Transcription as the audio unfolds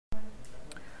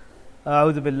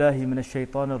أعوذ بالله من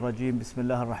الشيطان الرجيم بسم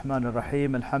الله الرحمن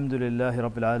الرحيم الحمد لله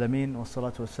رب العالمين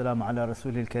والصلاة والسلام على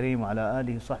رسوله الكريم وعلى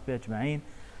آله وصحبه أجمعين.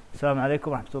 السلام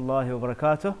عليكم ورحمة الله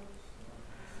وبركاته.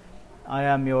 I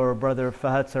am your brother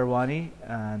Fahad Sarwani,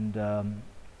 and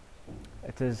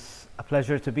it is a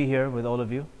pleasure to be here with all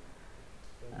of you,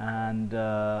 and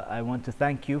I want to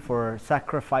thank you for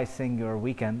sacrificing your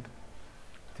weekend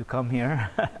to come here.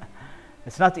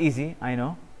 It's not easy, I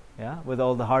know. Yeah, with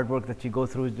all the hard work that you go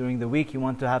through during the week, you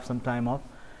want to have some time off.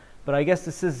 But I guess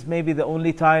this is maybe the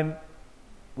only time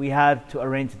we had to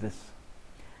arrange this.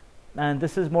 And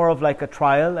this is more of like a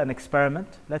trial, an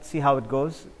experiment. Let's see how it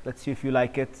goes. Let's see if you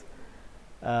like it.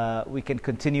 We can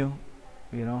continue,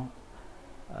 you know.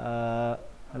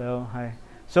 Hello, hi.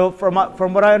 So from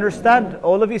what I understand,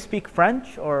 all of you speak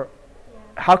French, or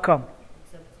how come?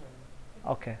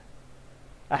 Okay.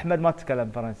 Ahmed ما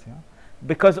تتكلم فرنسي.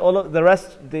 Because all of the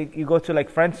rest, you go to like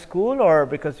French school, or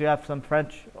because you have some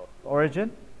French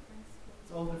origin?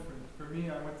 It's all different. For me,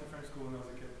 I went to French school when I was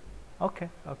a kid. Okay,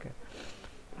 okay.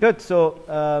 Good. So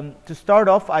to start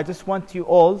off, I just want you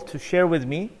all to share with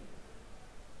me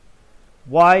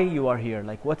why you are here.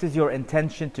 Like, what is your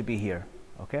intention to be here?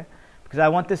 Okay? Because I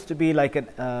want this to be like an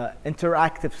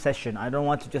interactive session. I don't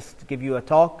want to just give you a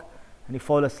talk and you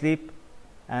fall asleep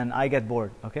and I get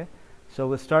bored. Okay? So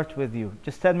we'll start with you.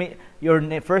 Just tell me your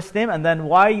first name and then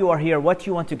why you are here, what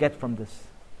you want to get from this.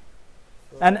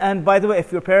 So And by the way,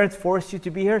 if your parents force you to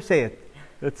be here, say it.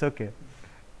 It's okay.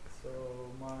 So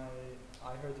my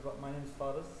name is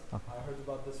Faris. Okay. I heard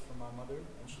about this from my mother,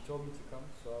 and she told me to come.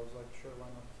 So I was like, sure, why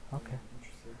not? Okay. I'm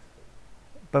interested.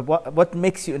 But what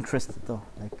makes you interested though?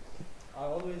 Like, I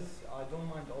don't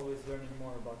mind always learning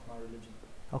more about my religion.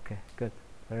 okay, good.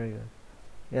 Very good.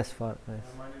 Yes, Faris. My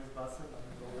name is Bassem. I'm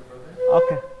his older brother.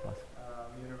 Okay. Awesome.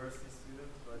 I'm a university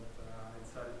student, but I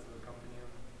decided to accompany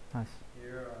him Nice.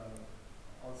 here.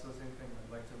 Also, same thing. I'd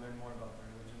like to learn more about my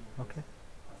religion. Because Okay.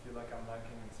 I feel like I'm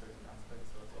lacking in certain aspects,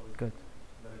 so it's always Good.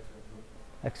 better to improve.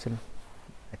 Excellent.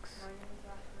 My name is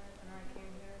Ahmed, and I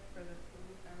came here for the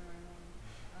food, and my mom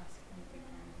asked me to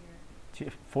come here.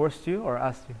 She forced you or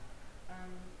asked you?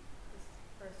 This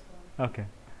first one.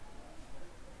 Okay.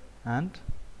 And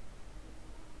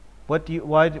what do you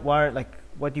what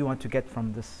do you want to get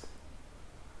from this?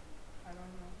 I don't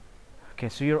know. Okay,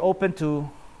 so you're open to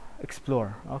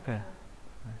explore. Okay. My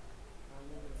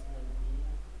name is Mehdi.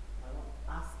 My mom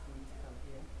asked me to come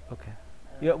here. Okay.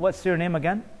 Yeah, what's your name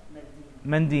again? Mehdi.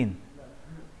 Mendine. No,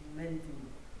 Mehdi.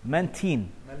 Mentine.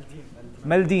 Maldine.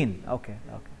 Meldine. Okay.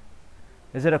 Okay.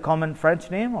 Is it a common French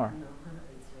name or? No,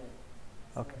 it's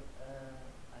right. Okay. So,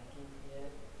 I came here.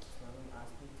 My mom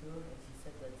asked me to, and she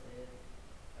said that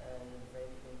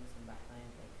very famous in Bahrain,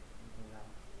 like eating out.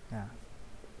 Yeah.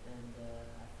 And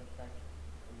I felt like,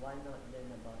 why not learn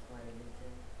about my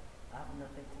religion? I have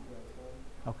nothing to do at home,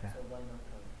 Okay. so why not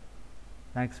come?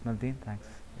 Thanks, Meldine. Thanks.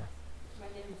 Yeah. My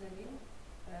name is Aline.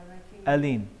 I came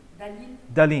Aline. Dalil,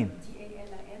 Daline.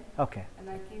 D-A-L-I-N. Okay. And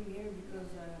I came here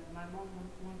because my mom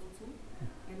wanted to,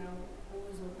 and I'm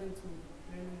always open to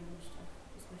learning new stuff,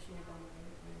 especially about my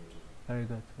religion. Very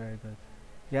good. Very good.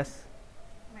 Yes.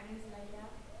 My name is Laila.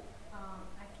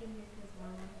 I came here because my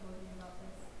mom told me about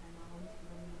this and I wanted to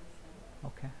learn myself.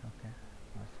 Okay. Okay.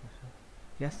 Nice, nice, nice.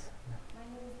 Yes. My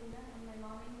name is Dina and my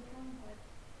mom made me come, but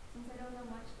since I don't know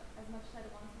as much as I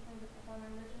want to learn about my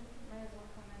religion, might as well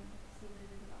come and see what it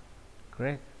is about.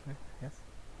 Great. Great. Yes.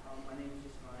 My name is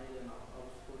Ismail, and I was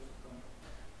forced to come.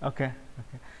 Okay.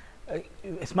 Okay.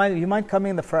 Ismail, you mind coming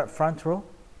in the front row,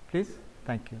 please?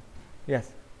 Thank you.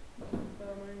 Yes. My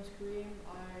name is Kareem.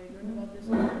 I learned about this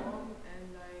from my mom,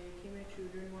 and I came here to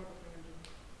learn more about my religion.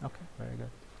 Okay. Very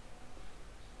good.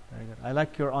 Very good. I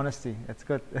like your honesty. It's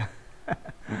good.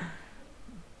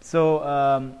 So,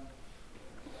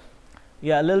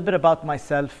 yeah, a little bit about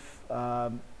myself.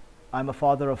 I'm a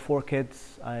father of 4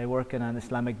 kids. I work in an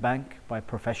Islamic bank by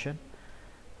profession,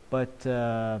 but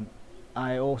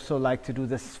I also like to do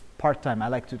this part-time. I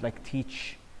like to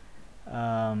teach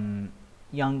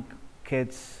young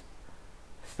kids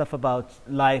stuff about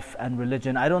life and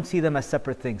religion. I don't see them as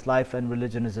separate things. Life and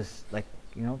religion is just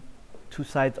two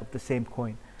sides of the same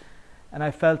coin. And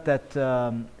I felt that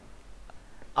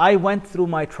I went through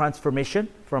my transformation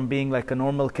from being like a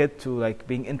normal kid to like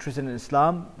being interested in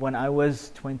Islam when I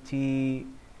was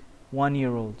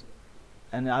 21-year-old,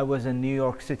 and I was in New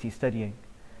York City studying.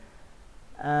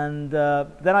 And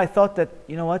then I thought that,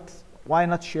 you know what, why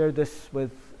not share this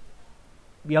with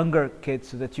younger kids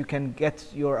so that you can get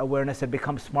your awareness and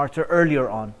become smarter earlier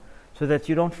on, so that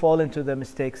you don't fall into the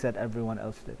mistakes that everyone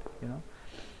else did, you know.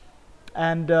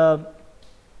 And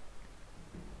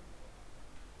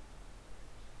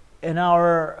in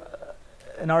our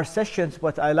in our sessions,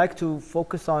 what I like to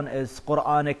focus on is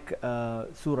Quranic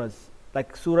surahs,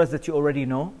 like surahs that you already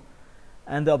know.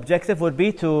 And the objective would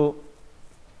be to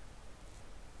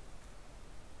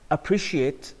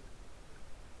appreciate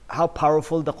how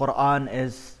powerful the Quran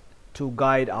is to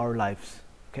guide our lives.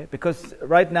 Okay? Because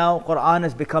right now, Quran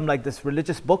has become like this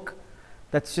religious book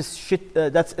that's just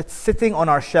it's sitting on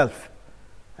our shelf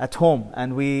at home,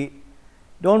 and we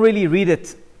don't really read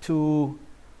it to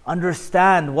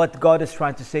understand what God is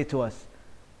trying to say to us.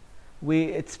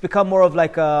 It's become more of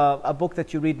like a book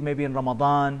that you read maybe in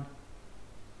Ramadan,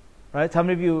 right? How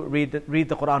many of you read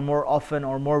the Quran more often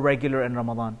or more regular in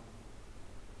Ramadan?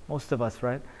 Most of us,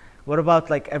 right? What about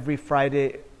like every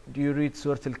Friday? Do you read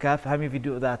Surah Al-Kahf? How many of you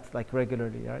do that like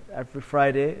regularly, right? Every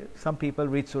Friday, some people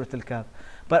read Surah Al-Kahf.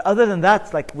 But other than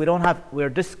that, like we're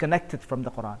disconnected from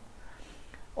the Quran.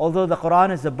 Although the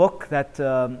Quran is a book that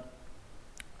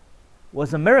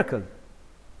was a miracle.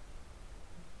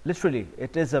 Literally,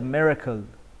 it is a miracle.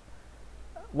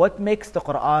 What makes the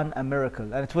Quran a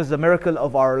miracle? And it was the miracle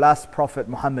of our last prophet,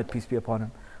 Muhammad, peace be upon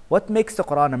him. What makes the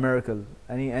Quran a miracle?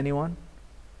 Anyone?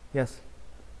 Yes?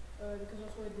 Because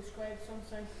also it describes some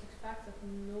scientific facts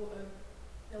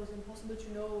that was impossible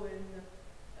to know in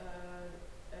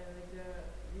like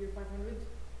the year 500,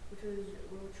 which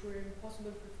were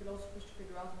impossible for philosophers to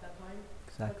figure out at that time.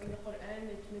 Exactly. But in the Quran,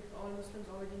 it makes all Muslims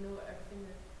already know everything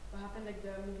that happened, like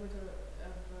the movement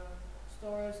of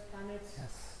stars, planets,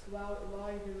 Yes.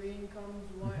 why the rain comes,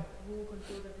 who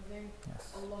controls everything.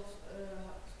 Yes. Allah,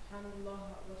 subhanallah,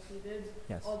 what He did,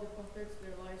 Yes. all the prophets,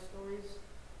 their life stories,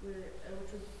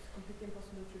 which was completely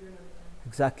impossible to learn at the time.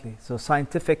 Exactly. So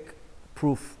scientific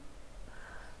proof.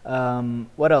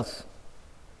 What else?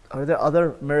 Are there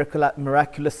other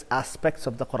miraculous aspects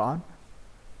of the Quran?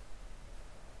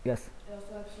 Yes. It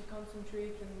also helps you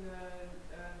concentrate and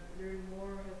learn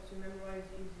more, helps you memorize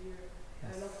easier.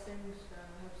 Yes. A lot of things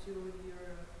helps you with your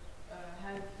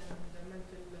health and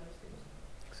mental states.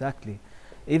 Exactly.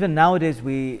 Even nowadays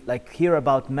we like hear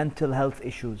about mental health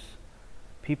issues.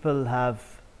 People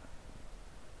have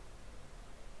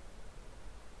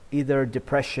either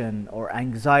depression or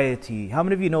anxiety. How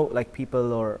many of you know like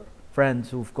people or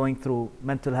friends who've going through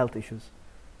mental health issues?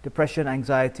 Depression,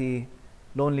 anxiety,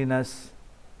 loneliness,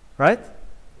 right?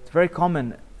 It's very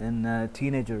common in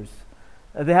teenagers.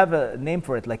 They have a name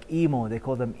for it, like emo. They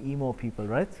call them emo people,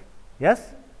 right?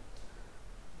 Yes?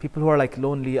 People who are like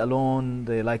lonely, alone,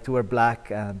 they like to wear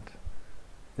black and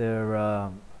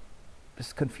they're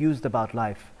just confused about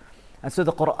life. And so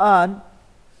the Quran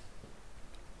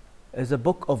is a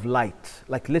book of light.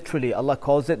 Like literally, Allah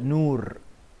calls it Nur.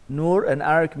 Nur in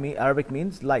Arabic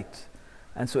means light.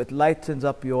 And so it lightens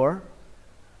up your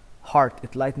heart.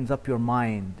 It lightens up your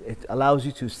mind. It allows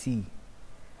you to see.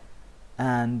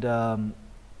 And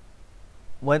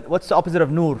what's the opposite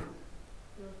of Nur?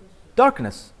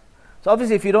 Darkness. So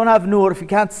obviously if you don't have Nur, if you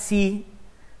can't see,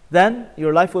 then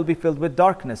your life will be filled with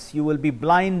darkness. You will be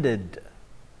blinded.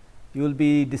 You will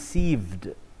be deceived.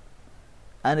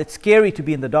 And it's scary to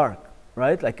be in the dark,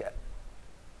 right? Like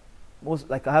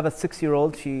I have a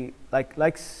 6-year-old, she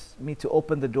likes me to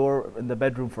open the door in the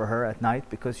bedroom for her at night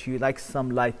because she likes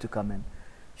some light to come in.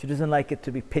 She doesn't like it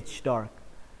to be pitch dark.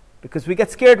 Because we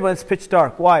get scared when it's pitch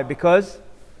dark. Why? Because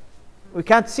we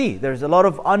can't see. There's a lot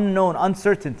of unknown,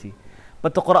 uncertainty.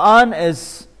 But the Quran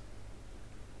is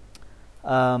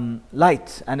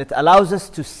light, and it allows us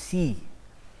to see.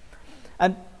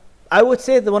 And I would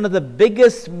say that one of the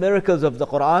biggest miracles of the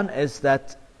Quran is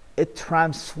that it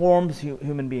transforms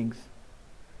human beings.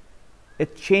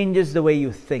 It changes the way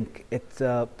you think. It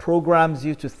programs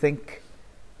you to think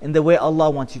in the way Allah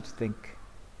wants you to think.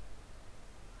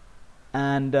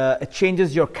 And it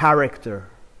changes your character.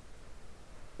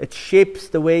 It shapes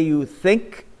the way you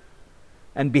think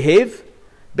and behave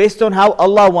based on how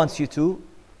Allah wants you to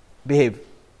behave.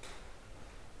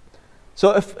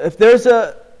 So if there's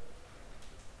a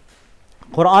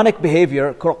Quranic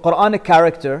behavior, Quranic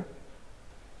character,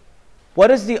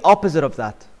 what is the opposite of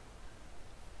that?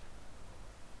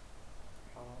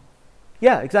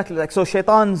 Yeah, exactly. Like so,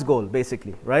 Shaitan's goal,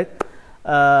 basically, right?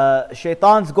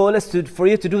 Shaitan's goal is for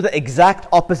you to do the exact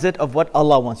opposite of what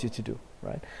Allah wants you to do,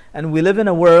 right? And we live in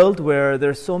a world where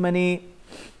there's so many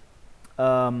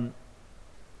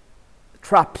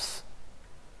traps.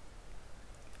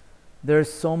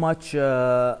 There's so much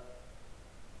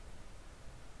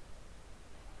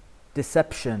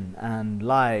deception and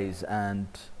lies and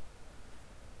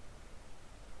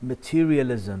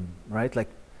materialism, right? Like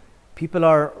people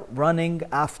are running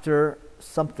after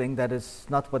something that is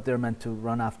not what they're meant to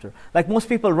run after. Like most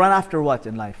people run after what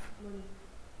in life? Money.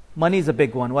 Money is a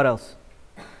big one. What else?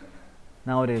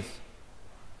 Nowadays.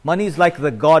 Money is like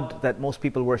the god that most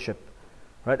people worship,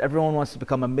 right? Everyone wants to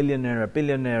become a millionaire, a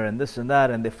billionaire, and this and that,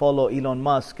 and they follow Elon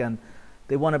Musk, and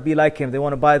they want to be like him. They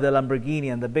want to buy the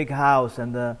Lamborghini and the big house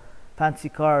and the fancy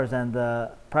cars and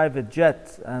the private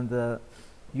jet and the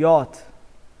yacht.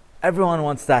 Everyone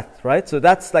wants that, right? So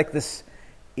that's like this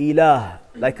ilah,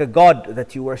 like a god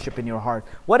that you worship in your heart.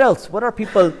 What else? What are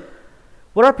people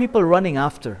running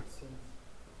after?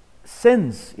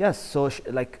 Sins, yes. So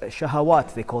like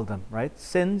shahawat, they call them, right?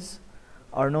 Sins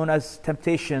are known as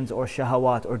temptations or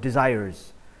shahawat or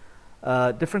desires.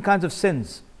 Different kinds of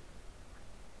sins.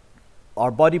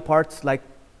 Our body parts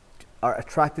are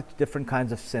attracted to different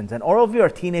kinds of sins. And all of you are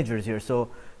teenagers here, so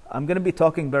I'm going to be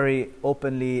talking very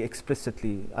openly,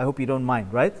 explicitly. I hope you don't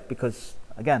mind, right? Because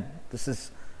again,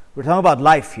 we're talking about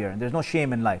life here, and there's no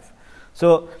shame in life.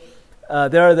 So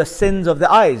there are the sins of the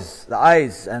eyes,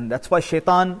 and that's why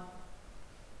shaitan.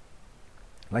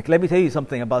 Like, let me tell you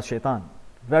something about shaitan.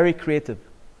 Very creative,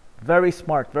 very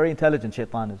smart, very intelligent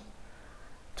shaitan is.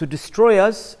 To destroy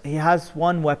us, he has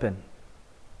one weapon.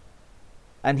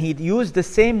 And he used the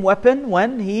same weapon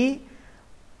when he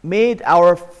made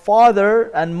our father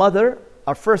and mother,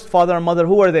 our first father and mother.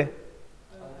 Who are they?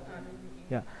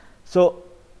 Yeah. So,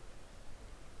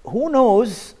 who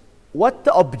knows what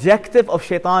the objective of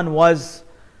shaitan was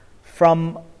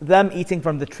from them eating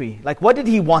from the tree? Like, what did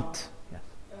he want?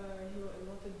 He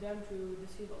wanted them to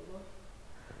deceive Allah.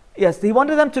 Yes, he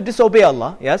wanted them to disobey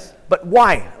Allah, yes. But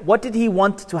why? What did he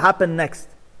want to happen next?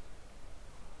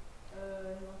 He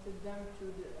wanted them to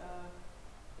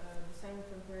descend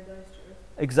from paradise to earth.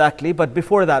 Exactly, but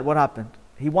before that, what happened?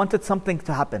 He wanted something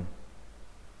to happen.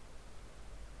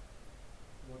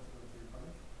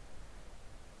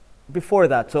 Before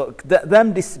that, so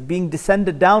them being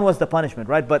descended down was the punishment,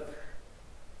 right? But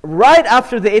right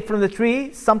after they ate from the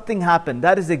tree, something happened.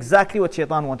 That is exactly what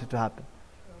shaitan wanted to happen.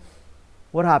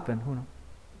 What happened? Who knows?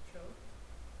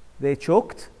 They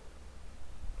choked?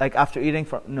 Like after eating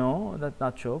from... No, that's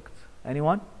not choked.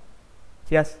 Anyone?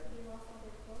 Yes?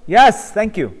 Yes,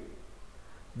 thank you.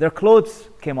 Their clothes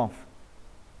came off.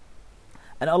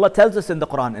 And Allah tells us in the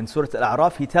Quran, in Surah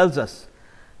Al-A'raf, He tells us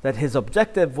that His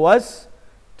objective was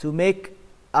to make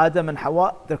Adam and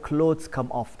Hawa, their clothes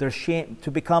come off, their shame, to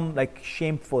become like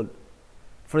shameful,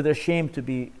 for their shame to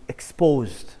be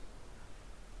exposed.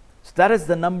 So that is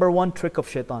the number one trick of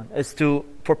shaitan, is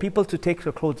for people to take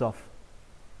their clothes off,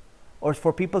 or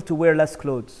for people to wear less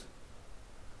clothes.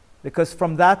 Because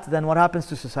from that, then what happens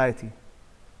to society?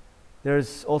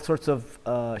 There's all sorts of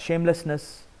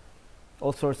shamelessness,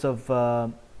 all sorts of,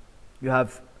 you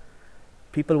have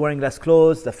people wearing less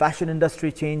clothes, the fashion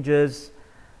industry changes,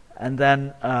 and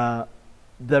then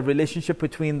the relationship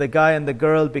between the guy and the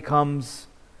girl becomes,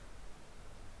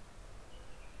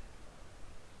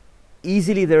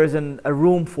 easily there is a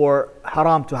room for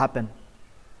haram to happen,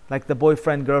 like the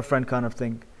boyfriend-girlfriend kind of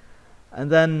thing.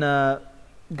 And then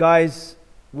guys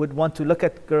would want to look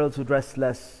at girls who dress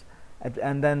less,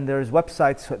 and then there's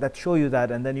websites that show you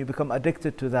that, and then you become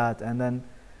addicted to that. And then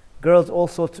girls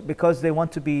also, because they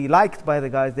want to be liked by the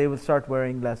guys, they will start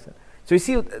wearing less. So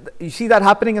you see that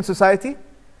happening in society?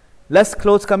 Less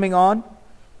clothes coming on,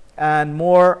 and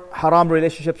more haram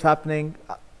relationships happening.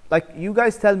 Like, you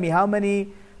guys tell me, how many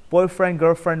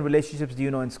boyfriend-girlfriend relationships do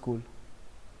you know in school?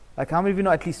 Like, how many of you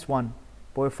know at least one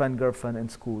boyfriend-girlfriend in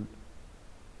school?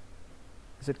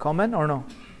 Is it common or no?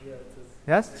 Yeah, it is.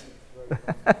 Yes? It's very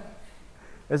common.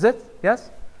 Is it? Yes?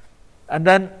 And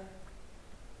then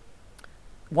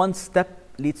one step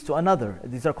leads to another.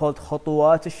 These are called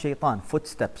khutuwat al-shaytan,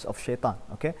 footsteps of shaitan.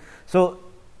 Okay? So,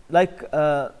 like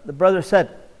the brother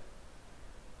said,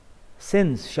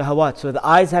 sins, shahawat. So the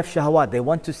eyes have shahawat. They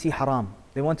want to see haram.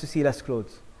 They want to see less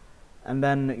clothes. And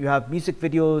then you have music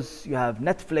videos, you have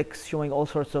Netflix showing all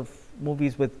sorts of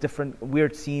movies with different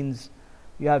weird scenes.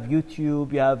 You have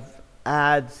YouTube, you have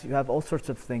ads, you have all sorts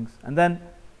of things. And then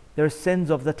there's sins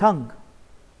of the tongue.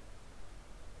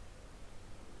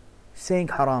 Saying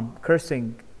haram,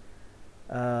 cursing,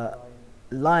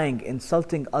 lying,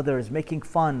 insulting others, making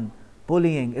fun,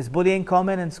 bullying. Is bullying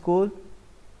common in school?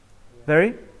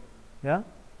 Very? Yeah?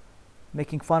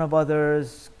 Making fun of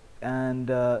others, and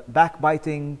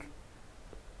backbiting,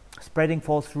 spreading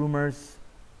false rumors.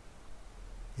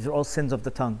 These are all sins of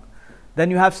the tongue. Then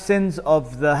you have sins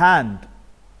of the hand,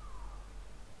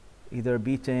 either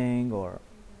beating or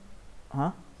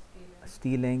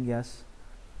stealing, yes.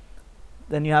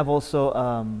 Then you have also,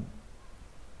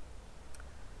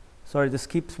 sorry, this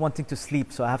keeps wanting to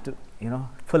sleep, so I have to,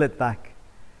 pull it back.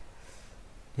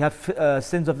 You have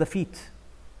sins of the feet,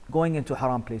 going into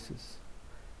haram places.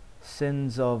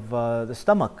 Sins of the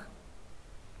stomach,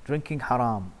 drinking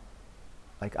haram,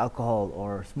 like alcohol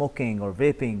or smoking or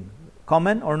vaping,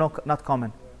 common or no? Not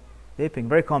common. Vaping,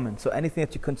 very common. So anything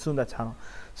that you consume, that's haram.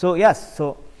 So yes,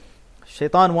 so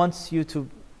shaitan wants you to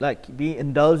like be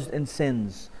indulged in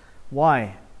sins.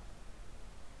 Why?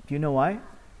 Do you know why?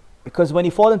 Because when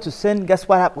you fall into sin, guess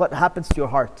what happens to your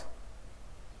heart?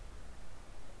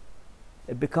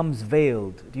 It becomes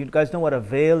veiled. Do you guys know what a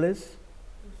veil is?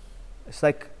 It's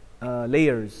like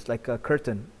layers, like a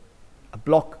curtain.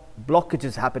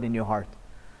 Blockages happen in your heart.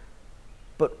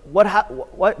 But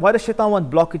why does shaitan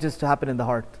want blockages to happen in the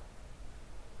heart?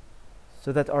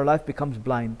 So that our life becomes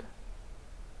blind.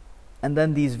 And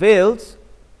then these veils,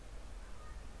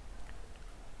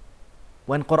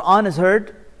 when Quran is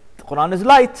heard, the Quran is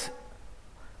light.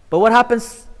 But what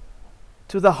happens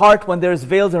to the heart when there's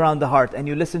veils around the heart and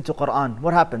you listen to Quran?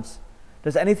 What happens?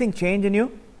 Does anything change in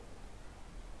you?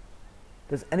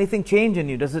 Does anything change in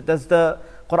you? Does the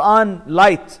Quran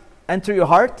light enter your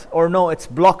heart, or no, it's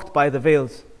blocked by the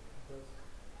veils?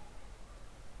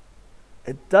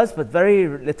 It does, but very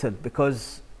little,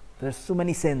 because there's so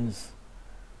many sins.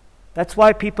 That's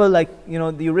why people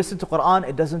you listen to Quran,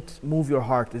 it doesn't move your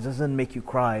heart, it doesn't make you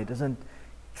cry, it doesn't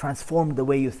transform the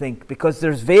way you think, because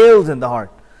there's veils in the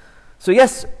heart. So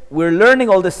yes, we're learning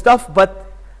all this stuff,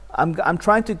 but I'm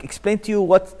trying to explain to you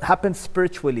what happens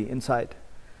spiritually inside.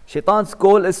 Shaitan's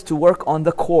goal is to work on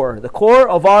the core. The core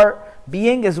of our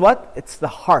being is what? It's the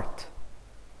heart.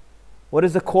 What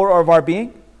is the core of our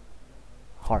being?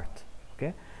 Heart.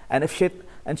 Okay? And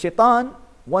Shaitan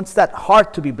wants that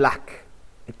heart to be black.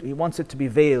 He wants it to be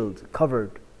veiled,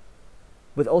 covered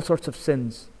with all sorts of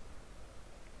sins.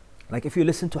 Like if you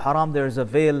listen to haram, there is a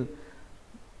veil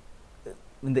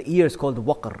in the ears called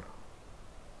waqr.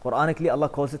 Quranically, Allah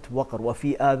calls it waqr.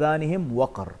 وَفِي آذَانِهِمْ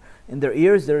وَقْر. In their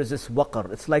ears, there is this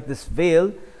waqr. It's like this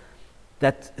veil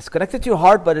that is connected to your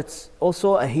heart, but it's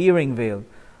also a hearing veil.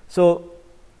 So,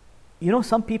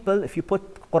 some people, if you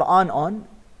put Quran on,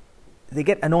 they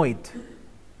get annoyed.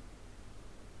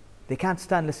 They can't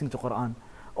stand listening to Quran.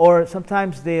 Or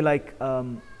sometimes they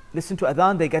listen to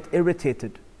adhan, they get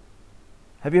irritated.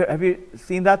 Have you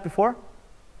seen that before?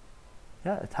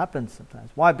 Yeah, it happens sometimes.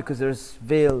 Why? Because there's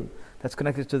veil that's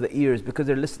connected to the ears, because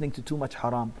they're listening to too much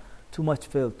haram, too much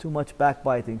filth, too much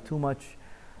backbiting, too much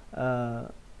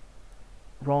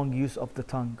wrong use of the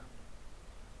tongue.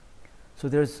 So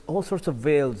there's all sorts of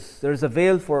veils. There's a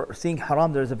veil for seeing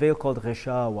haram. There's a veil called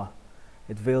ghishawa.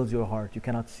 It veils your heart. You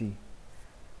cannot see.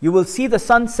 You will see the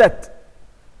sunset,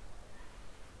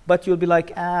 but you'll be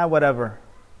like, whatever.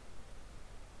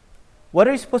 What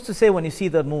are you supposed to say when you see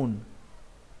the moon?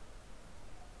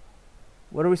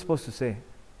 What are we supposed to say?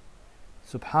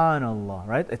 Subhanallah,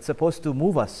 right? It's supposed to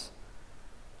move us.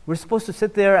 We're supposed to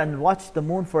sit there and watch the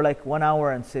moon for 1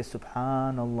 hour and say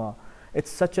Subhanallah.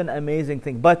 It's such an amazing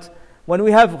thing. But when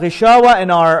we have ghishawa in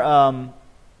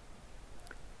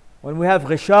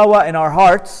our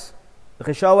hearts, the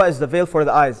ghishawa is the veil for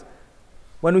the eyes.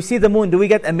 When we see the moon, do we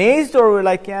get amazed, or we're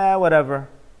like, whatever?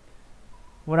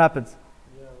 What happens?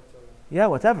 Yeah,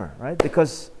 whatever, right?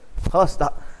 Because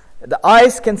the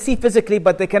eyes can see physically,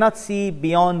 but they cannot see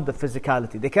beyond the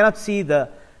physicality. They cannot see the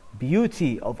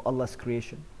beauty of Allah's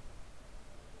creation.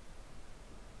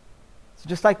 So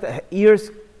just like the ears,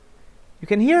 you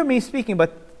can hear me speaking,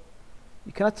 but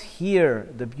you cannot hear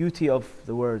the beauty of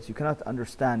the words. You cannot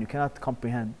understand. You cannot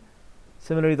comprehend.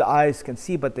 Similarly, the eyes can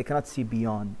see, but they cannot see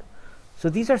beyond. So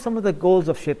these are some of the goals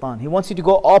of shaitan. He wants you to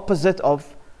go opposite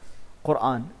of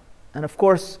Quran. And of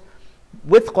course,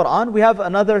 with Quran, we have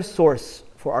another source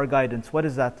for our guidance. What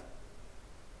is that?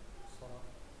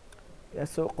 Yeah,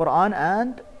 so Quran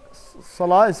and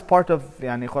Salah is part of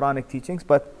Quranic teachings,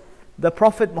 but the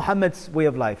Prophet Muhammad's way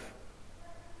of life.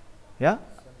 Yeah?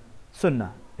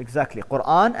 Sunnah, exactly.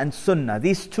 Quran and Sunnah.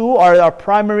 These two are our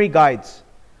primary guides.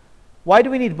 Why do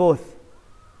we need both?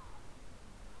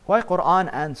 Why Quran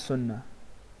and Sunnah?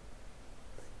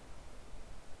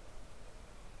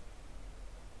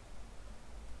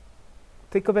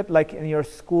 Think of it like in your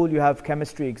school you have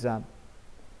chemistry exam.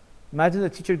 Imagine the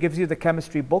teacher gives you the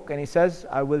chemistry book and he says,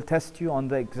 I will test you on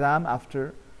the exam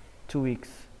after 2 weeks.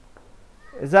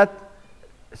 Is that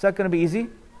going to be easy?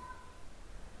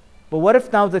 But what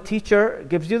if now the teacher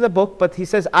gives you the book, but he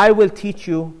says, I will teach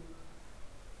you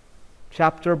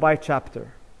chapter by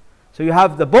chapter. So you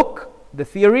have the book, the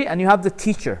theory, and you have the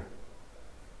teacher.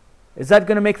 Is that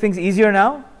going to make things easier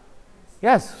now?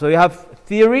 Yes. So you have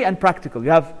theory and practical.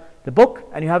 You have the book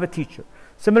and you have a teacher.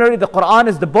 Similarly, the Quran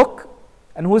is the book,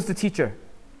 and who's the teacher?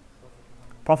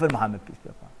 Prophet Muhammad, peace be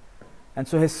upon him. And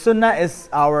so his sunnah is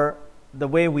the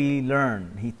way we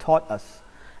learn. He taught us.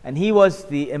 And he was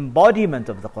the embodiment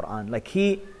of the Quran. Like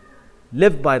he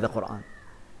lived by the Quran.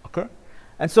 Okay?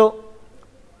 And so,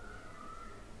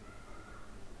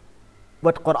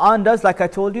 what Quran does, like I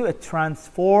told you, it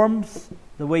transforms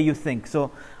the way you think.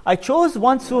 So, I chose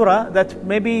one surah that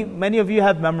maybe many of you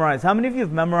have memorized. How many of you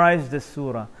have memorized this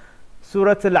surah?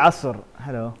 Surah Al-Asr.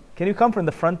 Hello. Can you come from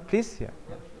the front, please? Yeah.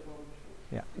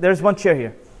 Yeah. There's one chair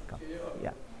here. Come.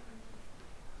 Yeah.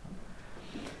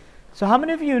 So, how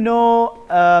many of you know?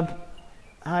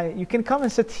 Hi. You can come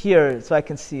and sit here so I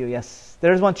can see you. Yes.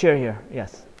 There's one chair here.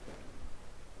 Yes.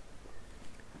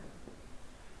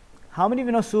 How many of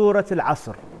you know Surah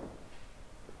Al-Asr?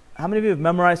 How many of you have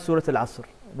memorized Surah Al-Asr?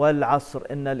 وَالْعَصْرِ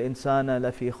إِنَّ الْإِنسَانَ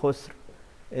لَفِي خُسْرٍ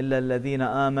إِلَّا الَّذِينَ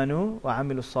آمَنُوا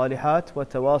وَعَمِلُوا الصَّالِحَاتِ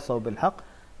وَتَوَاصَوْا بِالْحَقِّ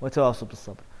وَتَوَاصَوْا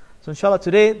بِالصَّبْرِ. So inshallah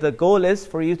today the goal is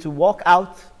for you to walk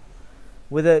out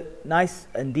with a nice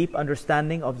and deep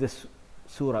understanding of this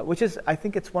surah, which is, I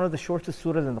think it's one of the shortest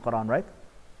surahs in the Quran, right?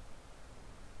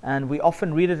 And we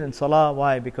often read it in salah.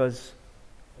 Why? Because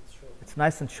it's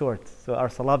nice and short. So our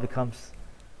salah becomes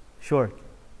short.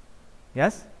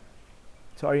 Yes?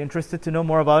 So are you interested to know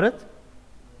more about it?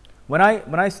 When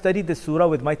I studied this surah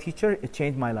with my teacher, it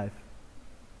changed my life.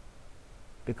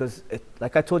 Because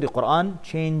like I told you, Quran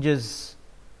changes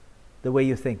the way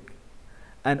you think.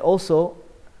 And also,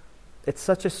 it's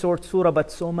such a short surah,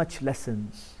 but so much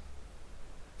lessons,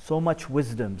 so much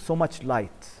wisdom, so much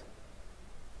light.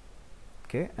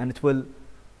 Okay? And it will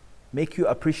make you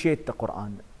appreciate the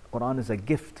Quran. Quran is a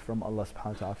gift from Allah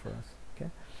subhanahu wa ta'ala for us. Okay?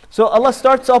 So Allah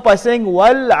starts off by saying,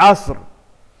 Wal Asr.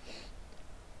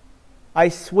 I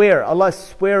swear. Allah is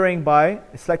swearing by,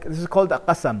 it's like, this is called a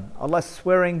qasam. Allah is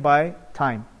swearing by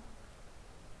time.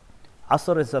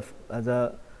 Asr is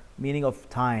the meaning of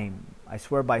time. I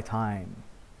swear by time.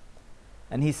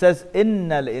 And he says,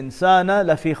 Innal insana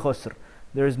lafi khusr.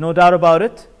 There is no doubt about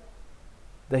it.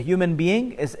 The human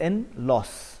being is in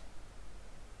loss.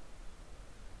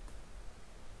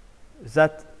 Is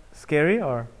that scary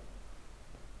or?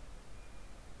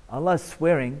 Allah is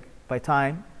swearing by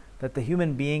time that the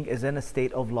human being is in a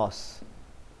state of loss.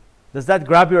 Does that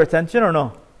grab your attention or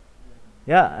no?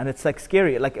 Yeah, and it's like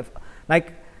scary.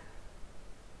 Like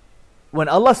when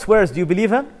Allah swears, do you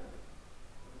believe Him?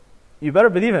 You better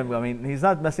believe Him. I mean, He's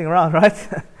not messing around, right?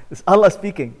 It's Allah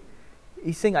speaking.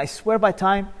 He's saying, I swear by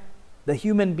time, the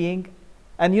human being,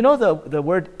 and you know the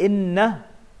word inna?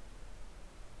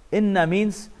 Inna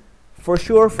means for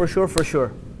sure, for sure, for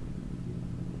sure.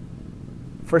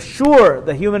 For sure,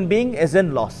 the human being is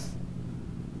in loss.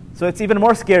 So it's even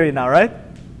more scary now, right?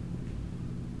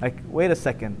 Like, wait a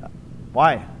second.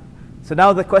 Why? So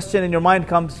now the question in your mind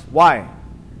comes, why?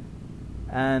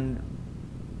 And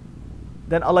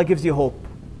then Allah gives you hope.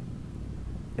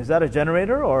 Is that a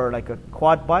generator or like a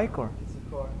quad bike or? It's a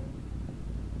car.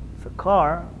 It's a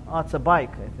car. Oh, it's a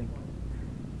bike, I think.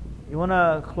 You want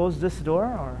to close this door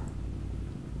or?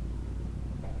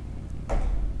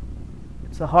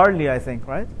 It's a Harley, I think,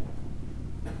 right?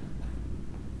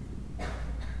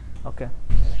 Okay.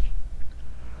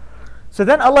 So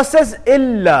then Allah says,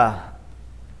 illa.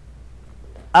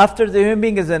 After the human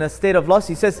being is in a state of loss,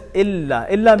 He says, illa.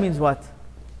 Illa means what?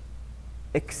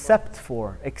 Except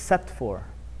for. Except for.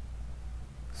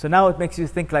 So now it makes you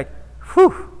think like,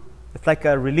 whew. It's like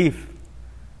a relief.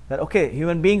 That okay,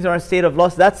 human beings are in a state of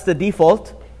loss. That's the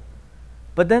default.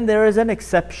 But then there is an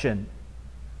exception.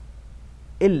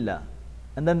 Illa.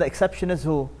 And then the exception is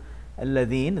who?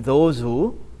 Alladheen, those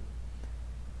who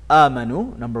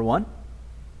amanu, number one,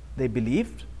 they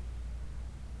believed.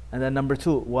 And then number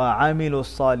two, وَعَمِلُوا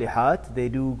الصَّالِحَاتِ, they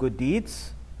do good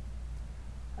deeds.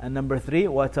 And number three,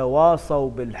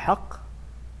 وَتَوَاصَوْا بِالْحَقِّ,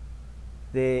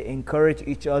 they encourage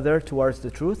each other towards the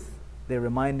truth. They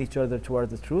remind each other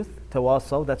towards the truth.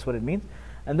 Tawasaw, that's what it means.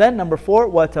 And then number four,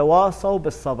 وَتَوَاصَوْا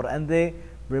بِالصَّبْرِ, and they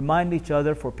remind each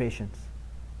other for patience.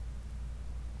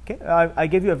 Okay, I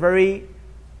gave you a very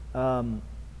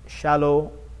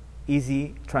shallow,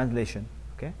 easy translation.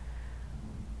 Okay.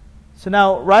 So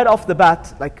now, right off the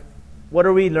bat, like, what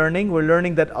are we learning? We're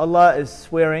learning that Allah is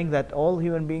swearing that all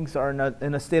human beings are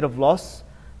in a state of loss.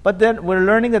 But then we're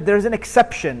learning that there's an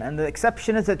exception, and the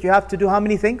exception is that you have to do how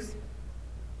many things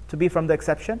to be from the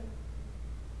exception?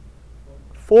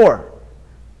 4.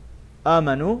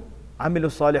 Amanu, amilu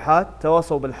salihat,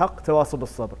 tawasaw bil haqq, tawasaw bil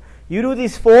sabr. You do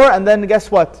these 4, and then guess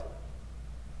what?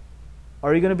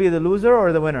 Are you going to be the loser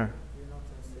or the winner? You're not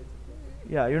in a state of loss.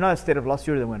 Yeah, you're not in a state of loss,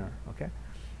 you're the winner. Okay.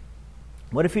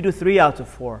 What if you do 3 out of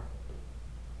 4?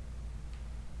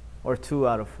 Or 2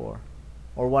 out of 4?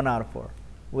 Or 1 out of 4?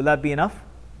 Will that be enough?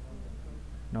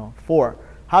 No. 4.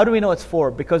 How do we know it's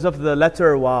 4? Because of the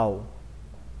letter waw.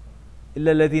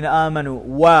 إِلَّا الَّذِينَ آمَنُوا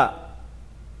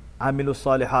وَعَمِلُوا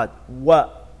الصَّالِحَاتِ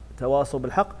وَتَوَاصَوْا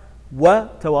بِالْحَقِّ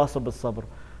وَتَوَاصَوْا بِالصَّبْرِ.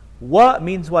 Wa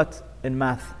means what in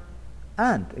math?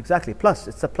 And, exactly, plus.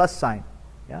 It's a plus sign.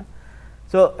 Yeah.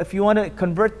 So if you want to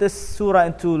convert this surah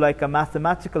into like a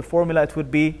mathematical formula, it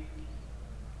would be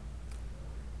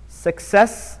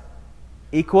success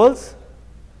equals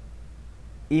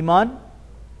iman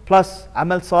plus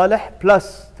amal salih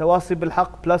plus tawasi bil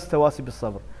haqq plus tawasi bil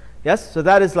sabr. Yes, so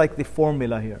that is like the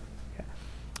formula here. Okay.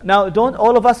 Now, don't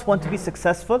all of us want to be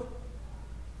successful?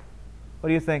 What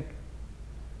do you think?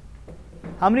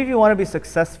 How many of you want to be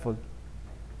successful?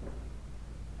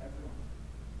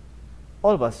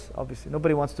 All of us, obviously.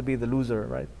 Nobody wants to be the loser,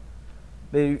 right?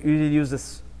 They usually use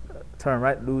this term,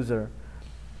 right? Loser.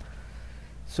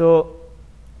 So,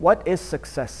 what is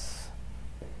success?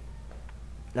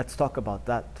 Let's talk about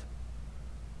that.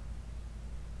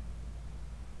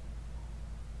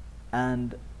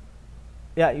 And,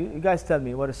 yeah, you guys tell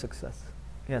me, what is success?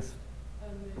 Yes.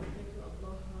 Making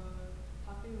Allah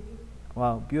happy with you.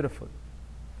 Wow, beautiful.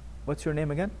 What's your name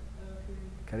again?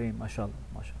 Kareem, mashallah,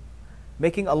 mashallah.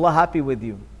 Making Allah happy with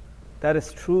you. That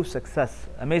is true success.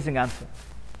 Amazing answer.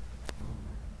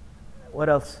 What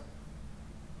else?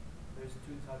 There's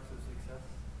two types of success.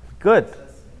 Good.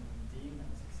 Success in deen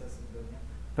and success in dunya.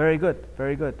 Very good,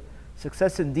 very good.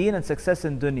 Success in deen and success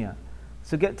in dunya.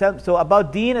 So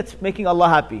about deen, it's making Allah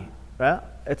happy, right?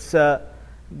 It's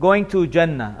going to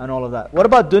Jannah and all of that. What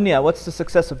about dunya? What's the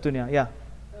success of dunya? Yeah.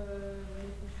 Making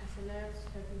hasanats,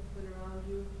 helping people around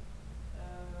you,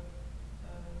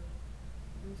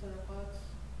 doing sadaqat,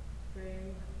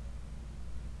 praying,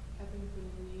 helping people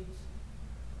in needs.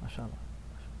 MashaAllah.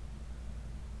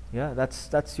 Yeah,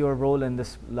 that's your role in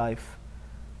this life.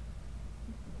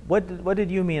 What did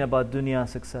you mean about dunya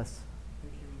success? I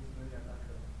think he means dunya and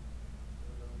akhirah.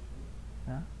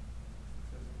 Yeah?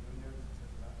 Success in dunya,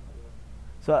 success in akhirah.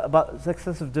 So about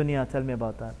success of dunya, tell me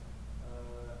about that.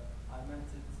 I meant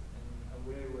it in a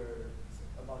way where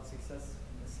about success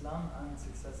in Islam and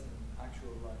success in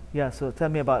actual life. Yeah, so tell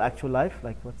me about actual life,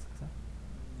 like what's success?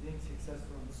 Being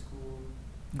successful in school,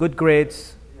 Good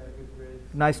grades, yeah, good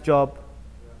grades, nice job,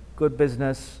 yeah, good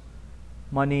business,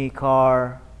 money,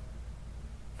 car,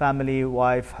 family,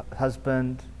 wife,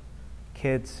 husband,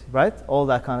 kids, right? All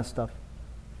that kind of stuff.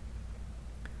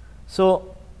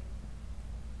 So,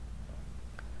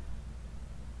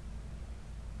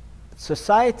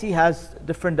 society has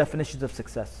different definitions of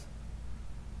success.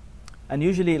 And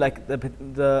usually, like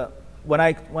when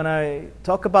I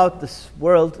talk about this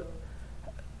world,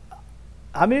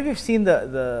 how many of you have seen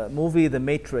the movie The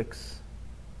Matrix?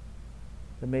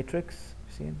 The Matrix,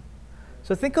 seen?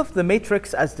 So think of the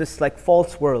Matrix as this like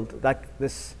false world, like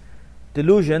this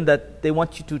delusion that they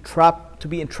want you to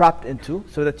be entrapped into,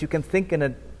 so that you can think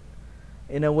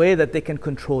in a way that they can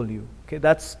control you. Okay,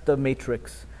 that's the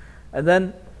Matrix. And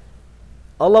then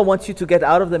Allah wants you to get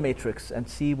out of the Matrix and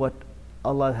see what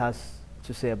Allah has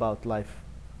to say about life.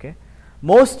 Okay,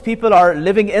 most people are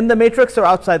living in the Matrix or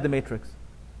outside the Matrix.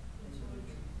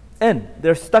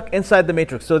 They're stuck inside the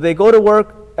Matrix. So they go to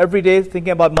work every day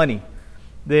thinking about money.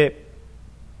 They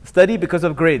study because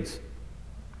of grades.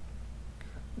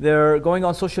 They're going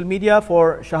on social media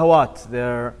for shahwat.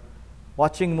 They're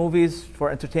watching movies for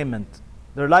entertainment.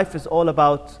 Their life is all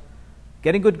about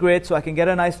getting good grades so I can get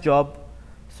a nice job,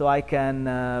 so I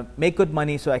can make good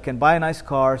money, so I can buy a nice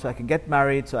car, so I can get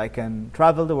married, so I can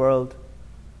travel the world.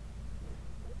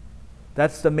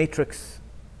 That's the Matrix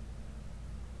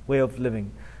way of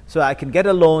living. So I can get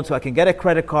a loan, so I can get a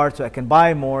credit card, so I can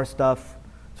buy more stuff,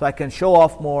 so I can show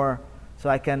off more, so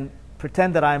I can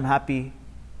pretend that I'm happy,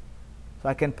 so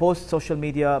I can post social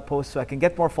media posts, so I can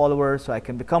get more followers, so I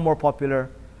can become more popular.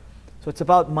 So it's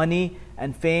about money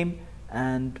and fame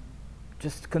and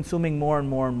just consuming more and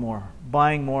more and more,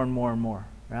 buying more and more and more.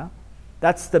 Yeah?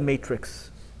 That's the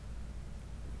Matrix.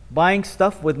 Buying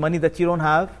stuff with money that you don't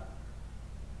have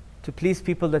to please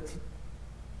people that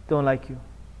don't like you.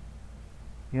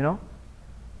 You know?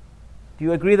 Do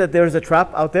you agree that there is a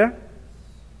trap out there?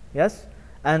 Yes?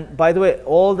 And by the way,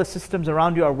 all the systems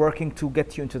around you are working to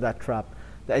get you into that trap.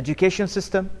 The education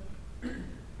system,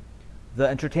 the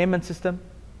entertainment system,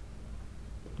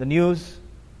 the news,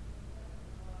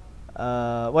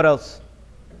 what else?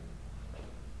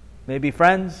 Maybe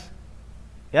friends?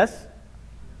 Yes?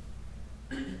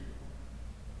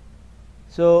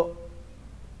 So,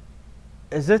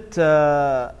 is it...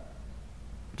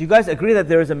 do you guys agree that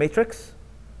there is a matrix?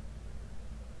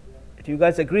 Do you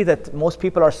guys agree that most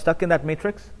people are stuck in that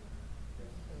matrix?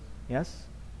 Yes?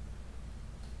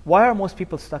 Why are most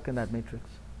people stuck in that matrix?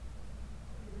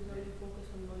 Because they focus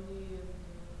on money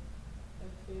and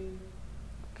fame.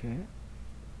 Okay.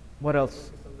 What else?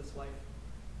 Focus on this life,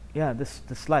 Yeah,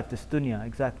 this life, this dunya,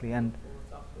 exactly. And or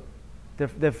what's after.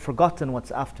 They've forgotten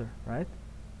what's after, right?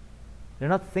 They're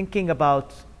not thinking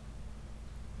about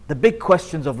the big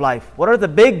questions of life. What are the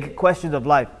big questions of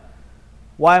life?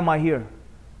 Why am I here?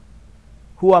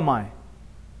 Who am I?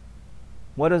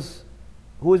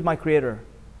 Who is my creator?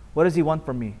 What does he want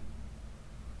from me?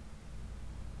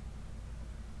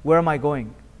 Where am I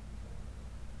going?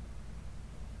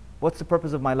 What's the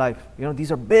purpose of my life?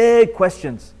 These are big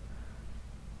questions.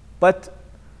 But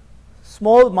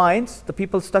small minds, the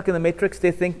people stuck in the matrix,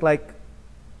 they think like,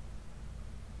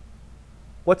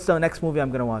 what's the next movie I'm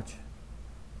going to watch?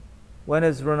 When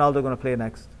is Ronaldo going to play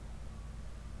next?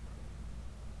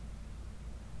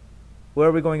 Where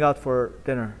are we going out for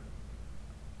dinner?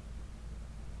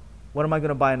 What am I going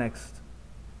to buy next?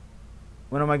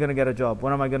 When am I going to get a job?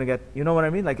 When am I going to get... You know what I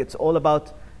mean? Like, it's all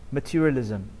about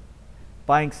materialism.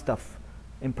 Buying stuff.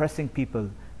 Impressing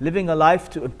people. Living a life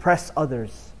to impress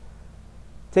others.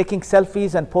 Taking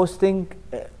selfies and posting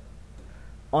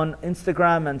on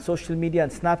Instagram and social media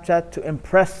and Snapchat to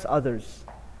impress others.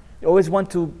 You always want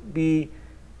to be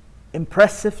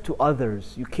impressive to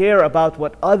others. You care about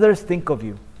what others think of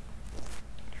you.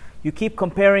 You keep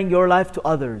comparing your life to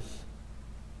others.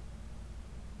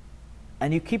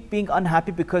 And you keep being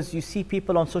unhappy because you see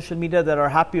people on social media that are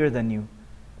happier than you.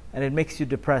 And it makes you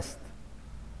depressed.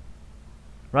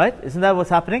 Right? Isn't that what's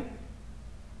happening?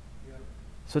 Yeah.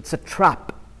 So it's a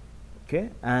trap. Okay?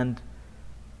 And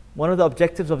one of the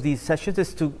objectives of these sessions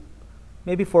is to,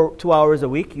 maybe for 2 hours a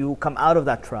week, you come out of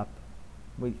that trap.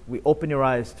 We open your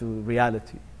eyes to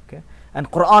reality. Okay? And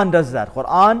Quran does that.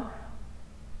 Quran,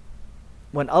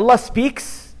 when Allah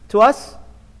speaks to us,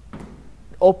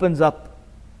 it opens up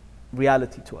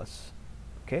reality to us.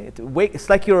 Okay? It's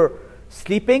like you're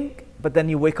sleeping, but then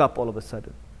you wake up all of a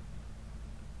sudden.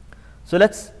 So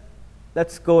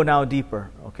let's go now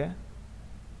deeper. Okay?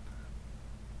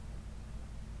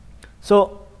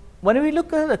 So when we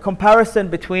look at the comparison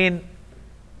between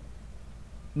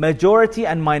majority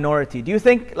and minority, do you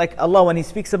think like Allah, when He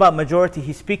speaks about majority,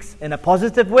 He speaks in a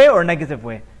positive way or a negative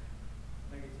way?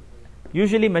 Negative way.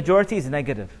 Usually majority is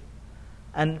negative.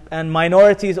 And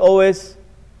minority is always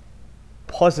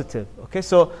positive. Okay,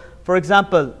 so for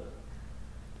example,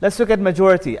 let's look at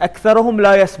majority. أَكْثَرُهُمْ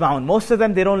لَا يَسْمَعُونَ. Most of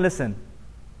them, they don't listen.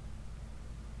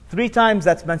 3 times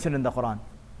that's mentioned in the Quran.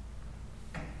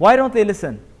 Why don't they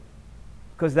listen?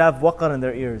 Because they have waqar in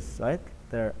their ears, right?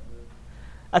 They're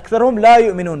أَكْثَرُهُمْ لَا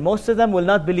يُؤْمِنُونَ. Most of them will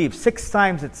not believe. 6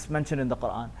 times it's mentioned in the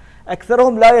Quran.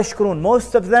 أَكْثَرُهُمْ لَا يَشْكُرُونَ.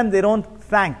 Most of them, they don't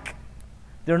thank.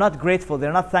 They're not grateful.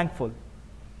 They're not thankful.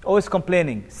 Always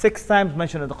complaining. 6 times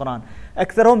mentioned in the Quran.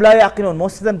 أَكْثَرُهُمْ لَا يَعْقِلُونَ.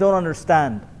 Most of them don't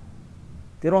understand.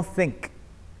 They don't think.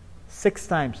 6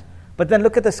 times. But then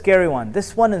look at the scary one.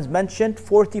 This one is mentioned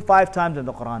 45 times in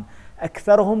the Quran.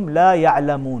 أَكْثَرُهُمْ لَا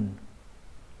يَعْلَمُونَ.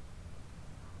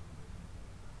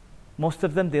 Most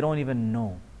of them, they don't even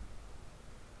know.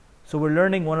 So we're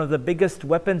learning one of the biggest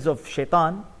weapons of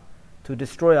shaitan to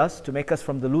destroy us, to make us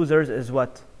from the losers, is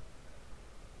what?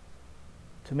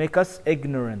 To make us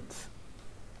ignorant.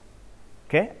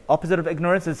 Okay? Opposite of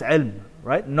ignorance is ilm,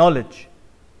 right? Knowledge.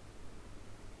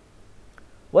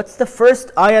 What's the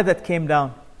first ayah that came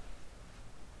down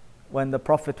when the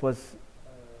Prophet was...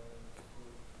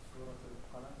 Surah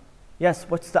Al-Qalam. Yes,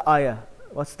 what's the ayah?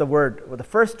 What's the word? Well, the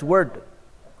first word.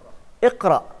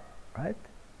 Iqra. Right?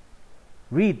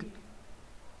 Read.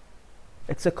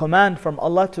 It's a command from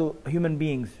Allah to human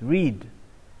beings. Read.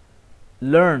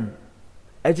 Learn.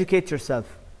 Educate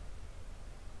yourself.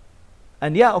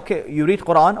 And yeah, okay, you read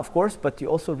Quran, of course, but you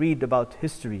also read about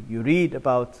history. You read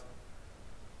about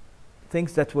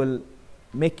things that will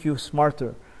make you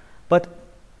smarter. But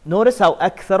notice how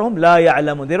أَكْثَرُهُمْ لَا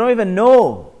يَعْلَمُونَ. They don't even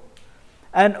know.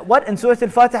 And what in Surah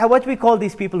Al-Fatiha, what do we call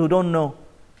these people who don't know?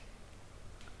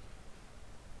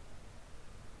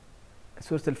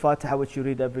 Surah Al-Fatiha, which you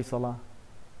read every salah.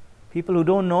 People who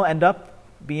don't know end up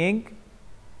being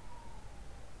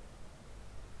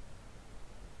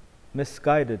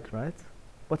misguided, right?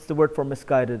 What's the word for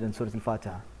misguided in Surah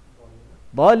Al-Fatiha?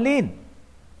 Dallin.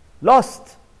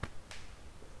 Lost.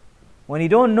 When you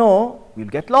don't know, you'll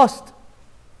get lost.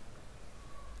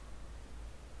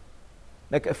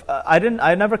 Like if I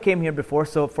never came here before,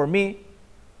 so for me,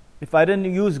 if I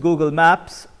didn't use Google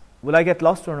Maps, will I get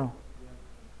lost or no?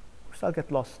 Of course I'll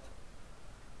get lost.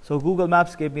 So Google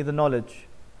Maps gave me the knowledge.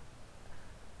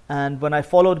 And when I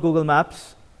followed Google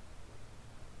Maps,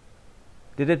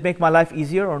 did it make my life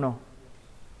easier or no?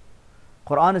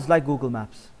 Quran is like Google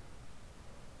Maps.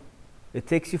 It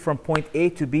takes you from point A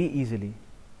to B easily.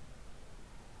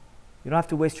 You don't have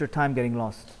to waste your time getting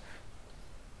lost.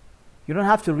 You don't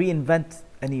have to reinvent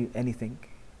anything.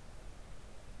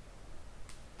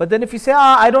 But then if you say,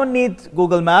 I don't need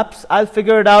Google Maps, I'll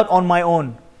figure it out on my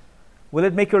own. Will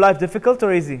it make your life difficult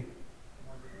or easy?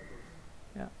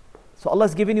 Yeah. So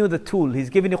Allah's given you the tool. He's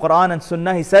given you Quran and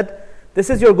Sunnah. He said, this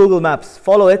is your Google Maps.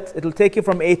 Follow it. It'll take you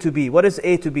from A to B. What is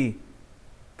A to B?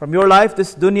 From your life,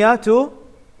 this dunya to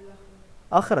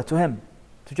akhirah, to Him,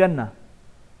 to Jannah.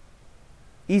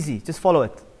 Easy. Just follow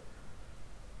it.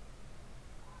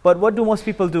 But what do most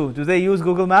people do? Do they use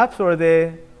Google Maps or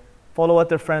they follow what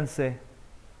their friends say?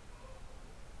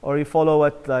 Or you follow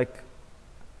what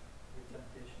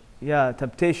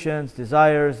temptations,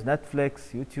 desires,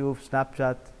 Netflix, YouTube,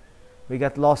 Snapchat. We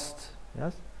get lost.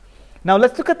 Yes. Now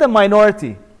let's look at the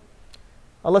minority.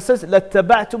 Allah says,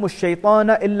 لَاتَّبَعْتُمُ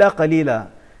الشَّيْطَانَ إِلَّا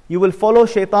قَلِيلًا. You will follow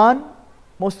shaitan,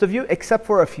 most of you, except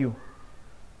for a few.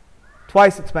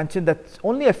 Twice it's mentioned that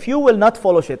only a few will not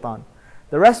follow shaitan.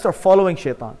 The rest are following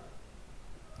shaitan.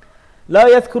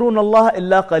 لَا يَذْكُرُونَ اللَّهَ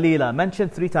إِلَّا قَلِيلًا.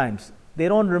 Mentioned 3 times. They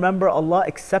don't remember Allah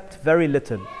except very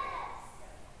little.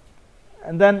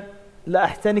 And then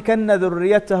لَأَحْتَنِكَنَّ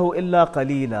ذُرِّيَّتَهُ إِلَّا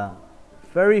قَلِيلًا.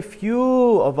 Very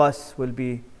few of us will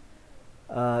be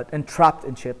entrapped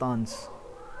in shaitans.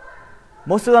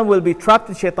 Most of them will be trapped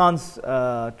in shaitan's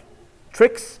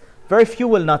tricks. Very few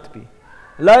will not be.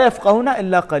 لَا يَفْقَهُونَ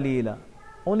إِلَّا قَلِيلًا.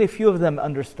 Only few of them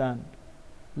understand.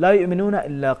 لَا يُؤْمِنُونَ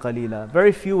إِلَّا قَلِيلًا.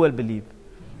 Very few will believe.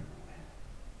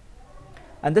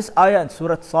 And this ayah in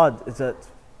Surah Sad is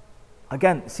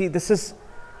again, see,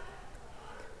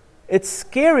 it's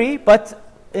scary, but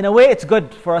in a way it's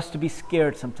good for us to be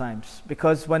scared sometimes.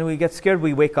 Because when we get scared,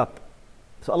 we wake up.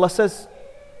 So Allah says,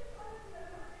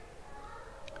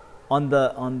 on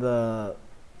the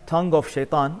tongue of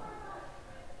shaitan,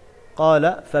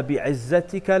 قَالَ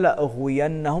فَبِعِزَّتِكَ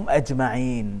لَأُغْوِيَنَّهُمْ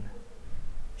أَجْمَعِينَ.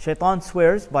 Shaitan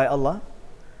swears by Allah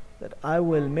that I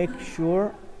will make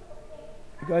sure.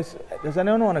 You guys, does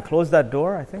anyone want to close that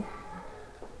door, I think?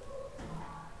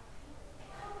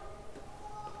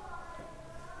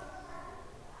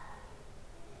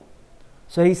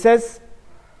 So he says,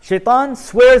 Shaitan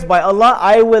swears by Allah,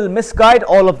 I will misguide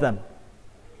all of them.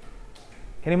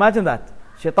 Can you imagine that?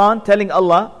 Shaitan telling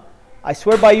Allah, I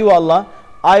swear by you, Allah,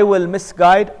 I will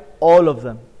misguide all of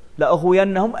them.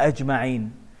 لَأُغْوِيَنَّهُمْ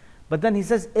أَجْمَعِينَ. But then he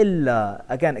says, إِلَّا,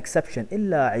 again, exception.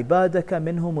 إِلَّا عِبَادَكَ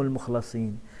مِنْهُمُ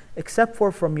الْمُخْلَصِينَ. Except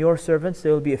for from your servants,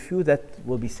 there will be a few that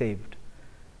will be saved.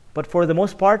 But for the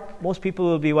most part, most people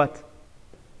will be what?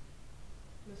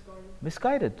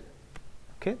 Misguided.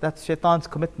 Okay, that's shaitan's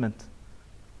commitment.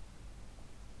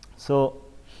 So,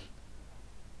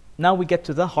 now we get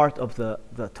to the heart of the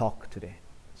talk today.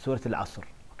 Surah Al-Asr.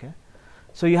 Okay,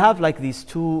 so you have like these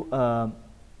two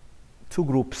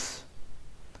groups.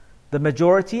 The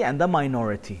majority and the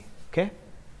minority. Okay?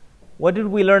 What did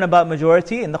we learn about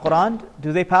majority in the Quran?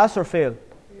 Do they pass or fail?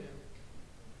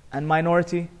 And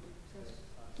minority?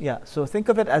 Yeah, so think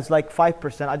of it as like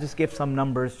 5%. I just gave some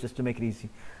numbers just to make it easy.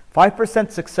 5%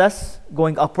 success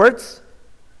going upwards,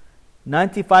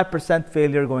 95%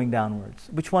 failure going downwards.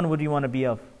 Which one would you want to be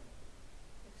of?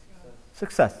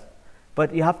 Success.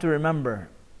 But you have to remember,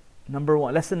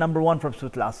 lesson number 1 from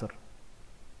Surah Al-Asr.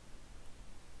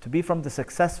 To be from the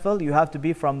successful, you have to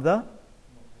be from the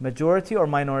majority or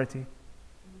minority.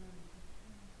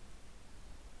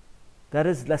 That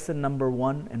is lesson number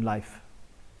 1 in life.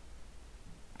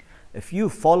 If you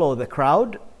follow the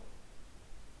crowd,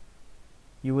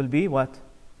 you will be what?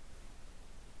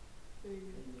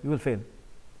 You will fail.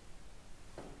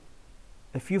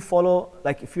 If you follow,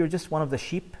 like if you're just one of the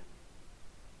sheep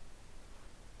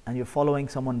and you're following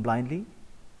someone blindly,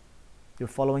 you're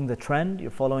following the trend,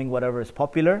 you're following whatever is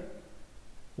popular,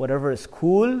 whatever is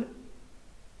cool,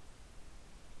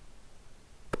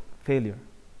 failure.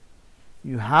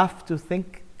 You have to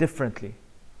think differently.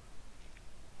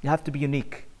 You have to be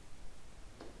unique.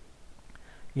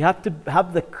 You have to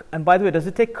have and by the way, does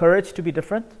it take courage to be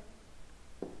different?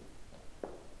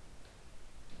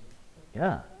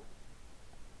 Yeah.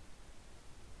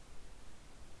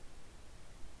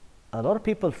 A lot of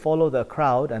people follow the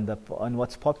crowd and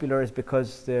what's popular is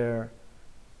because they're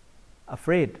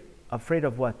afraid. Afraid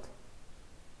of what?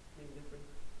 Being different.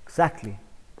 Exactly.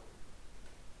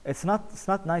 It's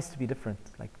not nice to be different.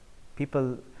 Like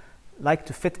people like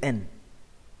to fit in.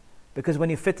 Because when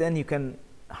you fit in, you can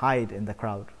hide in the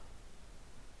crowd.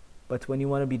 But when you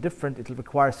want to be different, it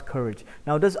requires courage.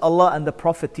 Now, does Allah and the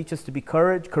Prophet teach us to be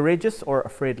courageous or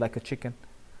afraid like a chicken?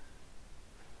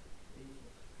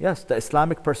 Yes, the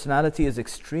Islamic personality is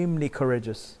extremely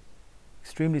courageous,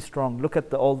 extremely strong. Look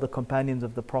at all the companions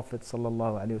of the Prophet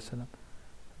sallallahu alaihi wasallam.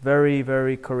 Very,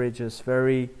 very courageous,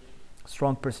 very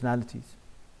strong personalities.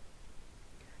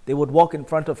 They would walk in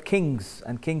front of kings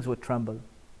and kings would tremble.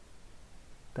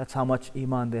 That's how much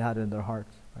iman they had in their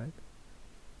hearts, right?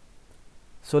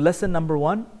 So lesson number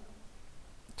 1,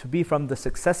 to be from the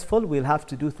successful, we'll have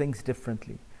to do things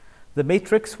differently. The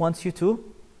matrix wants you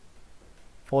to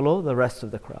follow the rest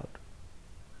of the crowd.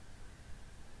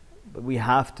 But we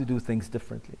have to do things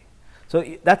differently.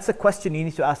 So that's a question you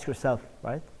need to ask yourself,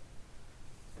 right?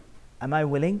 Am I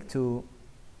willing to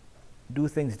do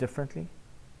things differently?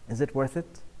 Is it worth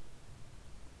it?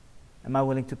 Am I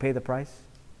willing to pay the price?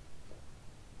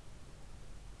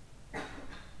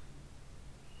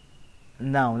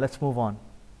 Now, let's move on.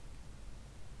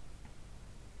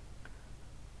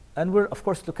 And we'll, of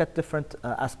course, look at different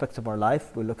aspects of our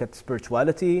life. We'll look at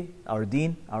spirituality, our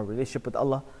deen, our relationship with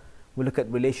Allah. We'll look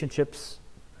at relationships.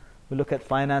 We'll look at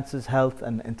finances, health,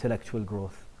 and intellectual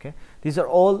growth. Okay? These are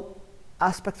all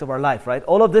aspects of our life, right?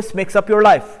 All of this makes up your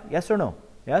life. Yes or no?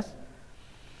 Yes?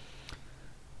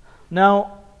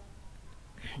 Now,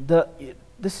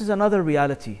 this is another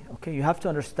reality. Okay? You have to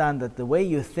understand that the way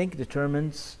you think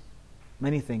determines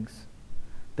many things.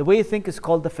 The way you think is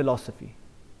called the philosophy.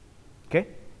 Okay?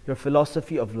 Your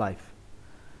philosophy of life.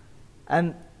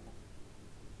 And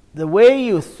the way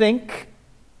you think,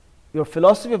 your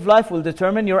philosophy of life will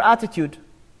determine your attitude.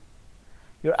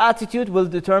 Your attitude will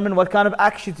determine what kind of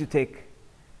actions you take.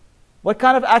 What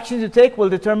kind of actions you take will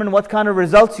determine what kind of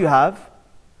results you have.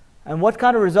 And what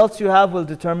kind of results you have will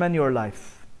determine your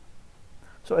life.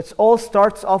 So it all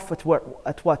starts off at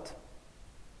what?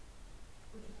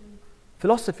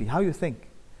 Philosophy, how you think.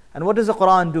 And what does the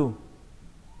Quran do?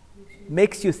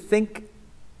 Makes you think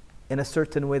in a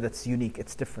certain way that's unique,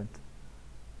 it's different.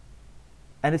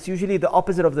 And it's usually the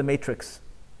opposite of the matrix.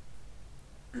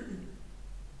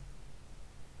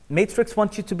 Matrix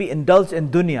wants you to be indulged in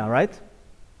dunya, right?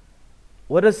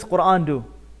 What does Quran do?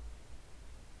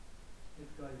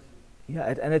 It guides you.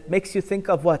 Yeah, and it makes you think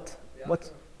of what?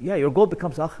 What? Yeah, your goal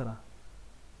becomes akhirah.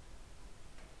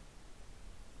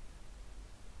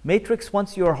 Matrix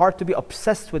wants your heart to be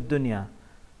obsessed with dunya.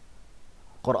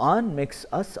 Quran makes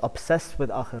us obsessed with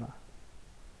akhirah.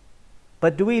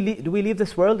 But do we leave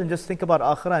this world and just think about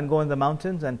akhirah and go in the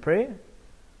mountains and pray?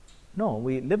 No,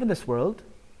 we live in this world.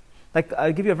 Like,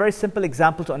 I'll give you a very simple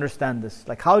example to understand this.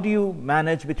 Like, how do you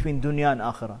manage between dunya and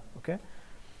akhirah? Okay?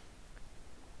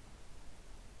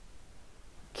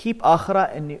 Keep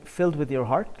akhirah filled with your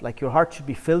heart. Like, your heart should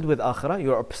be filled with akhirah.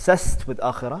 You're obsessed with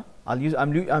akhirah.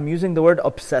 I'm using the word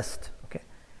obsessed, okay?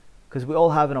 Because we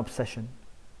all have an obsession.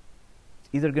 It's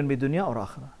either going to be dunya or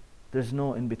akhirah. There's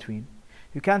no in between.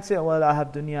 You can't say, well, I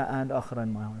have dunya and akhirah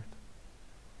in my heart.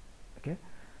 Okay?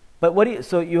 But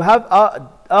so you have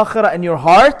akhirah in your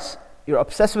heart. You're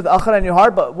obsessed with akhirah in your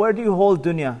heart, but where do you hold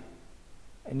dunya?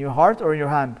 In your heart or in your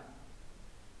hand?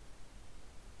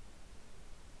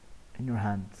 In your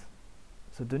hand.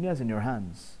 So dunya is in your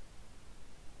hands.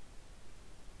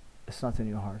 It's not in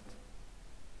your heart.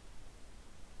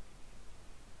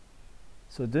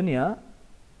 So dunya,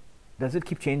 does it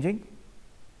keep changing?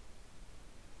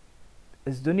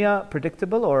 Is dunya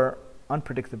predictable or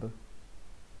unpredictable?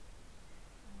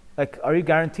 Like, are you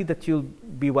guaranteed that you'll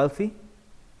be wealthy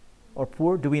or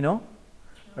poor? Do we know?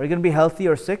 Are you going to be healthy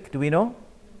or sick? Do we know?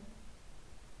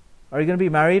 Are you going to be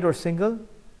married or single?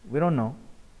 We don't know.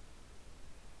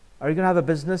 Are you going to have a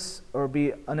business or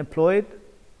be unemployed?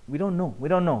 We don't know. We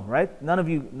don't know, right? None of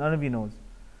you knows.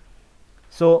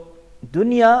 So,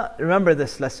 dunya, remember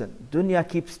this lesson. Dunya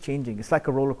keeps changing. It's like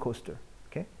a roller coaster.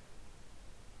 Okay?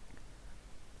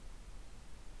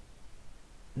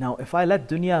 Now, if I let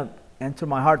dunya enter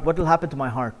my heart, what will happen to my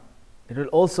heart? It will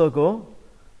also go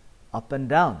up and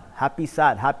down. Happy,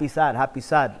 sad, happy, sad, happy,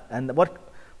 sad. And what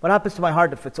happens to my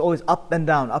heart if it's always up and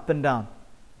down, up and down?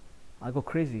 I'll go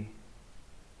crazy.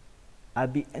 I'll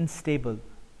be unstable.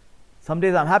 Some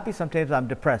days I'm happy, sometimes I'm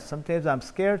depressed. Sometimes I'm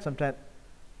scared, sometimes...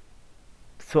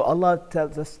 So Allah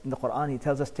tells us in the Quran, He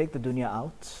tells us, take the dunya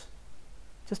out.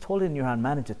 Just hold it in your hand,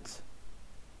 manage it.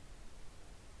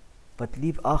 But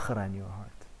leave akhirah in your heart.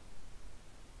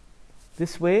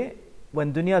 This way,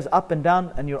 when dunya is up and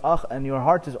down and your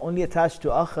heart is only attached to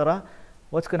akhirah,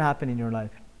 what's going to happen in your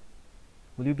life?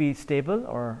 Will you be stable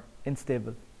or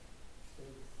unstable?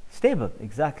 Stable,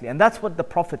 exactly. And that's what the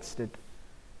prophets did.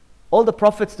 All the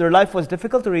prophets, their life was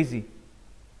difficult or easy?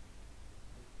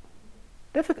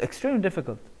 Difficult, extremely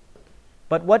difficult.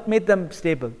 But what made them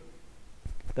stable?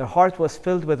 Their heart was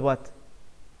filled with what?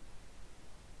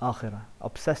 Akhirah.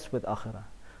 Obsessed with akhirah.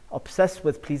 Obsessed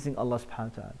with pleasing Allah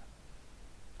subhanahu wa ta'ala.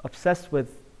 Obsessed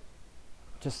with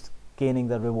just gaining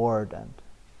the reward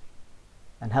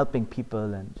and helping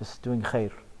people and just doing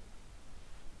khair.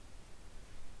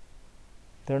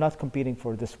 They're not competing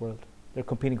for this world. They're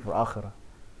competing for akhirah.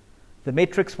 The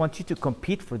matrix wants you to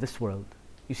compete for this world.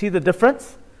 You see the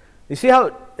difference? You see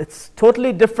how it's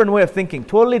totally different way of thinking,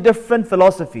 totally different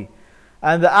philosophy.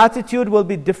 And the attitude will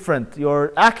be different.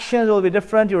 Your actions will be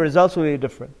different, your results will be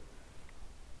different.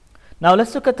 Now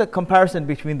let's look at the comparison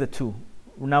between the two.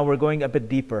 Now we're going a bit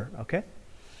deeper, okay?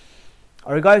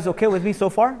 Are you guys okay with me so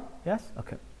far? Yes?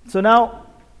 Okay. So now,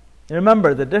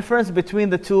 remember, the difference between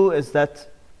the two is that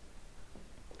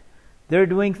they're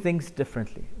doing things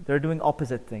differently. They're doing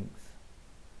opposite things.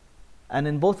 And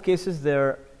in both cases,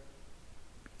 they're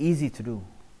easy to do.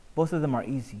 Both of them are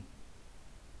easy.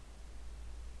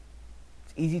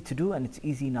 It's easy to do and it's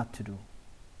easy not to do.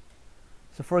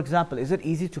 So for example, is it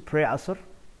easy to pray Asr?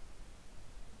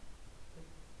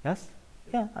 Yes?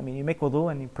 Yeah, I mean you make wudu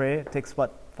and you pray. It takes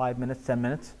what, 5 minutes, 10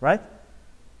 minutes, right?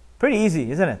 Pretty easy,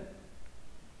 isn't it?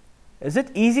 Is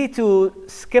it easy to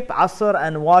skip Asr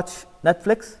and watch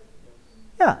Netflix?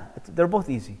 Yeah, they're both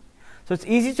easy. So it's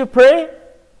easy to pray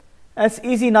and it's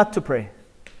easy not to pray.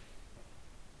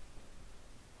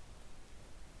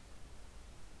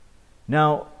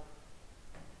 Now,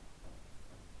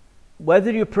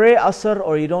 whether you pray Asr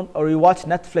or you don't, or you watch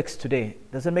Netflix today,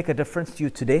 does it make a difference to you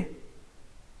today?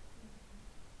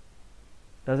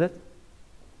 Does it?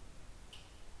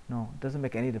 No, it doesn't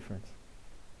make any difference.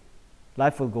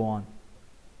 Life will go on.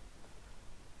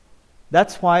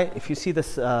 That's why if you see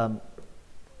this,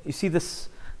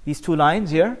 these two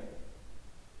lines here.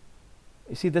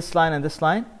 You see this line and this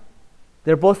line?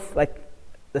 They're both like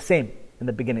the same in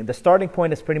the beginning. The starting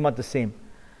point is pretty much the same.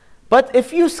 But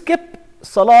if you skip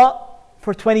Salah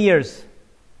for 20 years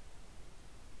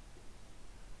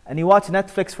and you watch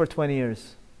Netflix for 20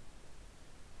 years,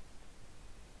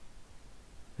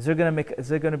 is there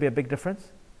going to be a big difference?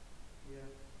 Yeah.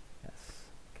 Yes.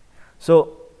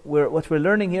 So what we're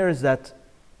learning here is that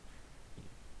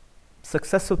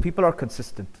successful people are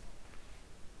consistent.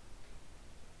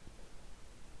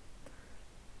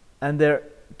 And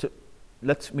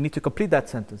we need to complete that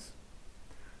sentence.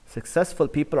 Successful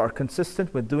people are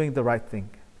consistent with doing the right thing.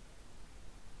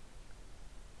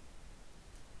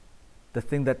 The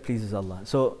thing that pleases Allah.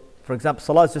 So, for example,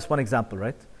 Salah is just one example,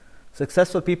 right?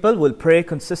 Successful people will pray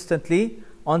consistently,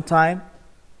 on time,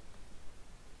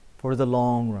 for the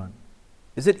long run.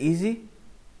 Is it easy?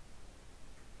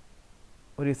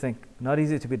 What do you think? Not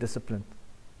easy to be disciplined.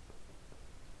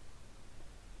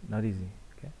 Not easy.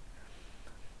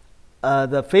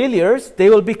 The failures, they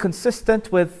will be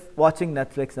consistent with watching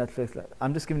Netflix.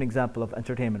 I'm just giving an example of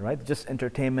entertainment, right? Just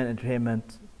entertainment,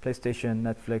 PlayStation,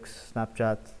 Netflix,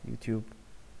 Snapchat, YouTube.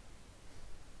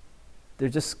 They're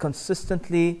just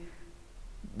consistently,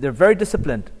 they're very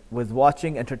disciplined with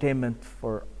watching entertainment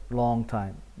for a long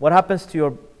time. What happens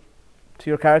to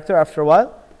your character after a while?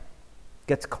 It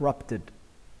gets corrupted.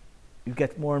 You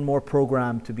get more and more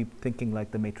programmed to be thinking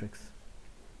like the Matrix.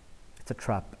 It's a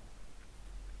trap.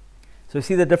 So you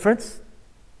see the difference?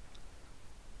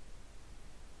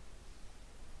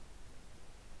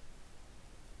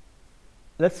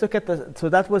 Let's look at so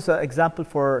that was an example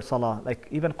for Salah, like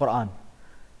even Quran.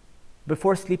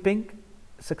 Before sleeping,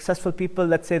 successful people,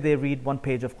 let's say they read 1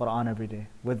 page of Quran every day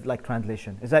with like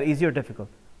translation. Is that easy or difficult?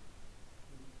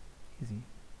 Easy.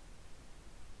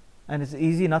 And it's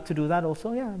easy not to do that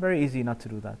also? Yeah, very easy not to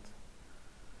do that.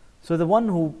 So the one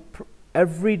who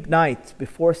every night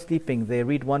before sleeping, they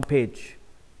read 1 page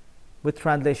with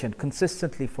translation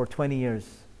consistently for 20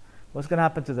 years. What's going to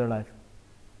happen to their life?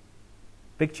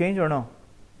 Big change or no?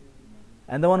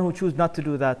 And the one who choose not to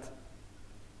do that,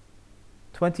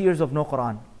 20 years of no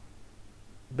Quran.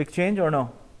 Big change or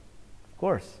no? Of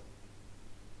course.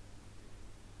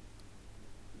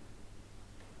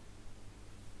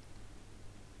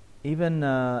 Even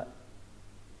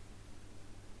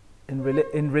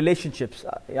in relationships,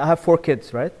 I have 4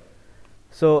 kids, right?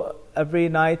 So every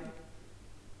night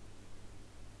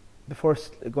before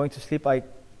going to sleep, I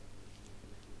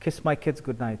kiss my kids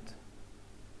goodnight.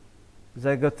 Is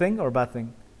that a good thing or a bad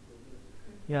thing?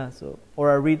 Yeah. So,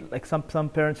 or I read, like some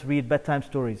parents read bedtime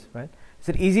stories, right? Is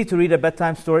it easy to read a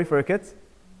bedtime story for your kids?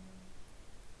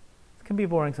 It can be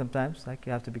boring sometimes. Like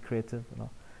you have to be creative, you know.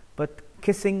 But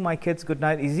kissing my kids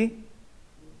goodnight, easy?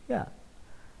 Yeah.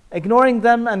 Ignoring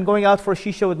them and going out for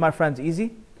shisha with my friends,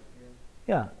 easy?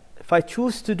 Yeah. If I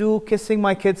choose to do kissing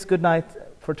my kids goodnight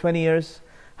for 20 years,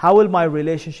 how will my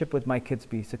relationship with my kids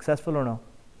be? Successful or no?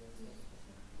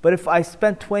 But if I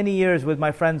spend 20 years with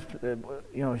my friends,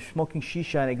 smoking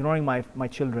shisha and ignoring my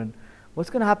children, what's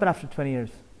going to happen after 20 years?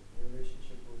 Your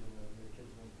relationship with your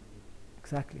kids won't be.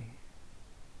 Exactly.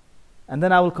 And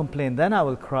then I will complain. Then I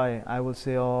will cry. I will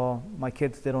say, oh, my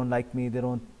kids, they don't like me. They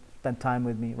don't spend time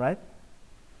with me, right?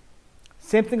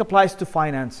 Same thing applies to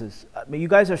finances. You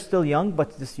guys are still young,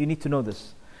 but you need to know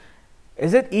this.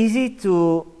 Is it easy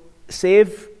to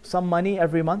save some money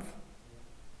every month?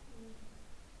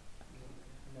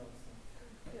 No, it's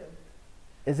not.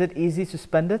 Yeah. Is it easy to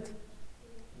spend it?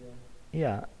 Yeah.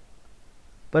 Yeah.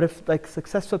 But if like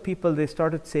successful people, they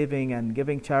started saving and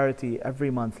giving charity every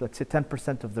month, let's say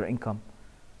 10% of their income,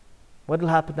 what will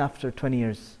happen after 20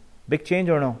 years? Big change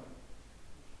or no?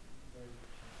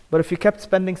 But if you kept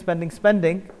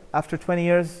spending, after 20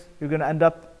 years, you're going to end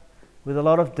up with a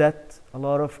lot of debt, a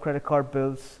lot of credit card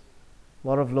bills, a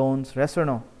lot of loans, yes or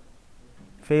no?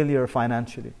 Failure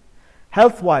financially.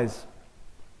 Health-wise,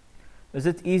 is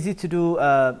it easy to do,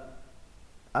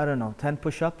 10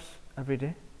 push-ups every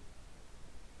day?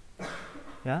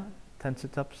 Yeah? 10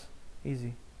 sit-ups?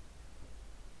 Easy.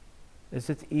 Is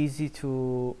it easy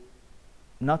to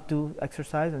not do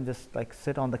exercise and just like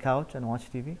sit on the couch and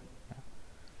watch TV? Yeah.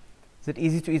 Is it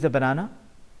easy to eat a banana?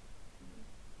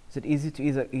 Is it easy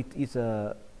to eat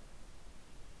a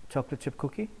chocolate chip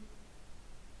cookie?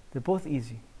 They're both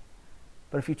easy.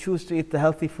 But if you choose to eat the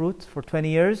healthy fruit for 20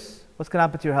 years, what's going to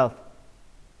happen to your health?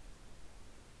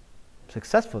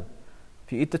 Successful.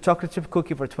 If you eat the chocolate chip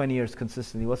cookie for 20 years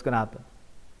consistently, what's going to happen?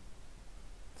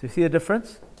 So you see the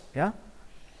difference? Yeah?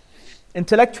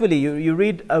 Intellectually, you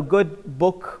read a good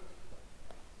book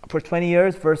for 20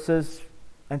 years versus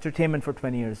entertainment for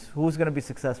 20 years. Who's going to be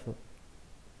successful?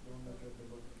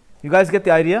 You guys get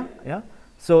the idea? Yeah?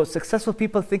 So successful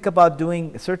people think about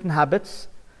doing certain habits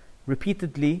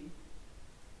repeatedly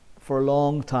for a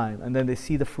long time, and then they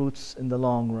see the fruits in the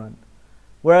long run.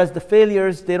 Whereas the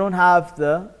failures, they don't have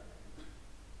what?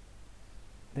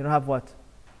 They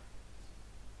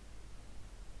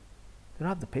don't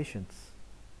have the patience.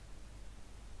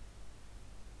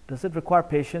 Does it require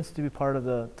patience to be part of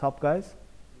the top guys?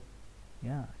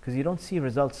 Yeah, because you don't see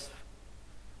results.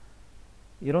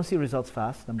 You don't see results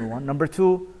fast, number one. Number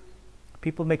two,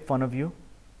 people make fun of you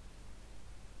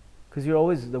because you're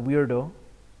always the weirdo.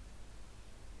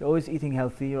 You're always eating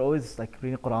healthy. You're always like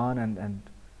reading Quran and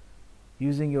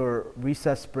using your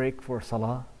recess break for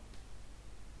salah.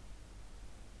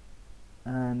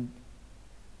 And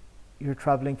you're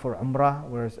traveling for Umrah,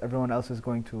 whereas everyone else is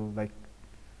going to like,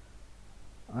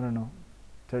 I don't know,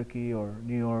 Turkey or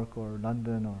New York or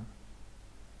London, or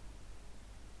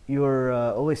you're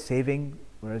always saving,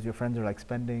 whereas your friends are like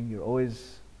spending. You're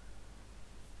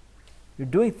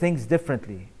doing things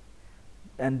differently,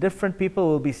 and different people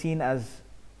will be seen as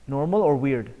normal or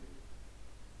weird.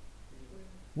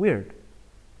 Weird,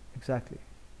 exactly.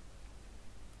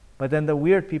 But then the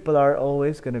weird people are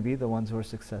always going to be the ones who are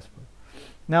successful.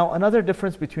 Now, another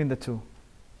difference between the two.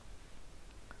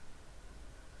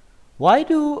 Why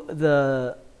do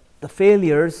the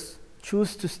failures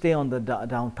choose to stay on the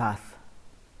down path?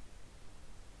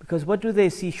 Because what do they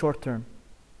see short term?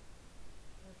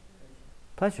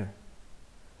 Pleasure.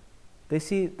 They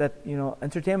see that,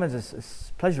 entertainment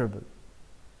is pleasurable.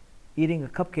 Eating a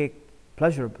cupcake,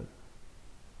 pleasurable.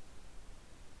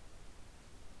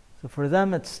 So for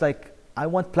them, it's like, I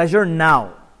want pleasure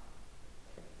now.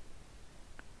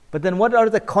 But then what are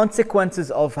the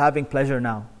consequences of having pleasure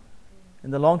now?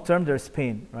 In the long term, there's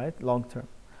pain, right? Long term.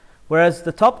 Whereas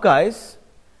the top guys,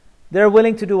 they're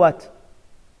willing to do what?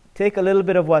 Take a little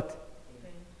bit of what?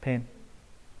 Pain.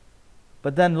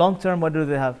 But then long term, what do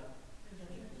they have?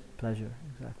 Pleasure,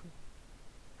 exactly.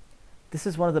 This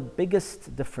is one of the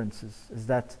biggest differences, is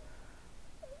that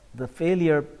the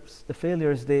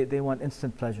failures, they want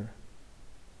instant pleasure.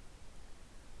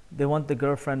 They want the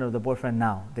girlfriend or the boyfriend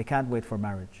now. They can't wait for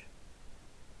marriage.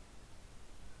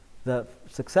 The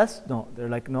success, no. They're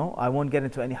like, no, I won't get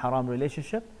into any haram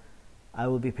relationship. I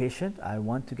will be patient. I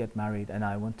want to get married and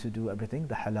I want to do everything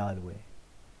the halal way.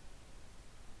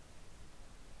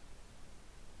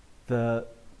 The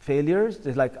failures,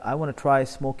 they're like, I want to try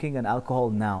smoking and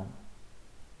alcohol now.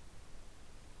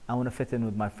 I want to fit in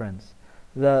with my friends.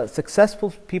 The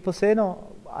successful people say,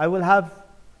 no, I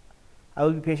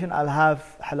will be patient. I'll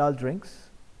have halal drinks.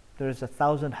 There's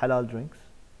 1,000 halal drinks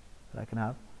that I can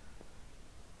have.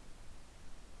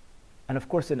 And of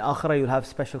course, in Akhirah, you'll have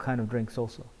special kind of drinks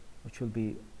also, which will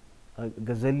be a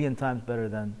gazillion times better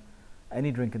than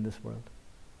any drink in this world.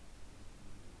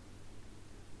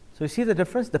 So you see the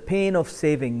difference? The pain of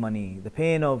saving money, the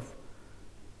pain of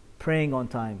praying on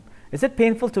time. Is it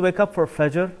painful to wake up for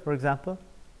Fajr, for example?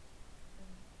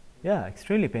 Yeah,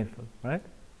 extremely painful, right?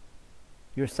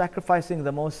 You're sacrificing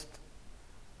the most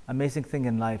amazing thing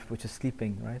in life, which is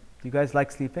sleeping, right? Do you guys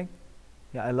like sleeping?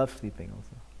 Yeah, I love sleeping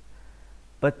also.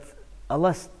 But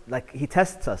Allah, He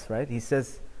tests us, right? He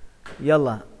says,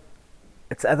 Yalla,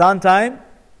 it's adhan time.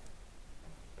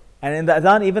 And in the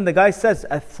adhan, even the guy says,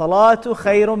 As-salatu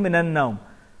khayrun minan nawm.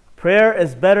 Prayer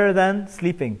is better than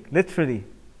sleeping, literally.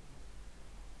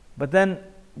 But then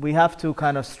we have to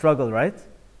kind of struggle, right?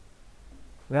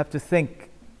 We have to think.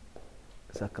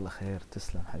 Jazakallah khair,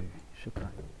 tislam habibi, shukran.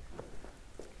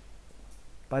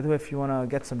 By the way, if you want to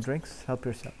get some drinks, help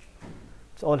yourself.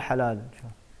 It's all halal,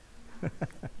 inshallah.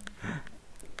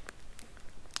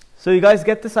 So you guys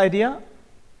get this idea?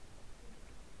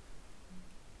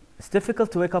 It's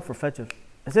difficult to wake up for Fajr.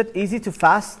 Is it easy to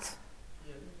fast?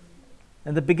 Yes.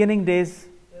 In the beginning days?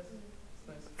 Yes.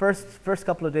 It's nice. First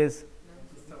couple of days?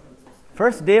 It's tough.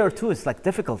 First day or two is like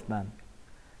difficult, man.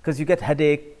 Because you get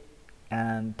headache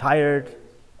and tired,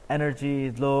 energy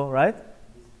is low, right?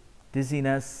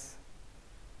 Dizziness.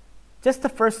 Just the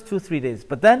first 2-3 days.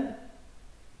 But then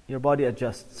your body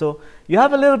adjusts. So you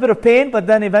have a little bit of pain, but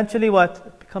then eventually what?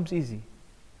 It becomes easy.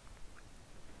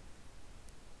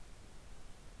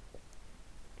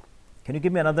 Can you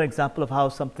give me another example of how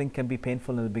something can be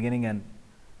painful in the beginning and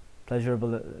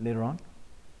pleasurable later on?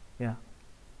 Yeah.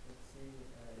 Let's say you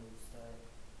start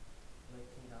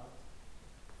working out.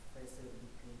 First it will be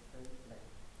painful, like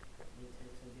later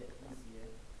it will get easier.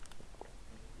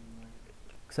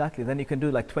 Exactly. Then you can do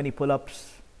like 20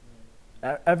 pull-ups.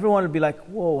 Yeah. Everyone will be like,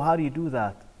 whoa, how do you do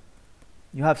that?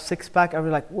 You have six-pack,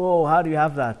 everyone's like, whoa, how do you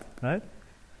have that? Right?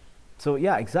 So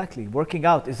yeah, exactly. Working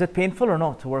out. Is it painful or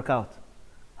not to work out?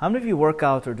 How many of you work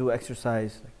out or do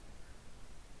exercise?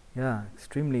 Yeah,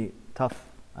 extremely tough.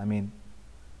 I mean,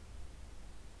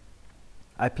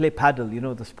 I play paddle. You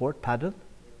know the sport, paddle?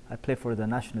 I play for the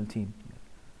national team.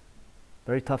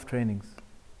 Very tough trainings.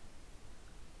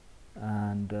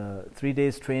 And 3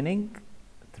 days training,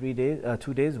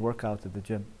 2 days workout at the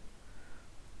gym.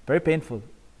 Very painful.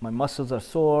 My muscles are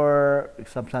sore.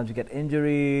 Sometimes you get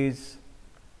injuries,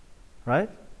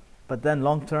 right? But then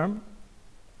long term,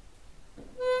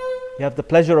 you have the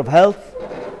pleasure of health,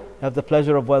 you have the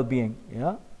pleasure of well-being.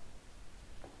 Yeah.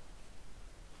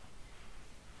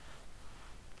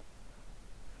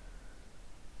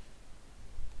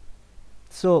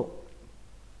 So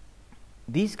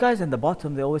these guys in the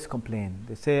bottom, they always complain.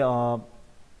 They say,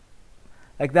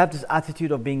 like they have this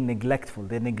attitude of being neglectful.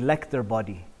 They neglect their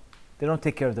body. They don't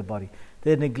take care of their body.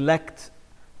 They neglect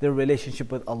their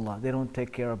relationship with Allah. They don't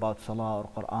take care about Salah or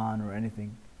Quran or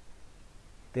anything.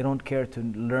 They don't care to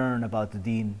learn about the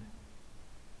deen.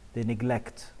 They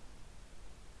neglect.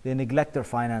 They neglect their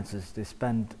finances. They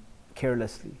spend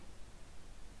carelessly.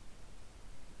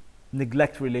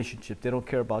 Neglect relationship. They don't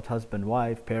care about husband,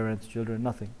 wife, parents, children,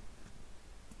 nothing.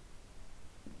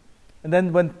 And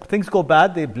then when things go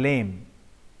bad, they blame.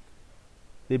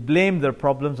 They blame their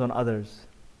problems on others.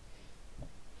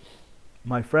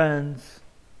 My friends,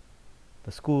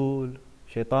 the school,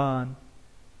 shaitan.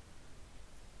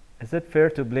 Is it fair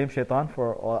to blame shaitan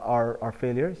for our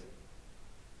failures?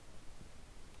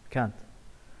 Can't.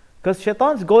 Because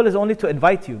shaitan's goal is only to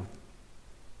invite you.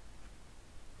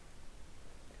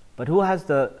 But who has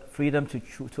the freedom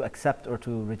to accept or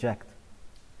to reject?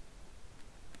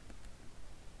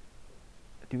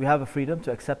 Do we have a freedom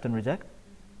to accept and reject?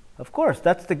 Of course,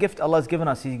 that's the gift Allah has given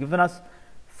us. He's given us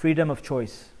freedom of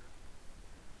choice.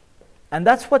 And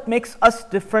that's what makes us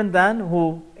different than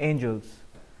who? Angels.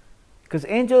 Because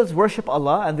angels worship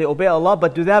Allah and they obey Allah,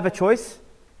 but do they have a choice?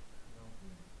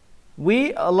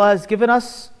 Allah has given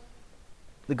us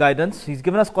the guidance. He's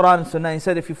given us Quran and Sunnah. He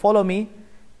said, if you follow me,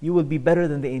 you will be better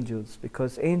than the angels.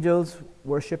 Because angels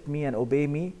worship me and obey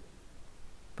me,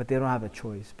 but they don't have a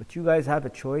choice. But you guys have a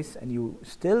choice and you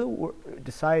still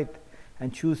decide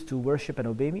and choose to worship and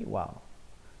obey me. Wow.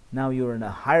 Now you're in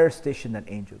a higher station than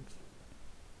angels.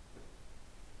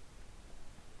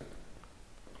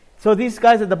 So these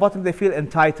guys at the bottom, they feel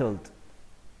entitled.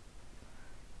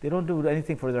 They don't do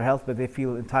anything for their health, but they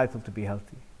feel entitled to be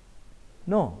healthy.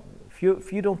 No, if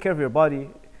you don't care for your body,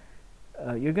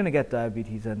 you're going to get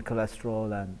diabetes and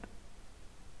cholesterol and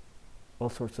all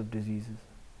sorts of diseases.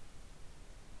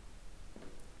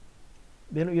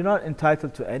 You're not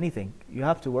entitled to anything. You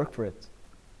have to work for it.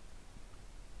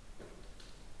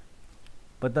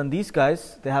 But then these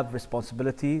guys, they have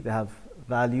responsibility, they have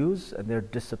values, and they're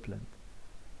disciplined.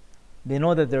 They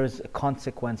know that there is a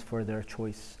consequence for their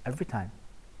choice every time.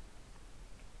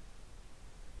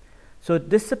 So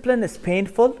discipline is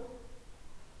painful,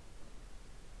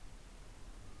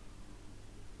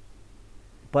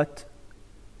 but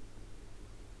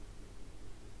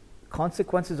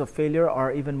consequences of failure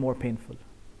are even more painful.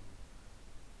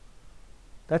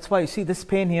 That's why you see this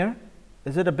pain here.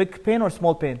 Is it a big pain or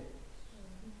small pain?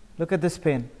 Look at this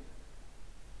pain.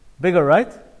 Bigger,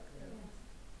 right?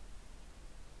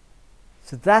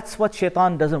 So that's what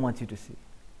shaitan doesn't want you to see.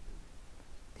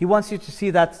 He wants you to see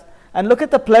that. And look at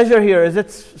the pleasure here. Is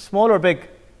it small or big?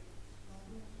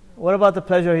 What about the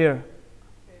pleasure here?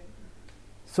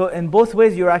 So in both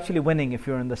ways, you're actually winning if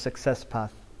you're in the success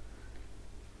path.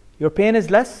 Your pain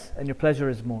is less and your pleasure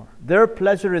is more. Their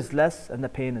pleasure is less and the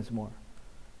pain is more.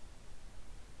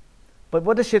 But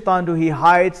what does shaitan do? He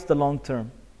hides the long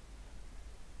term.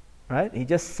 Right? He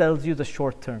just sells you the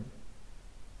short term.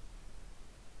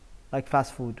 Like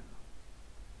fast food.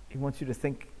 He wants you to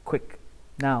think quick,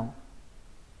 now.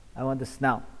 I want this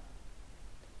now.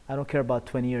 I don't care about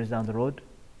 20 years down the road.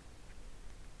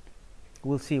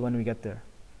 We'll see when we get there.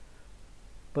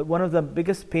 But one of the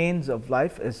biggest pains of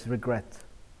life is regret.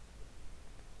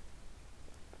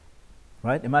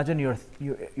 Right? Imagine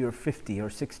you're 50 or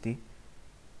 60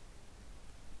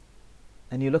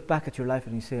 and you look back at your life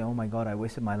and you say, oh my God, I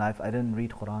wasted my life. I didn't read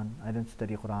Quran. I didn't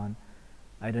study Quran.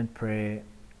 I didn't pray.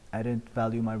 I didn't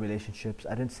value my relationships.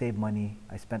 I didn't save money.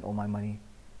 I spent all my money.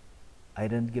 I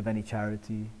didn't give any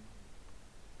charity.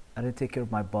 I didn't take care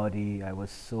of my body. I was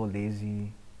so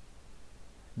lazy.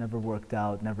 Never worked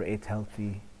out. Never ate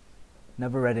healthy.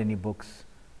 Never read any books.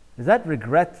 Is that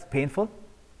regret painful?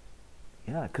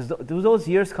 Yeah, because do those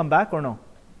years come back or no?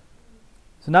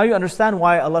 So now you understand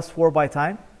why Allah swore by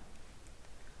time.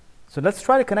 So let's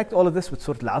try to connect all of this with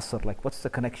Surah Al-Asr. Like, what's the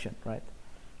connection, right?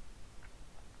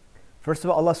 First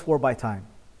of all, Allah swore by time.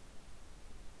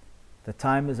 The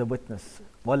time is a witness.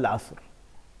 وَالْعَصْرِ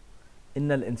إِنَّ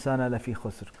الْإِنسَانَ لَفِي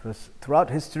خُسْرٍ. Because throughout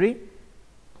history,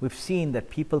 we've seen that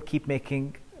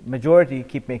majority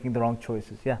keep making the wrong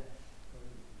choices. Yeah.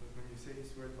 But when you say he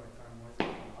swears by time, why is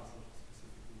it Al-Asr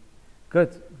specifically?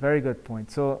 Good, very good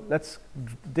point. So let's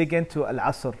dig into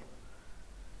Al-Asr.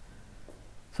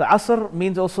 So Asr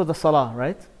means also the Salah,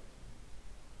 right?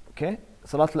 Okay?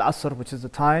 Salat al-Asr, which is the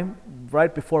time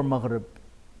right before Maghrib.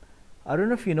 I don't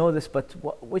know if you know this, but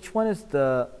which one is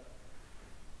the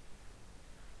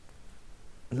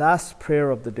last prayer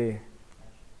of the day?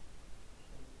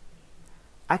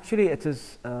 Actually, it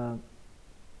is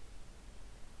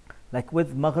like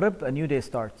with Maghrib, a new day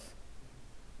starts.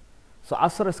 So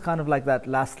Asr is kind of like that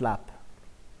last lap.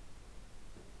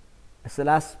 It's the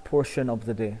last portion of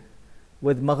the day.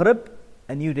 With Maghrib,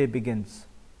 a new day begins.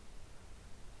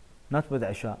 Not with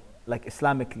Isha, like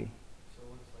Islamically. So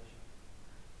what's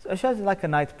Isha? So Isha is like a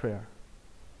night prayer.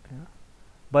 Yeah.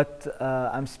 But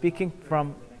I'm speaking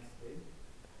from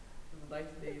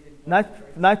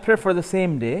night prayer for the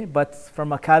same day, but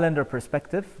from a calendar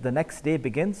perspective, the next day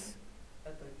begins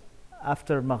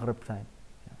after Maghrib time.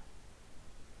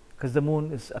 Because the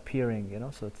moon is appearing,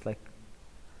 so it's like,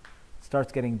 it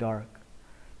starts getting dark.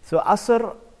 So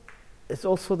Asr is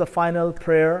also the final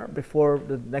prayer before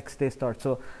the next day starts.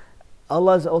 So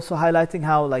Allah is also highlighting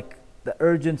how like the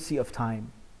urgency of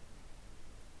time.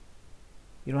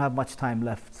 You don't have much time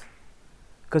left.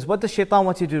 Because what does shaitan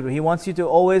want you to do? He wants you to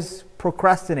always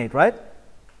procrastinate, right?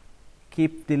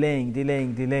 Keep delaying.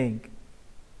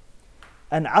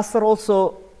 And Asr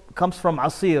also comes from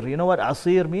Asir. You know what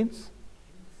Asir means?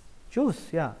 Juice,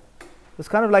 yeah. It's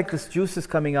kind of like this juice is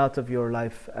coming out of your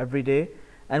life every day.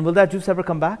 And will that juice ever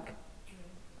come back?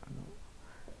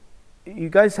 You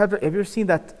guys have you ever seen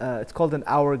that? It's called an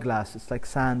hourglass. It's like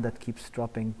sand that keeps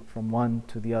dropping from one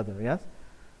to the other. Yes.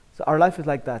 So our life is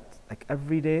like that. Like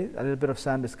every day, a little bit of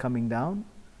sand is coming down,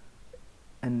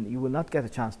 and you will not get a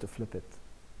chance to flip it.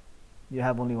 You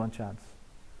have only one chance.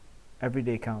 Every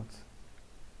day counts.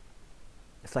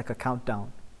 It's like a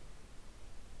countdown.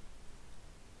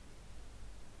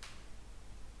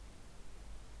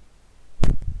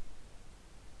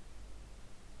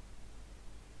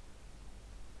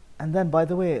 And then, by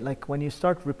the way, like when you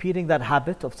start repeating that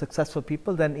habit of successful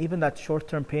people, then even that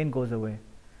short-term pain goes away.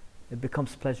 It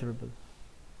becomes pleasurable.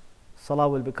 Salah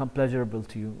will become pleasurable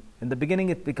to you. In the beginning,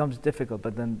 it becomes difficult,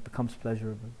 but then it becomes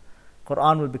pleasurable.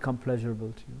 Quran will become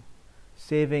pleasurable to you.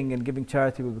 Saving and giving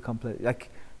charity will become pleasurable.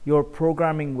 Like your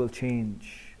programming will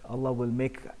change. Allah will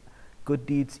make good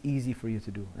deeds easy for you to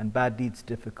do, and bad deeds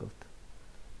difficult.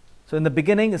 So in the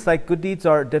beginning, it's like good deeds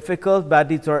are difficult, bad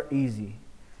deeds are easy.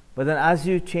 But then as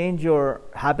you change your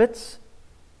habits,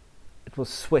 it will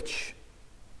switch.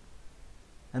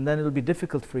 And then it will be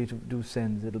difficult for you to do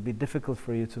sins. It will be difficult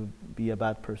for you to be a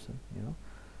bad person,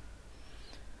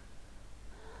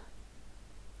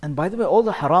 And by the way, all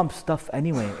the haram stuff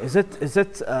anyway, is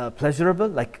it pleasurable?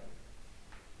 Like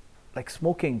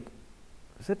smoking,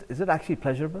 is it actually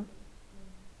pleasurable?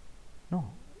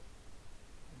 No.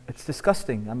 It's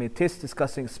disgusting. I mean, it tastes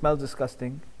disgusting, it smells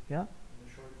disgusting. Yeah?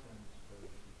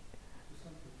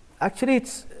 Actually,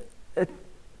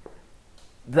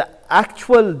 the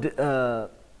actual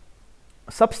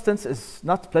substance is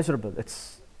not pleasurable. It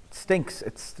stinks.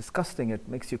 It's disgusting. It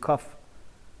makes you cough.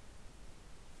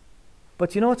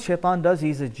 But you know what Shaitan does?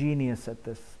 He's a genius at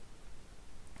this.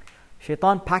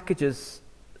 Shaitan packages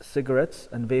cigarettes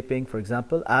and vaping, for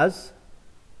example, as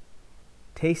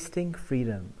tasting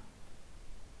freedom,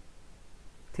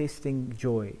 tasting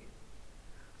joy.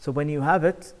 So when you have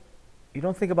it, you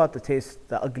don't think about the taste,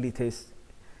 the ugly taste.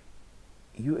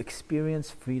 You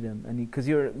experience freedom, and because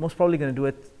you're most probably going to do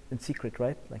it in secret,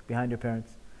 right? Like behind your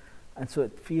parents. And so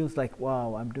it feels like,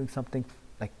 wow, I'm doing something,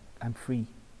 like I'm free.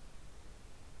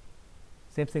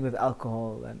 Same thing with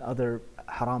alcohol and other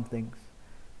haram things.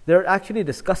 They're actually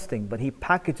disgusting, but he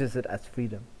packages it as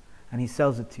freedom and he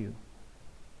sells it to you.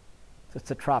 So it's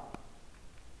a trap.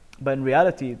 But in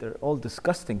reality, they're all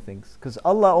disgusting things, because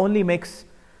Allah only makes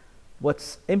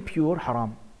what's impure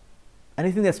haram.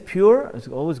 Anything that's pure is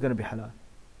always going to be halal.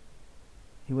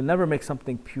 He will never make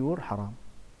something pure haram.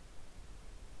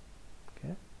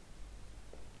 Okay?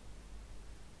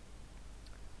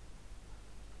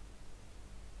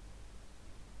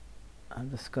 I'm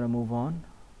just going to move on.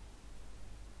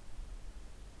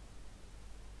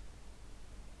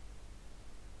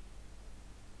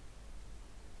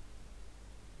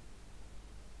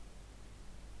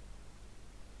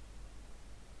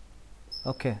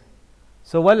 Okay.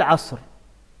 So wal asr.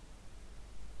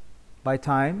 By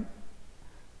time,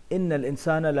 innal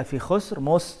insana lafi khusr.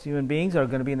 Most human beings are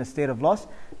going to be in a state of loss,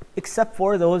 except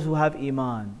for those who have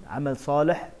iman. Amal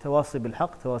salih, tawasi bil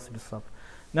haqq, tawasi bil sabr.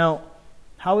 Now,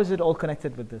 how is it all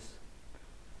connected with this?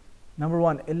 Number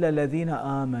one, illa ladina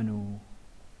amanu.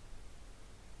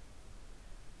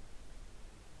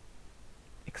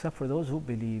 Except for those who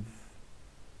believe.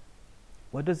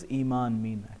 What does iman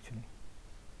mean actually?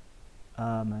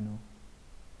 Amanu.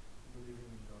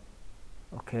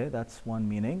 Okay, that's one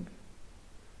meaning.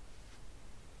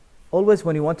 Always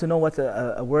when you want to know what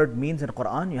a word means in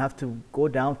Quran, you have to go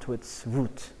down to its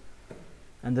root.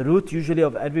 And the root usually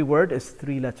of every word is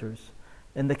 3 letters.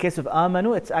 In the case of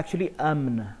amanu, it's actually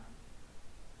amn.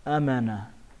 Amana.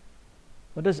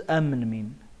 What does amn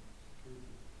mean?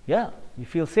 Yeah, you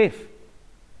feel safe.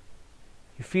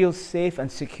 You feel safe and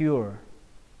secure.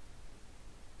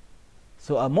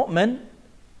 So a mu'min,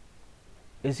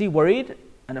 is he worried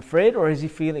and afraid, or is he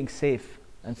feeling safe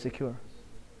and secure?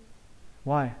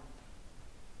 Why?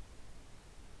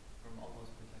 From Allah's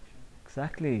protection.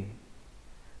 Exactly.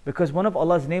 Because one of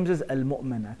Allah's names is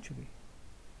Al-Mu'min actually.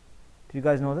 Do you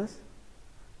guys know this?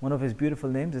 One of His beautiful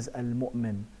names is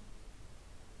Al-Mu'min.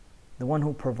 The one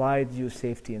who provides you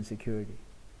safety and security.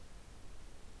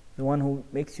 The one who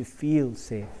makes you feel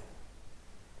safe.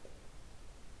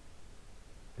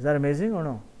 Is that amazing or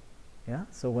no? Yeah?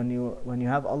 So when you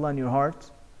have Allah in your heart,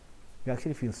 you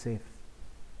actually feel safe.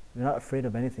 You're not afraid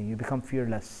of anything. You become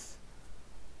fearless.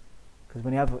 Because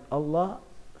when you have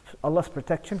Allah's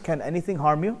protection, can anything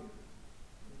harm you?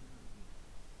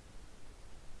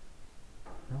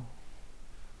 No.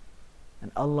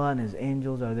 And Allah and His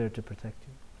angels are there to protect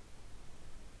you.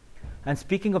 And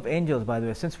speaking of angels, by the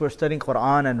way, since we're studying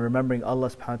Quran and remembering Allah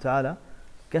subhanahu wa ta'ala,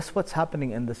 guess what's happening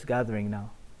in this gathering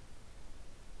now?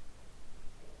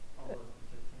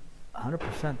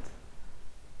 100%.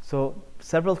 So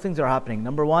several things are happening.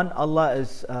 Number one, Allah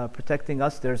is protecting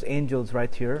us. There's angels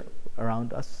right here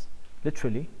around us,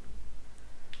 literally.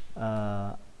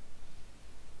 And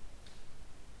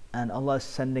Allah is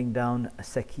sending down a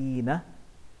sakina,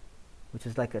 which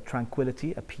is like a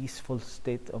tranquility, a peaceful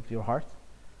state of your heart.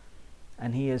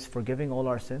 And He is forgiving all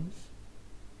our sins,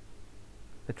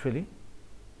 literally.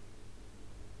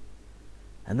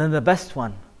 And then the best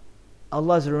one,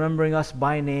 Allah is remembering us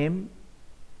by name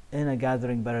in a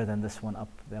gathering better than this one up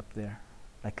there.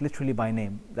 Like literally by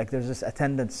name. Like there's this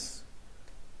attendance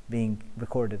being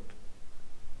recorded.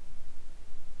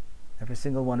 Every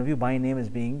single one of you by name is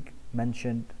being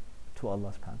mentioned to Allah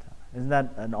subhanahu wa ta'ala. Isn't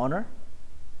that an honor?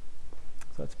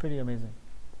 So it's pretty amazing.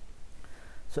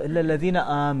 So إِلَّا الَّذِينَ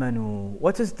آمَنُوا.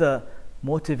 What is the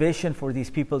motivation for these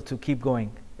people to keep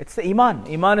going? It's the iman.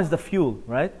 Iman is the fuel,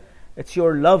 right? It's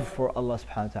your love for Allah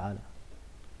subhanahu wa ta'ala.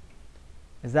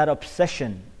 Is that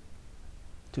obsession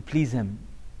to please Him.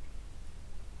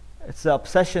 It's the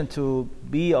obsession to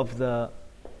be of the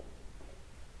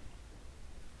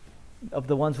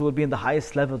ones who will be in the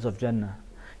highest levels of Jannah.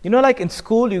 You know, like in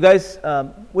school, you guys,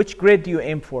 which grade do you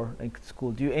aim for in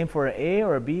school? Do you aim for an A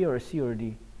or a B or a C or a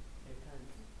D?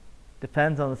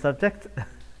 Depends on the subject.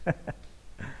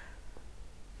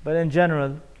 But in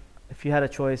general, if you had a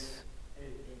choice,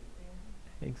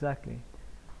 exactly.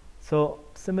 So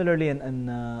similarly, in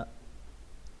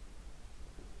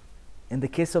the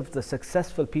case of the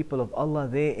successful people of Allah,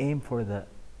 they aim for the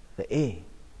A.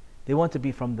 They want to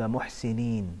be from the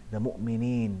muhsineen, the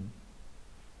mu'mineen,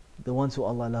 the ones who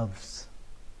Allah loves.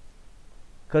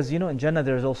 Because in Jannah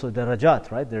there's also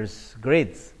darajat, right? There's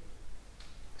grades.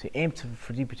 So you aim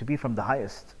to be from the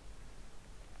highest.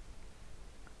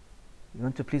 You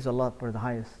want to please Allah for the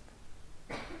highest.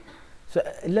 So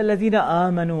إِلَّا الَّذِينَ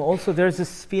آمَنُوا, also there's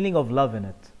this feeling of love in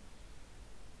it.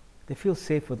 They feel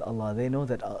safe with Allah. They know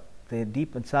that they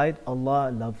deep inside, Allah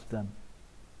loves them.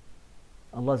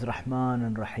 Allah is Rahman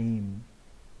and Rahim.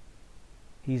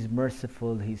 He's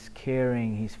merciful, He's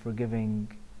caring, He's forgiving,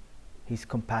 He's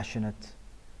compassionate.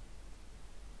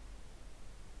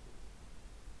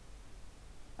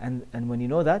 And when you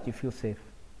know that, you feel safe.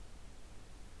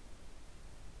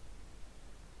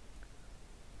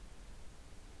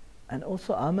 And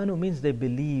also, amanu means they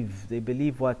believe. They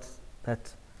believe what?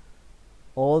 That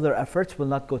all their efforts will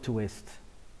not go to waste.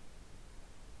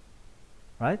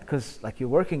 Right? Because like you're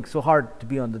working so hard to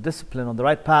be on the discipline, on the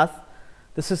right path.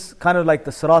 This is kind of like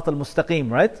the Sirat al-Mustaqim,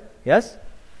 right? Yes?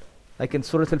 Like in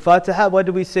Surah Al-Fatiha, what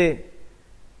do we say?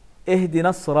 Ihdina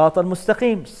as-Sirat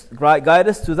al-Mustaqim. Guide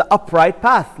us to the upright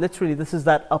path. Literally, this is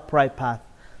that upright path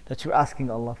that you're asking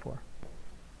Allah for.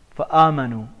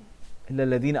 فَآمَنُوا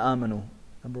إِلَّا الَّذِينَ آمَنُوا.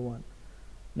 Number one.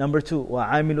 Number two,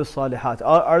 وَعَامِلُوا الصَّالِحَاتِ.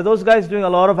 Are those guys doing a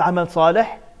lot of amal salih?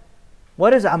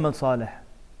 What is amal salih?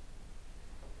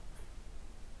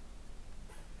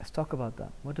 Let's talk about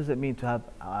that. What does it mean to have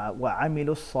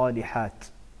وَعَامِلُوا الصَّالِحَاتِ?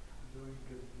 Doing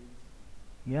good deeds.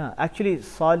 Yeah, actually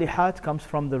salihat comes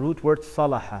from the root word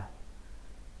salaha,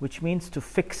 which means to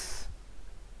fix.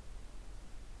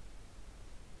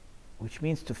 Which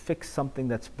means to fix something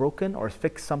that's broken or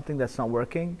fix something that's not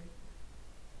working.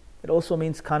 It also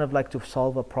means kind of like to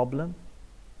solve a problem.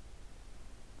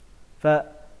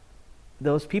 But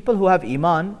those people who have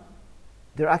iman,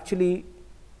 they're actually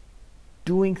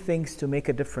doing things to make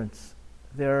a difference.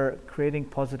 They're creating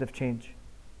positive change.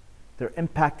 They're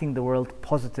impacting the world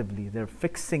positively. They're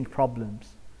fixing problems.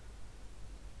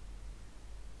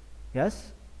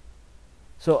 Yes?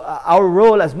 So our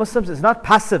role as Muslims is not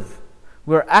passive.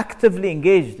 We're actively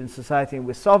engaged in society.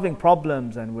 We're solving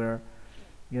problems and we're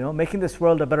making this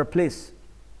world a better place.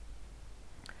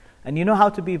 And you know how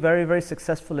to be very, very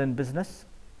successful in business?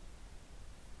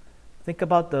 Think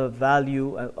about the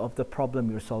value of the problem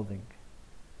you're solving.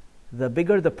 The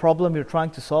bigger the problem you're trying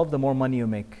to solve, the more money you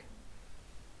make.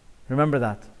 Remember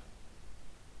that.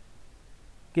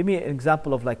 Give me an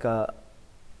example of like a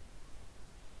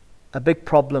big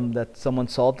problem that someone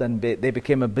solved and they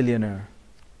became a billionaire.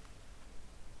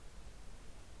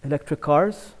 Electric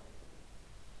cars.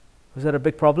 Was that a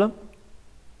big problem?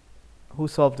 Who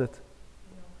solved it?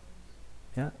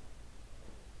 Yeah.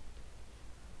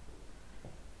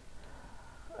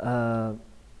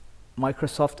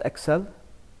 Microsoft Excel,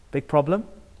 big problem?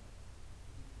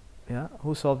 Yeah.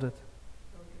 Who solved it?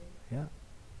 Yeah.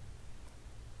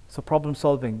 So problem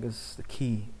solving is the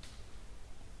key.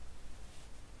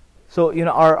 So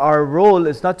our role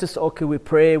is not just we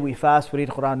pray, we fast, we read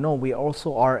Quran. No, we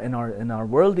also are in our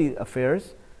worldly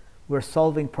affairs. We're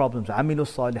solving problems. Amilu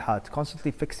salihat,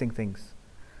 constantly fixing things.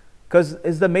 Because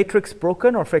is the matrix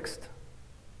broken or fixed?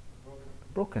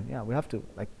 Broken. Yeah, we have to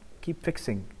keep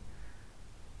fixing.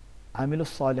 Amilu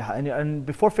salihat. And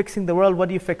before fixing the world, what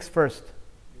do you fix first?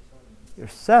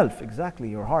 Yourself, exactly,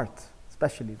 your heart.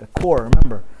 Especially the core,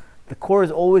 remember. The core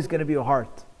is always going to be your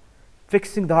heart.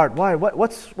 Fixing the heart. Why?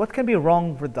 What can be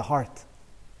wrong with the heart?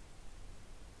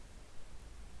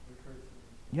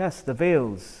 Yes, the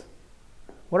veils.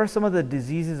 What are some of the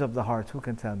diseases of the heart? Who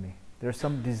can tell me? There are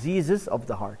some diseases of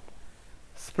the heart.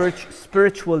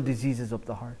 Spiritual diseases of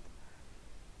the heart.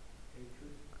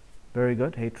 Hatred. Very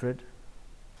good. Hatred.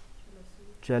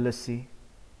 Jealousy.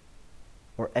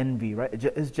 Or envy, right?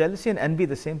 Is jealousy and envy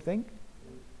the same thing?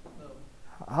 No.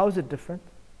 How is it different?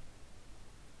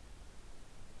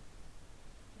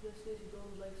 Just says you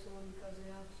don't like someone because they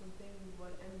have something,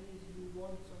 but envy is you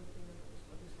want something that is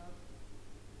what is not.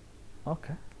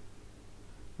 Okay.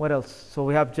 What else? So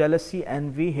we have jealousy,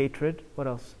 envy, hatred. What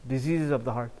else? Diseases of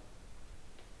the heart.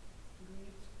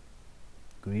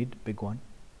 Greed, big one.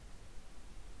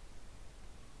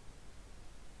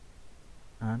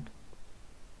 And?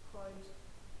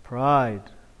 Pride.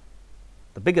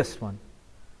 The biggest one.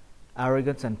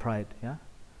 Arrogance and pride, yeah?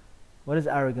 What is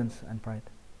arrogance and pride?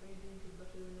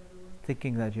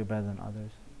 Thinking that you're better than others.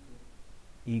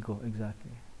 Ego,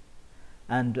 exactly.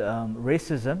 And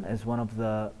racism is one of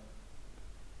the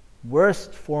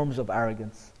worst forms of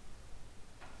arrogance.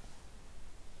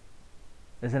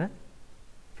 Isn't it?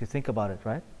 If you think about it,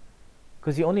 right?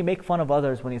 Because you only make fun of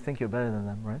others when you think you're better than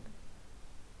them, right?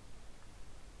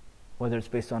 Whether it's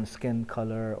based on skin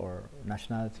color or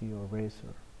nationality or race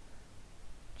or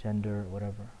gender or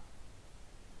whatever.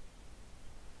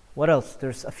 What else?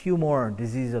 There's a few more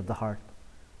diseases of the heart.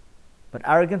 But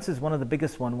arrogance is one of the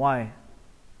biggest one. Why?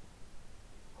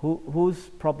 Whose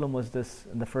problem was this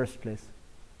in the first place?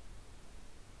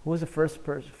 Who was the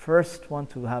first one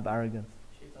to have arrogance?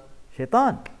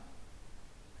 Shaitan.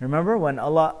 Remember when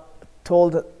Allah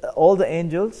told all the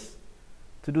angels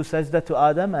to do sajda to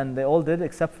Adam, and they all did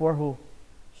except for who?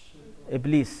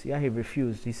 Iblis. Yeah, he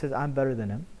refused. He says, I'm better than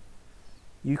him.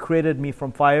 You created me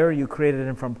from fire, you created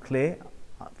him from clay.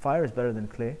 Fire is better than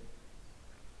clay.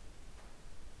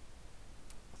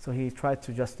 So he tried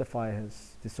to justify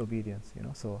his disobedience,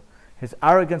 So his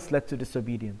arrogance led to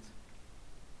disobedience.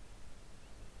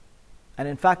 And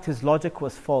in fact, his logic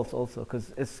was false also, because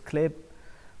is clay,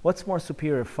 what's more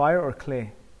superior, fire or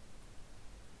clay?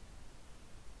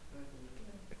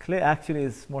 Clay actually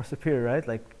is more superior, right?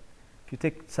 Like if you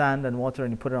take sand and water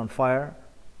and you put it on fire,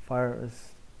 fire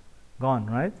is gone,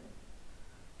 right?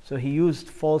 So he used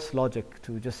false logic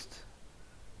to just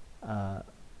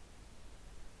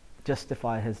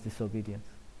justify his disobedience.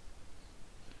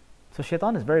 So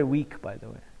shaitan is very weak, by the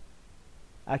way.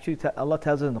 Actually, Allah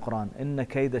tells us in the Quran, إِنَّ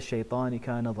كَيْدَ الشَّيْطَانِ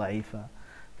كَانَ ضَعِيفًا,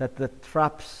 that the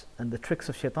traps and the tricks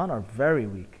of shaitan are very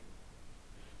weak.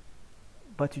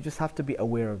 But you just have to be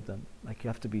aware of them. Like you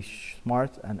have to be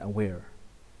smart and aware.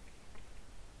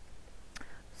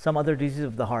 Some other diseases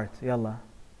of the heart. Yalla.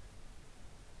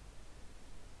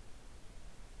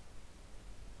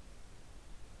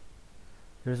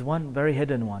 There's one very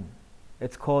hidden one.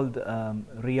 It's called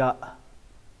riya.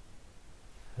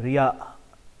 Riya.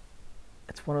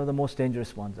 It's one of the most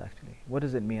dangerous ones actually. What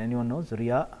does it mean? Anyone knows?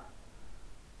 Riya.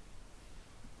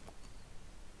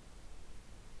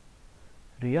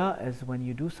 Riya is when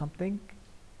you do something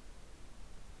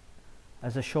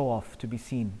as a show off, to be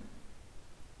seen.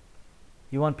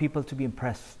 You want people to be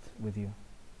impressed with you.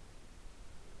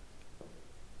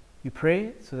 You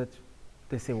pray so that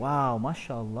they say, wow,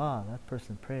 mashallah, that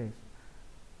person prays.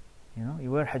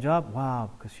 You wear hijab, wow,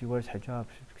 because she wears hijab,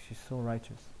 she's so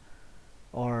righteous.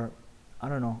 Or, I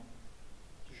don't know,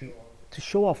 to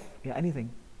show off, anything.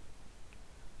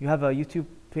 You have a YouTube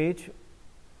page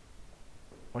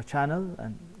or channel,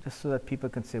 and just so that people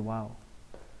can say, wow,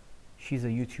 she's a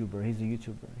YouTuber, he's a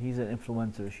YouTuber, he's an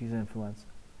influencer, she's an influencer.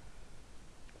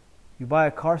 You buy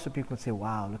a car so people can say,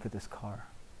 wow, look at this car.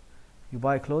 You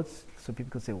buy clothes so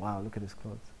people can say, wow, look at his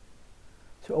clothes.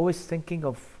 So always thinking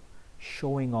of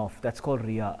showing off. That's called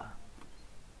riya.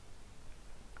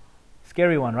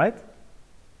 Scary one, right?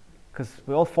 Because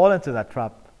we all fall into that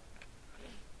trap.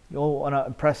 You all want to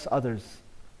impress others.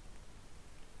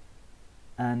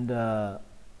 And the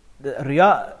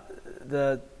riya,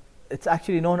 it's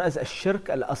actually known as a shirk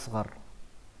al-asghar.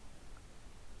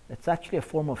 It's actually a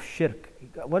form of shirk.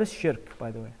 What is shirk,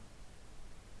 by the way?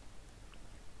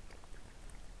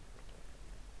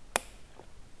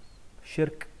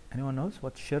 Shirk, anyone knows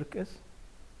what shirk is?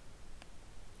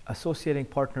 Associating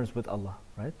partners with Allah,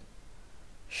 right?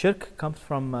 Shirk comes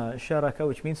from sharaka,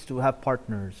 which means to have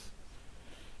partners.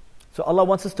 So Allah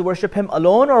wants us to worship Him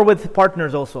alone or with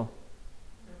partners also?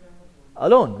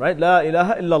 Alone, right? La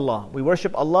ilaha illallah. We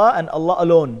worship Allah and Allah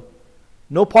alone.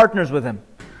 No partners with Him.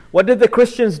 What did the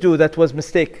Christians do that was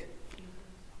mistake?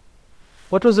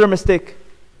 What was their mistake?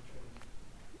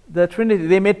 The Trinity.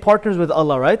 They made partners with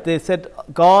Allah, right? They said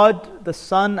God, the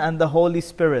Son, and the Holy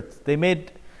Spirit. They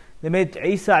made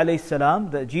Isa alayhi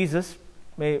salam, the Jesus,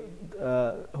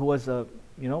 who was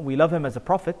we love him as a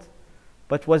prophet,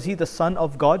 but was he the son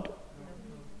of God?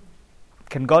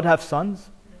 Can God have sons?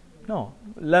 No.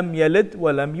 Lam yalid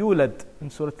wa lam yulad in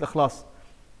Surah Al-Ikhlas.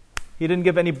 He didn't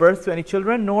give any birth to any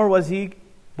children, nor was he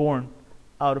born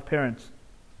out of parents.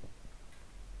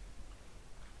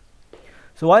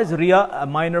 So why is riya a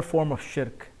minor form of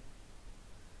shirk?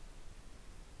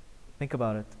 Think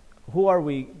about it. Who are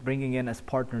we bringing in as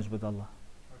partners with Allah?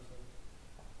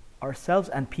 Ourselves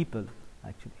and people,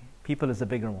 actually. People is the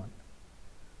bigger one.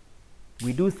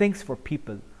 We do things for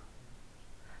people.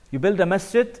 You build a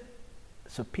masjid,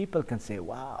 so people can say,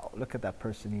 wow, look at that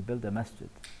person, he built a masjid.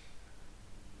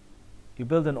 You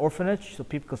build an orphanage, so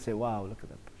people can say, wow, look at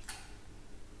that person.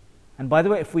 And by the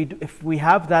way, if we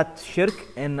have that shirk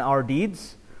in our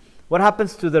deeds, what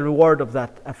happens to the reward of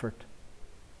that effort?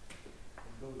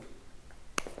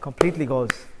 Completely goes.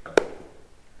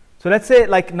 So let's say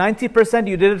like 90%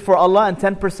 you did it for Allah and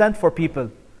 10% for people.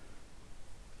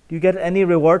 Do you get any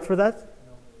reward for that?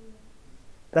 No.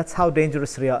 That's how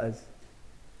dangerous riya is.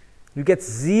 You get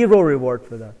zero reward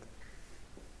for that.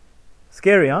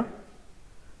 Scary, huh?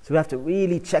 So we have to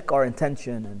really check our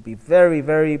intention and be very,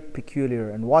 very peculiar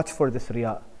and watch for this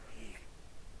riya.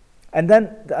 And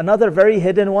then another very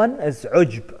hidden one is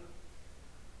ujb.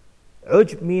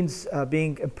 Ujb means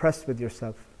being impressed with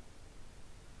yourself.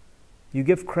 You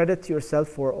give credit to yourself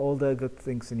for all the good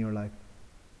things in your life.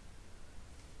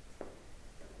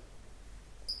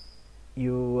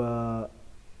 you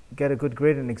get a good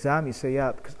grade in an exam, you say,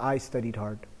 yeah, because I studied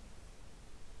hard.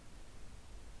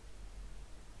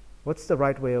 What's the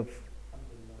right way of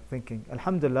thinking?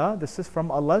 Alhamdulillah, this is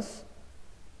from Allah's.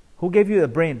 Who gave you a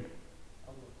brain?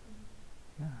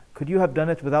 Yeah. Could you have done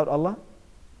it without Allah?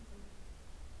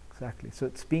 Exactly. So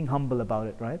it's being humble about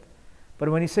it, right? But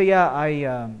when you say, yeah,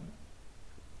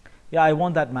 I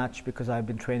won that match because I've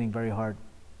been training very hard,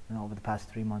 over the past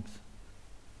 3 months.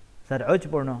 Is that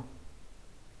ujb or no?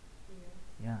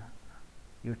 Yeah.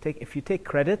 If you take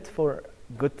credit for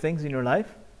good things in your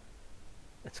life,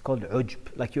 it's called ujb.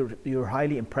 Like you're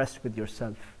highly impressed with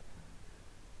yourself.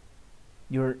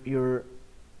 You're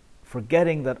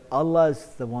forgetting that Allah is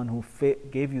the one who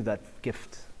gave you that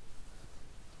gift.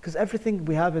 Because everything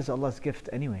we have is Allah's gift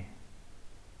anyway.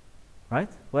 Right?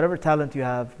 Whatever talent you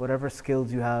have, whatever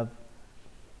skills you have,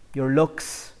 your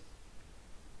looks,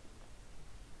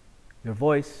 your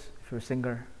voice, if you're a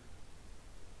singer,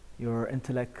 your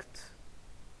intellect,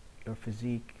 your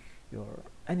physique, your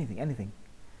anything.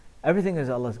 Everything is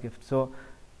Allah's gift. So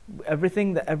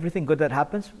everything good that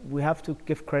happens, we have to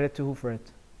give credit to who for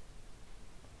it?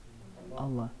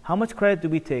 Allah. How much credit do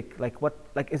we take?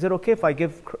 Is it okay if I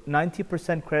give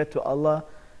 90% credit to Allah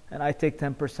and I take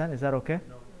 10%? Is that okay?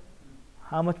 No.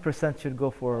 How much percent should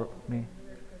go for me?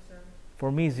 100%.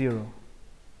 For me, 0.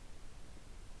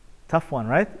 Tough one,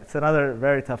 right? It's another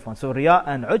very tough one. So riya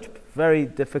and ujb, very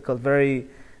difficult,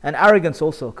 and arrogance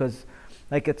also, because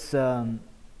it's a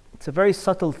very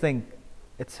subtle thing.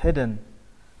 It's hidden,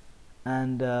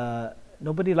 and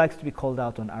nobody likes to be called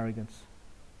out on arrogance,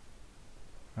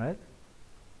 right?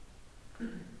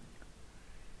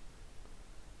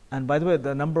 And by the way,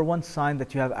 the number one sign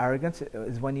that you have arrogance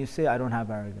is when you say, I don't have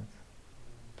arrogance.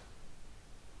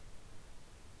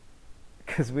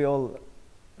 Because we all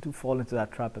do fall into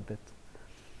that trap a bit.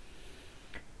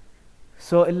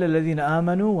 So, إِلَّا الَّذِينَ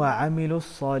آمَنُوا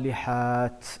وَعَمِلُوا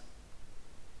الصَّالِحَاتِ.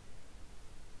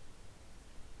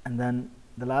 And then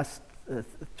the last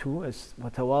 2 is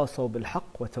وَتَوَاصَوْا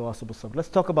بِالْحَقِّ وَتَوَاصَوْا بِالصَّبْرِ. Let's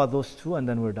talk about those 2 and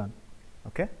then we're done.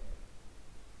 Okay?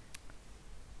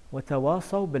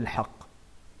 وَتَوَاصَوْا بِالْحَقِّ.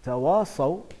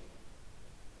 Tawasaw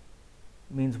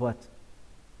means what?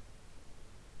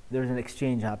 There's an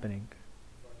exchange happening.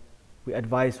 We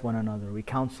advise one another. We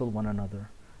counsel one another.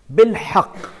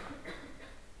 Bil-haq.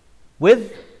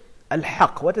 With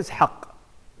al-haq. What is haq?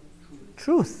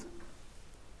 Truth.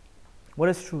 What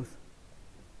is truth?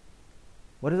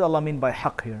 What does Allah mean by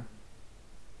haq here?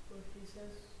 What he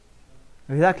says.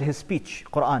 Exactly, His speech,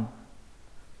 Quran.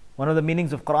 One of the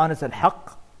meanings of Quran is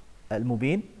al-haq,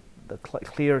 al-mubin, the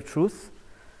clear truth.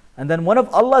 And then one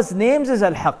of Allah's names is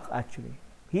al-haq actually.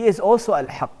 He is also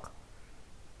al-haq.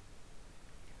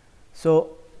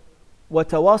 So,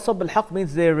 وَتَوَاصَوْا بِالْحَقِّ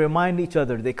means they remind each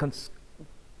other, they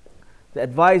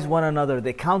advise one another,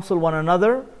 they counsel one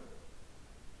another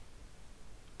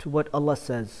to what Allah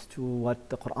says, to what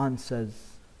the Quran says.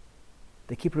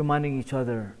 They keep reminding each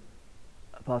other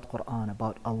about Quran,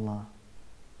 about Allah.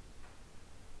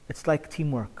 It's like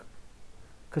teamwork.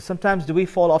 Because sometimes do we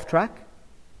fall off track?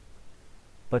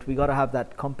 But we got to have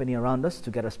that company around us to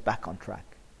get us back on track.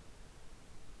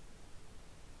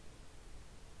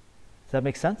 Does that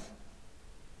make sense?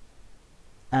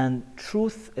 And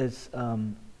truth is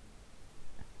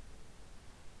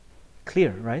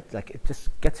clear, right? Like it just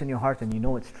gets in your heart and you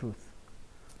know it's truth.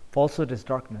 Falsehood is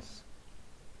darkness.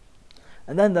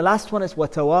 And then the last one is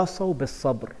وَتَوَاصَوْا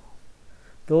بِالصَّبْرِ.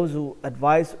 Those who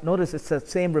advise, notice it's the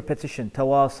same repetition,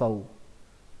 تَوَاصَوْا.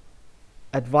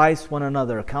 Advise one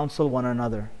another, counsel one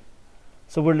another.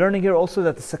 So we're learning here also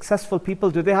that the successful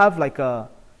people, do they have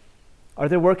are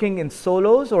they working in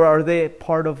solos or are they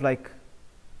part of a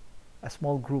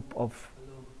small group of?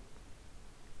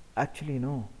 Actually,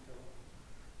 no.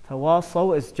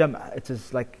 Tawasaw is jam'a. It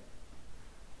is like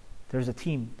there's a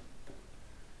team.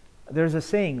 There's a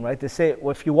saying, right? They say,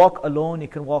 well, if you walk alone, you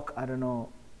can walk, I don't know.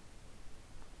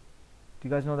 Do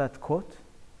you guys know that quote?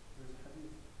 There's a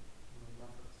hadith.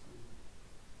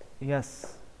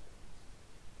 Yes.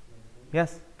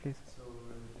 Yes, please. So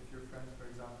if your friends, for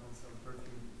example, sell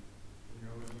perfume, then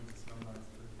you're always going to smell nice.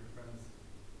 But if your friends,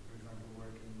 for example,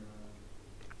 work in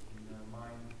a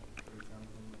mine, for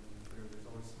example, there's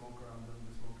always smoke around them,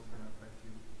 the smoke is going to affect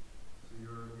you. So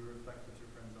you reflect what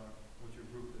your friends are, what your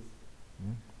group is.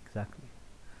 Exactly.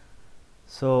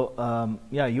 So,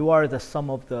 you are the sum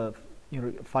of the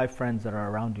 5 friends that are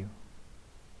around you.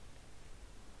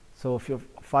 So if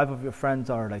 5 of your friends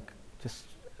are just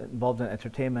involved in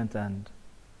entertainment and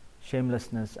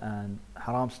shamelessness and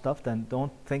haram stuff, then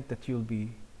don't think that you'll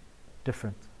be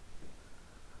different.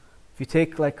 If you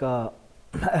take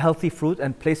a healthy fruit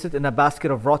and place it in a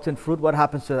basket of rotten fruit, what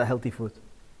happens to that healthy fruit?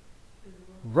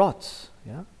 Rots.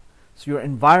 Yeah. So your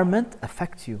environment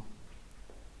affects you.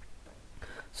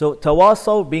 So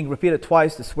tawasaw being repeated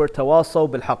twice. This word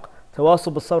tawasaw bil haqq.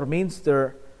 Tawasaw bil sabr means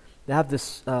they have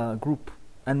this group,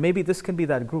 and maybe this can be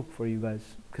that group for you guys,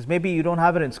 because maybe you don't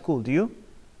have it in school. Do you?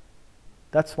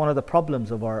 That's one of the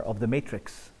problems of the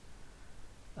matrix.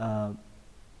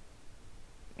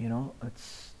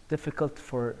 It's difficult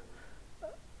for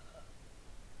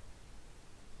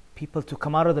people to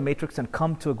come out of the matrix and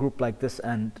come to a group like this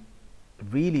and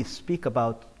really speak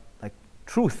about like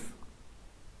truth.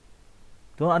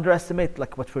 Don't underestimate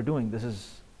like what we're doing. This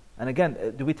is, and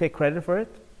again, do we take credit for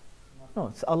it? No,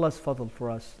 it's Allah's fadl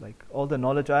for us. Like all the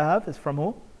knowledge I have is from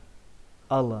who?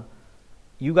 Allah.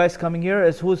 You guys coming here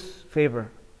is whose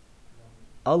favor?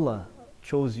 Allah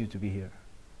chose you to be here.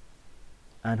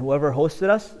 And whoever hosted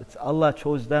us, it's Allah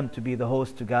chose them to be the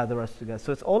host to gather us together.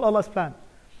 So it's all Allah's plan.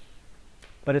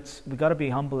 But we got to be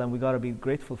humble and we got to be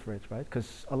grateful for it, right?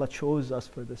 Because Allah chose us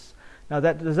for this. Now,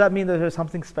 does that mean that there's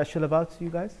something special about you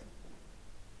guys?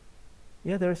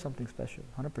 Yeah, there is something special,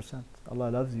 100%. Allah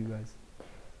loves you guys.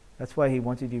 That's why He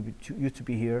wanted you to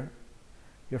be here.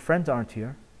 Your friends aren't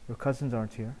here. Your cousins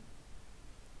aren't here.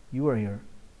 You are here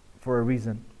for a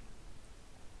reason.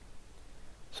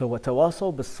 So,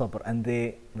 وَتَوَاصَوْا بِالصَّبْرِ, and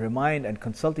they remind and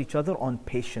consult each other on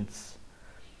patience.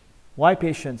 Why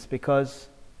patience? Because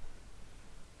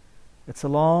it's a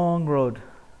long road,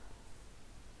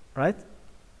 right?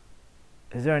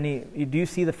 Do you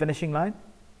see the finishing line?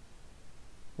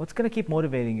 What's going to keep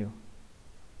motivating you?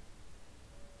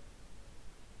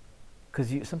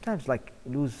 Because you sometimes you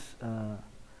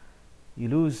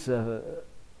lose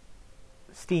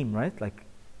steam, right? Like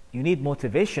you need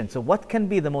motivation. So what can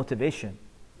be the motivation?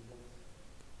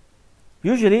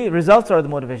 Usually results are the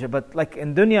motivation, but like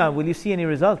in dunya, will you see any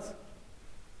results?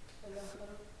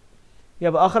 Yeah,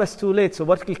 but akhirah is too late. So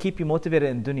what will keep you motivated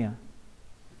in dunya?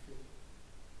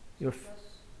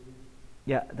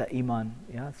 The iman.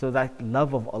 Yeah, so that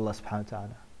love of Allah subhanahu wa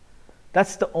ta'ala.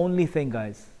 That's the only thing,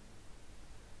 guys.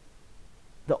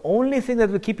 The only thing that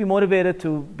will keep you motivated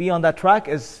to be on that track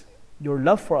is your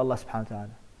love for Allah subhanahu wa ta'ala.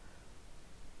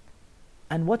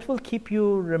 And what will keep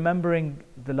you remembering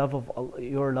the love of Allah,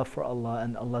 your love for Allah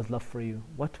and Allah's love for you?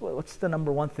 What's the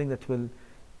number one thing that will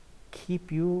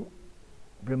keep you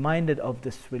reminded of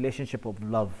this relationship of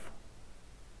love?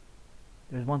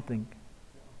 There's one thing.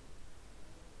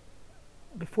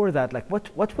 Before that, like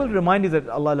what will remind you that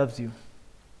Allah loves you?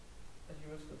 That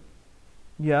you're Muslim.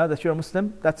 Yeah, that you're a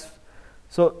Muslim.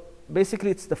 So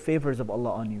basically it's the favors of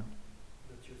Allah on you.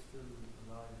 That you're still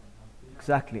alive and happy.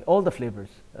 Exactly, all the flavors,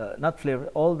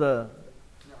 all the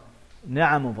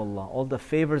ni'am of Allah, all the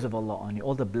favors of Allah on you,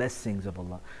 all the blessings of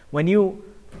Allah. When you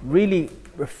really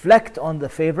reflect on the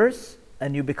favors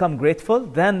and you become grateful,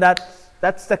 then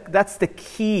that's the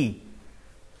key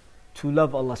to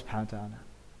love Allah subhanahu wa ta'ala.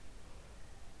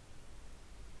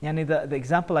 Yani the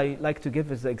example I like to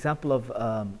give is the example of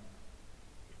a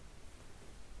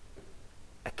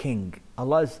king.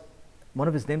 Allah is, one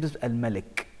of His names is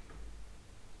Al-Malik.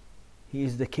 He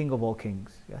is the king of all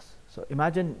kings. Yes. So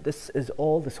imagine this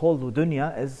whole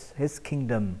dunya is His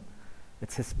kingdom.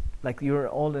 It's His, like you're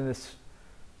all in this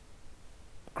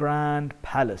grand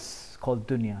palace called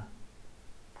dunya.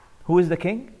 Who is the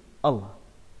king? Allah.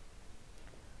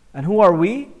 And who are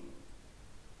we?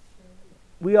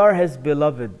 We are His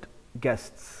beloved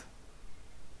guests.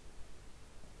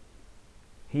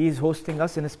 He is hosting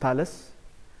us in His palace.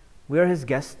 We are His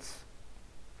guests.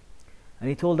 And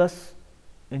He told us,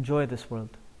 enjoy this world.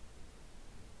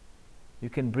 You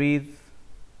can breathe.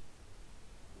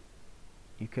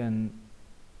 You can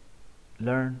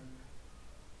learn.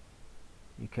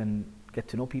 You can get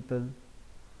to know people.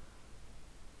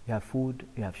 You have food.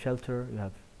 You have shelter.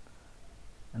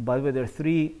 And by the way, there are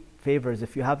 3 favors.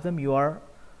 If you have them, you are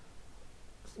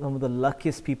some of the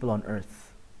luckiest people on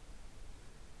earth.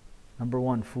 Number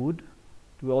 1, food.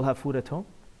 Do we all have food at home?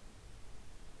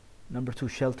 Number 2,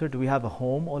 shelter. Do we have a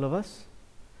home, all of us?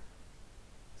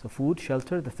 So food,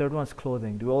 shelter. The third one is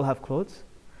clothing. Do we all have clothes?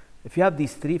 If you have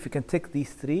these 3, if you can tick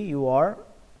these 3, you are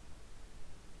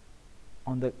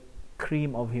on the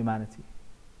cream of humanity.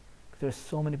 There's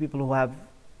so many people who have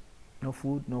no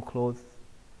food, no clothes,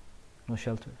 no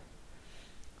shelter.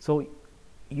 So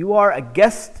you are a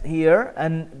guest here,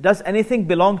 and does anything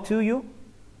belong to you?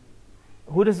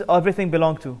 Who does everything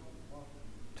belong to?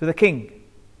 To the king.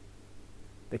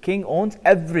 The king owns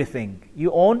everything.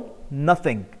 You own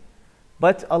nothing.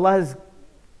 But Allah has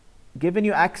given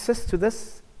you access to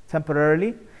this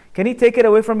temporarily. Can He take it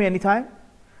away from you anytime?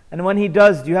 And when He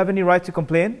does, do you have any right to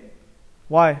complain?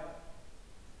 Why?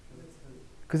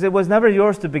 Because it was never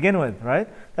yours to begin with, right?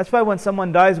 That's why when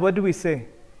someone dies, what do we say?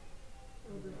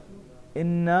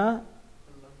 Inna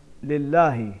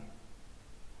lillahi.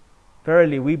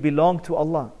 Verily, we belong to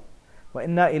Allah. Wa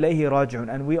inna ilayhi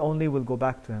raji'un. And we only will go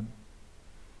back to Him.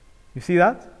 You see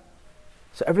that?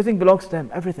 So everything belongs to Him.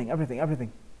 Everything, everything,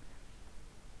 everything.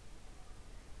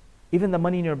 Even the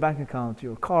money in your bank account,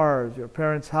 your cars, your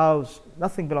parents' house,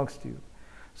 nothing belongs to you.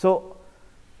 So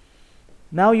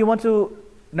now you want to,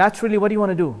 naturally, what do you want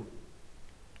to do?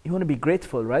 You want to be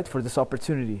grateful, right, for this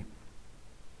opportunity.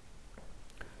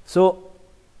 So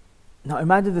now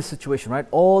imagine this situation, right?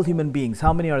 All human beings,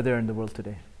 how many are there in the world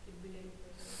today?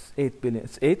 8 billion.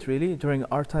 It's 8 really? During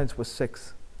our times was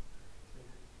 6.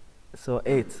 So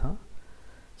 8, huh?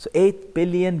 So 8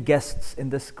 billion guests in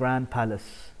this grand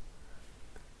palace.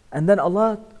 And then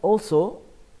Allah also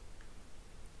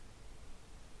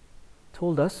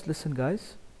told us, listen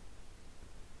guys,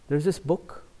 there's this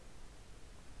book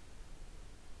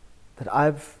that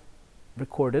I've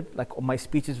recorded, like my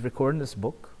speech is recorded in this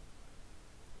book,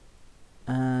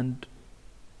 and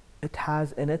it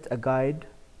has in it a guide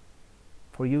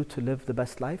for you to live the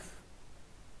best life.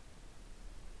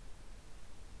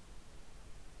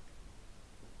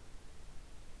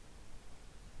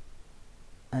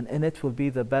 And in it will be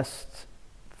the best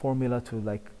formula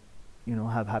to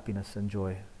have happiness and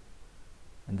joy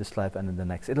in this life and in the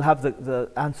next. It'll have the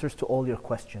answers to all your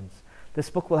questions. This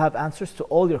book will have answers to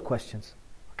all your questions.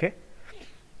 Okay?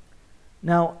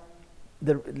 Now,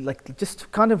 just to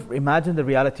kind of imagine the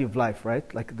reality of life,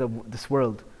 right? Like this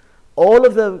world. All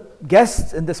of the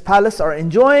guests in this palace are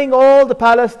enjoying all the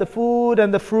palace, the food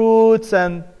and the fruits,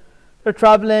 and they're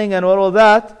traveling and all of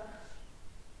that.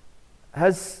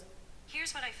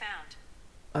 Here's what I found.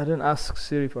 I didn't ask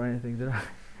Siri for anything, did I?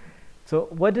 So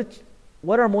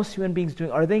what are most human beings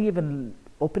doing? Are they even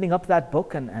opening up that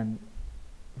book and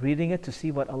reading it to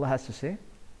see what Allah has to say?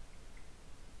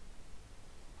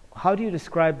 How do you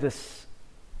describe this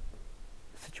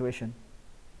situation?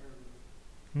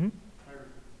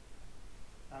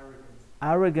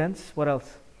 Arrogance. What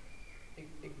else?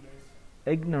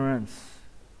 Ignorance.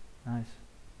 Nice.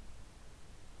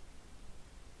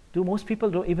 Do most people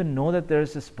don't even know that there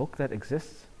is this book that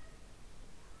exists?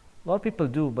 A lot of people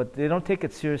do, but they don't take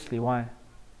it seriously. Why?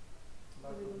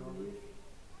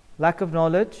 Lack of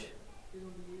knowledge.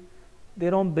 They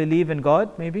don't believe in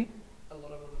God, maybe? A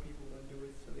lot of other people don't do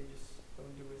it, so they just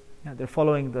don't do it. Yeah, they're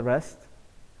following the rest.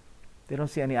 They don't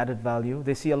see any added value.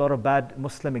 They see a lot of bad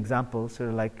Muslim examples, so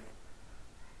they're like,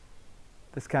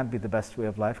 this can't be the best way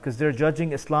of life, because they're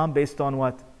judging Islam based on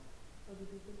what?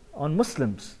 On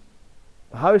Muslims.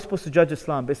 How are you supposed to judge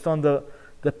Islam? Based on the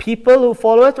people who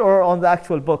follow it, or on the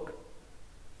actual book?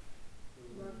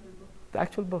 The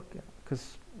actual book, yeah.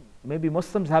 Because maybe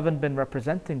Muslims haven't been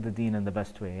representing the deen in the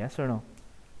best way, yes or no?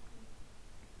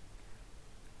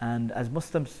 And as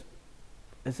Muslims,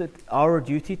 is it our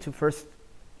duty to first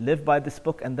live by this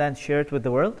book and then share it with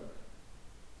the world?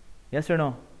 Yes or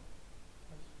no?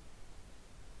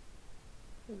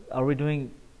 Are we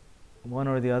doing one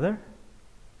or the other?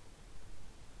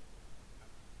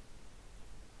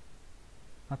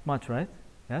 Not much, right?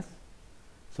 Yes?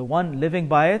 So one, living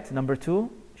by it. Number two,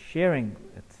 sharing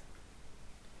it.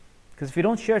 Because if you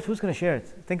don't share it, who's going to share it?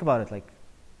 Think about it.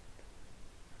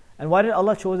 And why did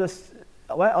Allah chose us?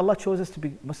 Why Allah chose us to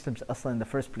be Muslims in the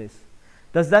first place?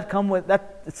 Does that come with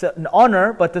that? It's an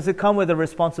honor, but does it come with a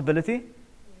responsibility?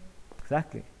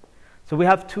 Exactly. So we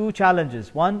have two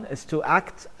challenges. One is to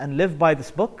act and live by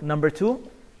this book. Number two,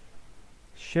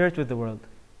 share it with the world.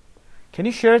 Can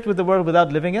you share it with the world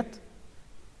without living it?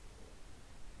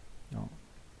 No.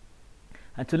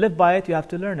 And to live by it, you have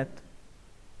to learn it.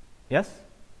 Yes?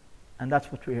 And that's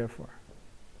what we're here for.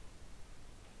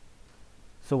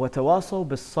 So وَتَوَاصَوْا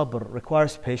بِالصَّبْرِ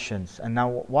requires patience. And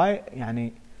now why?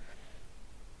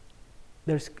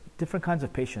 There's different kinds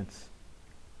of patience.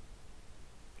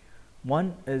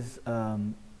 One is,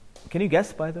 can you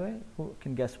guess, by the way? Who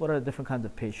can guess? What are the different kinds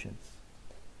of patience?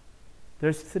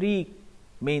 There's 3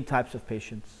 main types of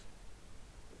patience.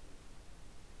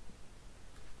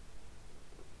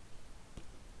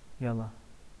 Yalla.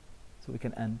 So we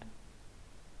can end.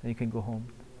 Then you can go home.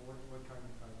 What kind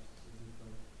of types? Is it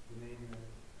like the name?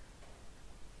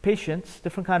 Patience,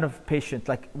 different kind of patience.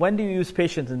 Like, when do you use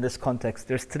patience in this context?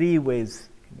 There's 3 ways.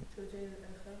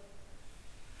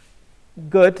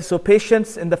 Good. So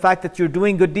patience in the fact that you're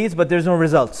doing good deeds, but there's no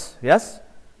results. Yes?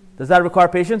 Does that require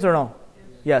patience or no?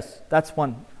 Yes. That's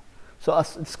one. So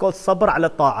it's called sabr ala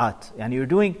ta'at.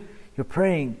 Yani you're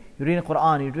praying, you're reading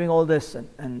Quran, you're doing all this,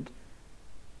 and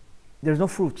there's no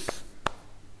fruits.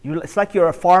 It's like you're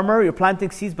a farmer, you're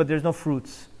planting seeds, but there's no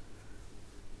fruits.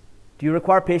 Do you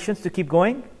require patience to keep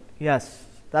going? Yes,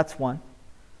 that's one.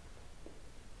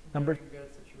 Number, You get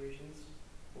situations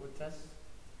or tests,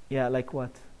 yeah, like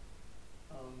what?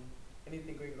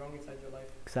 anything going wrong inside your life.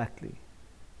 Exactly.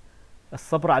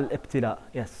 الصبر على الابتلاء.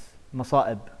 Yes,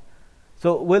 مصائب.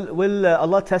 So will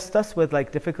Allah test us with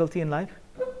like difficulty in life?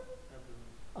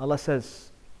 Allah says,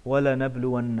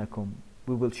 وَلَنَبْلُوَنَّكُمْ,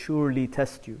 we will surely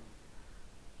test you.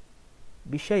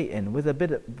 بشيء, with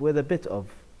a bit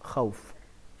of خوف,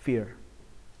 fear.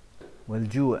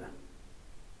 والجوع,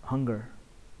 hunger.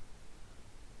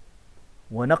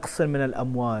 ونقص من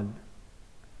الأموال,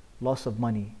 loss of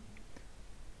money.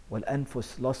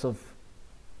 والأنفس, loss of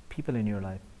people in your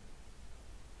life.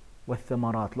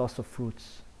 والثمرات, loss of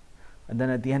fruits. And then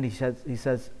at the end he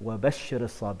says وَبَشِّرِ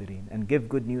الصَّابِرِينَ, and give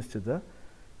good news to the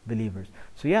believers.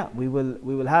 So yeah, we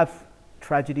will have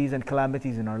tragedies and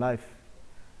calamities in our life.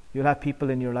 You'll have people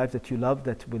in your life that you love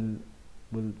that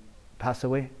will pass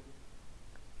away.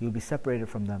 You'll be separated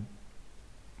from them.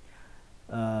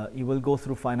 You will go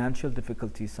through financial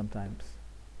difficulties sometimes.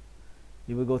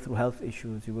 You will go through health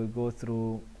issues. You will go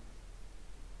through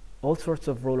all sorts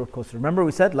of roller coasters. Remember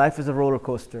we said life is a roller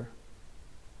coaster.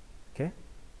 Okay?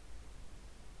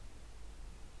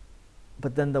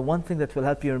 But then the one thing that will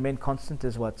help you remain constant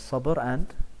is what? Sabr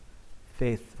and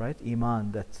faith, right?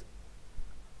 Iman. That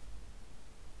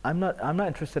I'm not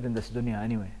interested in this dunya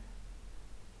anyway.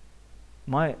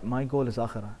 My goal is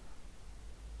akhirah.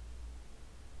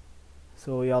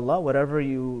 So Ya Allah, whatever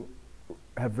you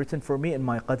have written for me in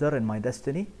my qadr, in my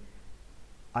destiny,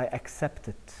 I accept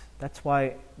it. That's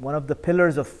why one of the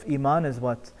pillars of Iman is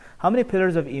what? How many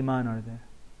pillars of Iman are there?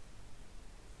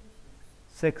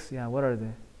 6, yeah, what are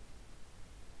they?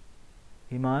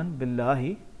 Iman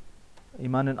billahi,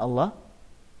 Iman in Allah.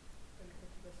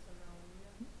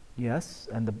 Yes,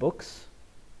 and the books,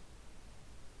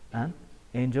 and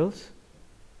angels,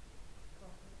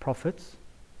 prophets,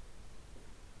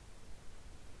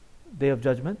 Day of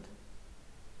Judgment,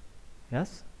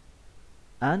 yes,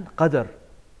 and Qadr,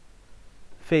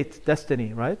 fate,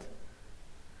 destiny, right?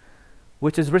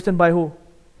 Which is written by who?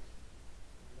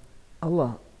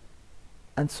 Allah.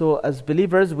 And so as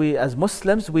believers, as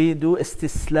Muslims, we do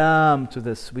istislam to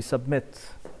this. We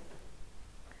submit.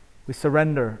 We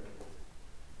surrender.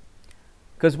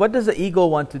 Because what does the ego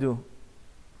want to do?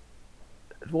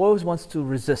 It always wants to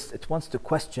resist. It wants to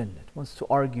question. It wants to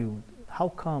argue. How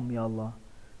come, Ya Allah?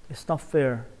 It's not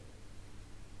fair.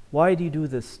 Why do you do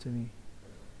this to me?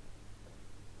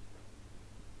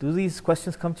 Do these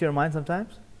questions come to your mind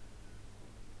sometimes?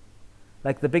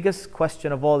 Like the biggest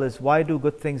question of all is, why do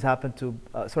good things happen to,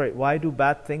 why do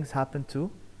bad things happen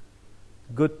to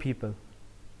good people?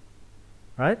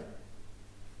 Right?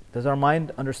 Does our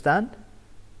mind understand?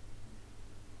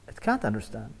 It can't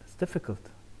understand. It's difficult.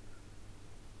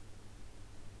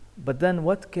 But then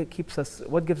what gives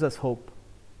us hope?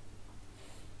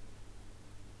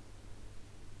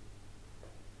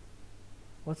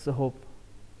 What's the hope?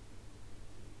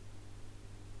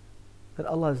 That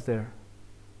Allah is there.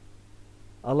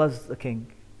 Allah is the king.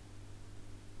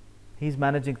 He's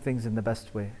managing things in the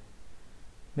best way.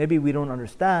 Maybe we don't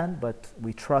understand, but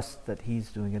we trust that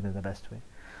He's doing it in the best way.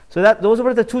 So those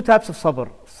were the two types of sabr.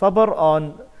 Sabr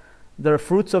on the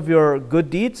fruits of your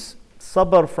good deeds,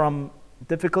 sabr from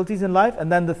difficulties in life,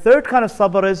 and then the third kind of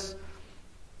sabr is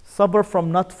sabr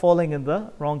from not falling in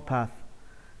the wrong path.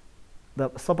 The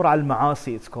sabr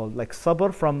al-ma'asi, it's called, like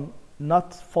sabr from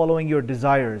not following your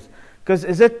desires. Because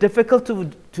is it difficult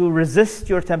to resist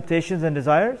your temptations and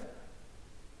desires?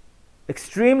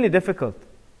 Extremely difficult.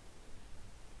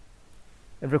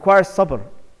 It requires sabr.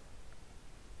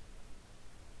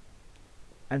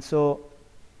 And so,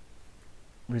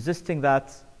 resisting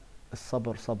that is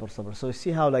sabr, sabr, sabr. So you see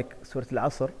how like Surah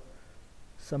Al-Asr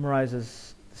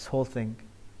summarizes this whole thing.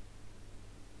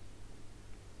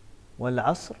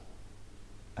 وَالْعَصْرِ,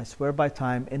 I swear by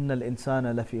time, إِنَّ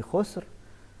الْإِنسَانَ لَفِي خُسْرٍ,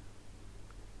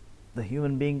 the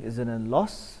human being is in a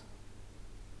loss.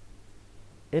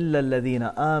 إِلَّا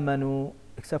الَّذِينَ آمَنُوا,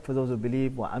 except for those who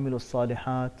believe, وَعَمِلُوا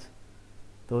الصَّالِحَاتِ,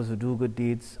 those who do good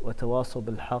deeds, وَتَوَاصَوْا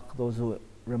بِالْحَقِّ, those who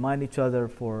remind each other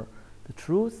for the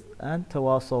truth, and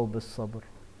تَوَاصَوْا بِالصَّبْرِ.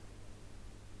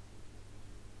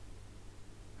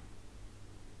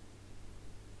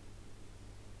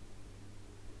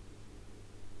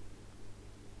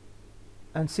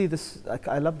 And see this,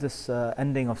 I love this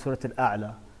ending of Surah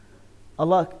Al-A'la.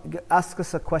 Allah asks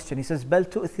us a question. He says, بَلْ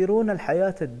تُؤْثِرُونَ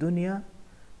الْحَيَاةَ الدُّنْيَا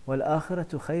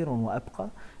وَالْآخِرَةُ خَيْرٌ وَأَبْقَى.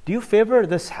 Do you favor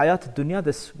this hayat dunya,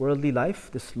 this worldly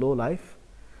life, this low life?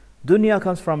 Dunya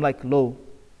comes from like low.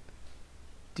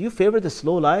 Do you favor this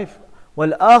low life?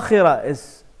 وَالْآخِرَةُ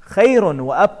is خَيْرٌ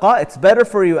وَأَبْقَى, it's better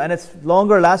for you and it's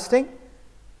longer lasting.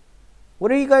 What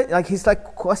are you guys, like he's like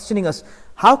questioning us.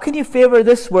 How can you favor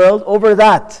this world over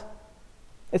that?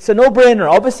 It's a no-brainer.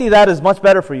 Obviously that is much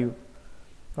better for you.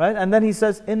 Right? And then he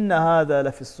says, إِنَّ هَذَا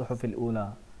لَفِي الصُّحُفِ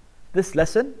الْأُولَى. This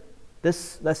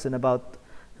lesson about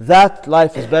that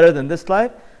life is better than this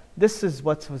life, this is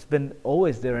what has been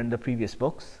always there in the previous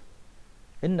books.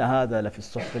 إِنَّ هَذَا لَفِي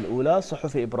الصُّحُفِ الْأُولَى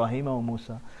صُحُفِ إِبْرَاهِيمَ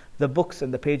وَمُوسَى. The books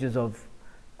and the pages of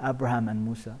Abraham and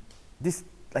Musa. This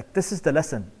is the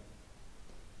lesson.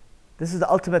 This is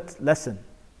the ultimate lesson.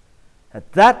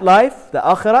 That life, the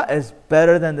akhirah, is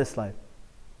better than this life.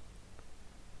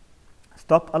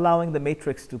 Stop allowing the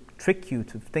matrix to trick you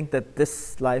to think that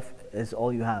this life is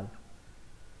all you have.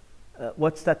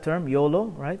 What's that term? YOLO,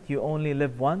 right? You only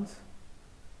live once.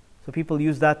 So people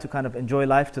use that to kind of enjoy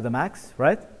life to the max,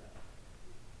 right?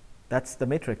 That's the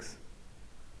matrix.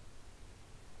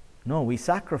 No, we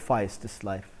sacrifice this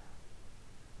life.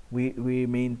 We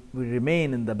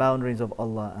remain in the boundaries of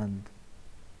Allah and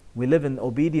we live in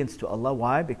obedience to Allah.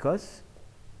 Why? Because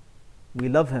we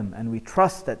love Him and we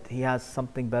trust that He has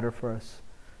something better for us.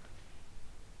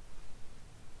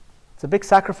 It's a big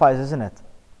sacrifice, isn't it?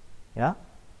 Yeah?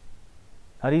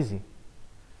 Not easy.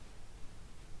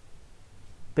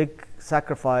 Big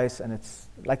sacrifice, and it's,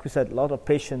 like we said, a lot of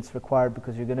patience required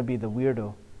because you're going to be the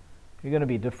weirdo. You're going to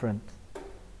be different.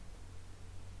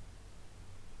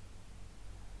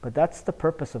 But that's the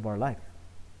purpose of our life.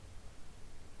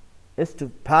 Is to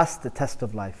pass the test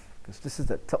of life. Because this is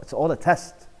it's all a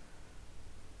test.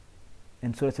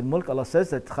 In Surah Al-Mulk, Allah says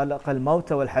that خَلَقَ الْمَوْتَ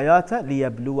وَالْحَيَاةَ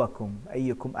لِيَبْلُوَكُمْ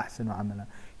أَيُّكُمْ أَحْسَنُ عَمَلًا.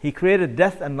 He created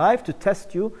death and life to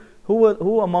test you.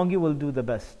 Who among you will do the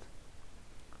best?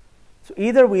 So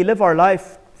either we live our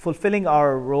life fulfilling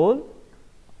our role,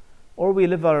 or we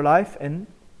live our life in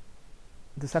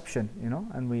deception,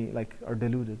 and we are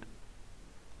deluded.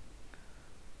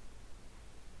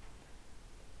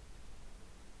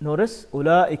 Notice,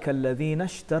 أُولَٰئِكَ الَّذِينَ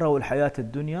اشْتَرَوُا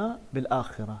الْحَيَاةَ الدُّنْيَا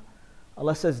بِالْآخِرَةِ.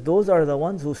 Allah says, those are the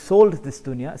ones who sold this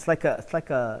dunya. It's like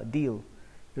a deal.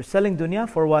 You're selling dunya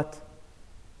for what?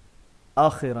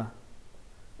 آخرة.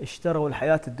 اشتروا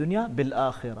الحياة الدنيا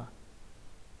بالآخرة.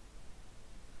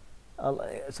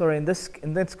 Sorry, in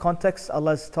this context,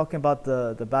 Allah is talking about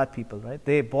the bad people, right?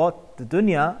 They bought the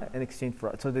dunya in exchange for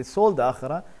it. So they sold the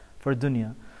akhirah for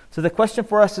dunya. So the question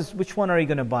for us is, which one are you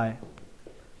going to buy?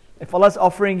 If Allah is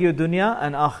offering you dunya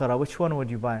and akhirah, which one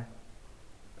would you buy?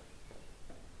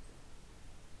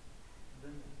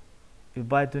 You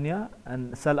buy dunya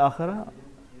and sell akhirah?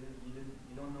 You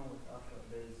don't know what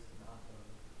akhirah is in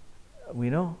akhirah. We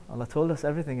know. Allah told us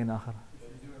everything in akhirah.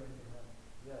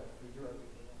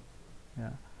 Yeah.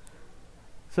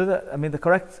 So the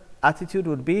correct attitude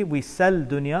would be, we sell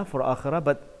dunya for akhirah,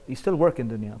 but you still work in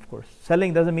dunya, of course.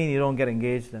 Selling doesn't mean you don't get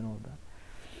engaged and all that.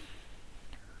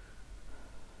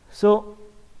 So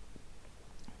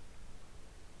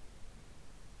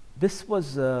this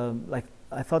was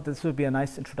I thought this would be a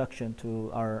nice introduction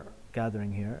to our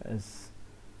gathering here. As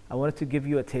I wanted to give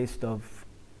you a taste of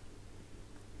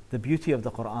the beauty of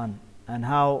the Quran and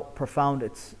how profound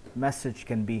its message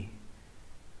can be.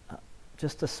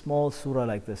 Just a small surah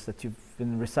like this that you've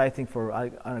been reciting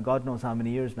for God knows how many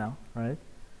years now, right?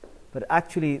 But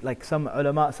actually, like some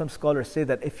ulama, some scholars say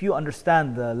that if you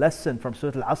understand the lesson from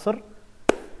Surah Al-Asr,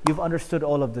 you've understood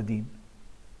all of the deen.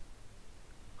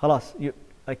 Khalas, you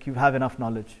have enough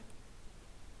knowledge.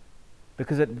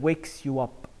 Because it wakes you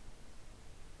up.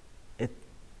 It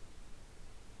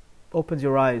opens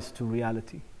your eyes to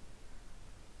reality.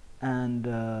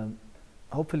 And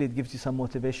hopefully it gives you some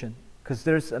motivation. Because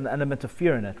there's an element of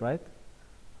fear in it, right?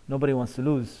 Nobody wants to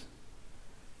lose.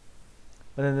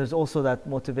 But then there's also that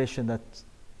motivation that,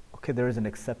 okay, there is an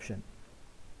exception.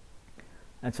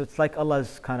 And so it's like Allah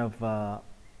is kind of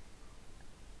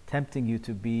tempting you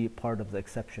to be part of the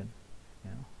exception.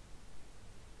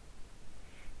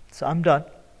 So I'm done.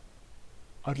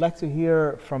 I'd like to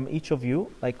hear from each of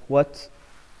you, like what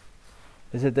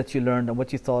is it that you learned and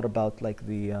what you thought about like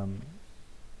the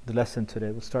lesson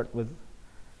today. We'll start with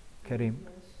Kareem.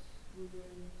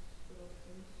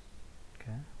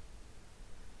 Okay.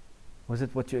 Was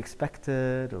it what you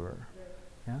expected or?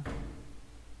 Yeah?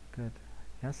 Good.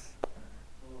 Yes?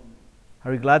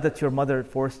 Are you glad that your mother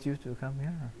forced you to come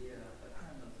here? Yeah,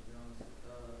 kind of, to be honest.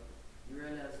 You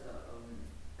realize that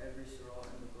every surah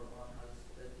in the Quran has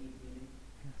a deep meaning.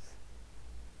 Yes.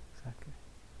 Exactly.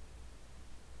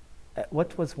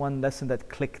 What was one lesson that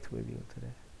clicked with you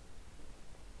today?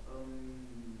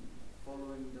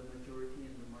 Following the majority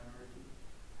and the minority.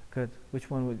 Good. Which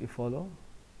one would you follow?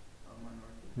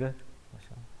 Minority. Good.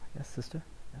 MashaAllah. Yes, sister?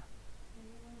 Yeah. The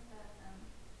new ones that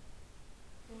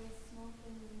when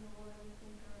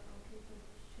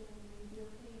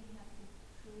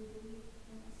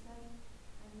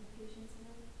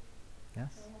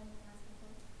Yes. Go ahead and ask the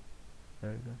question.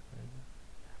 Very good. Very good.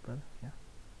 Brother? Yeah.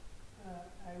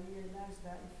 I realized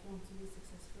that if you want to be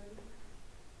successful, you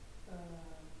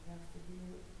have to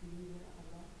believe in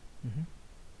Allah. Mm-hmm.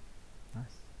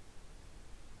 Nice.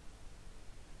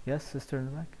 Yes, sister in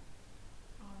the back?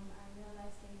 I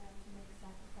realized that you have to make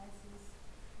sacrifices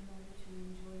in order to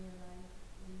enjoy your life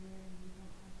in there, and you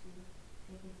don't have to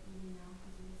take it easy now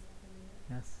because you will suffer later.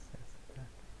 Yes, yes,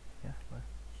 exactly. Yeah, right.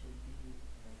 Should be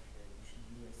like you should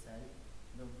be yourself.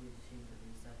 Don't be ashamed of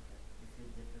yourself. Like if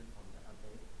you're different from the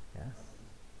others, Yes.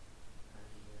 and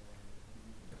believe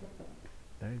in God.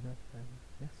 Very good. Very good.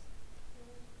 Yes.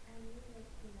 I really like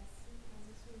the lesson. I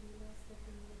also realized that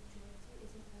the majority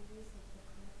isn't always like the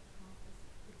correct path.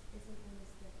 It isn't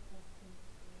always the best thing to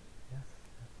do. Yes.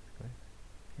 That's great.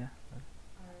 Yeah. Right.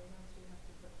 I realized you have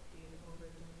to put deen over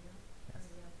dunya, Yes.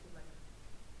 and you have to like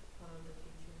follow the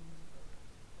teachings of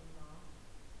Allah.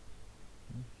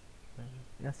 Very good.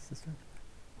 Yes, sister.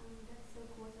 That's so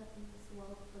cool that in this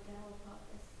world forget our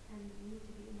purpose and we need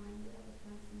to be reminded of it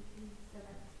constantly so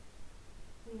that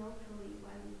we know truly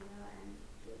why we are and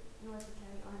in order to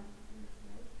carry on in this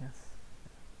life. Yes.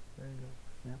 Very good.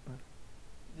 Yeah, brother.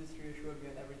 This reassured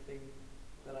me on everything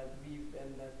that I believe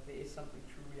and that there is something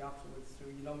truly afterwards. So,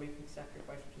 making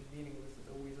sacrifice which is meaningless,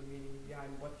 there's always a meaning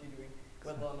behind what you're doing.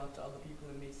 Whether or not to other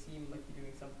people it may seem like you're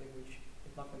doing something which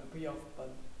is not going to pay off,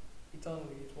 but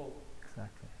eternally it will.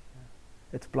 Exactly. Yeah.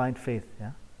 It's blind faith.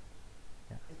 Yeah.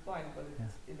 It's blind, but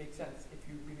it makes sense if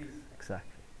you believe.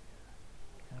 Exactly.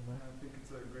 Yeah, brother. I think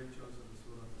it's a great choice of the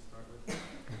surah to start with.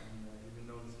 And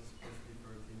even though this is supposed to be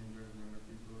for teenagers and younger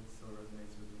people, it still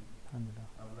resonates with me.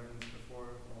 Alhamdulillah. I've learned this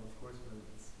before, well, of course, but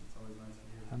it's always nice to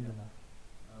hear it again. Alhamdulillah.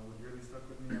 What really stuck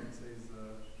with me, I would say, is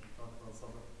the talk about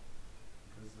sabr.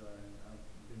 Because I've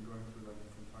been going through like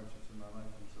different hardships in my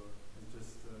life, and so it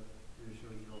just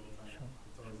reassures you all the time. Sure.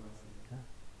 It's always nice to hear.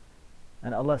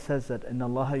 And Allah says that Inna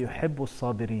Allah yuhibbu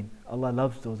sabirin. Allah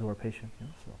loves those who are patient.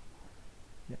 So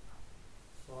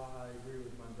So I agree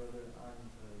with my brother and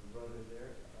the brother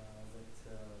there that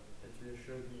it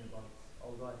reassured me about,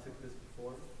 although I took this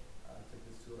before, I took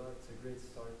this surah, it's a great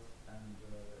start and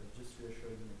it just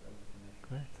reassured me of everything I should.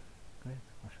 great,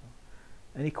 mashallah.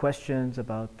 Any questions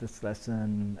about this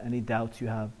lesson? Any doubts you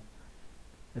have?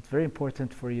 It's very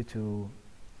important for you to.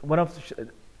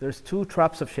 There's two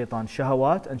traps of shaitan: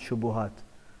 shahawat and shubuhat,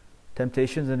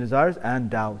 temptations and desires, and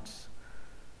doubts.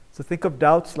 So think of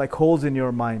doubts like holes in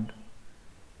your mind.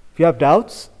 If you have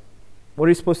doubts, what are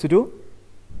you supposed to do?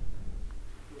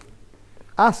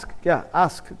 Ask. Yeah,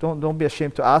 ask. Don't be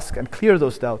ashamed to ask and clear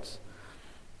those doubts.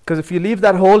 Because if you leave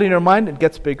that hole in your mind, it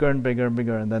gets bigger and bigger and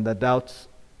bigger, and then the doubts.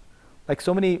 Like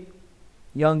so many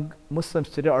young Muslims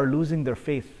today are losing their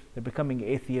faith. They're becoming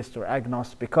atheist or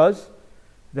agnostic because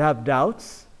they have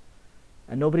doubts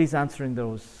and nobody's answering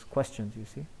those questions, you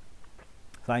see.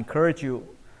 So I encourage you,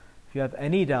 if you have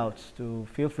any doubts, to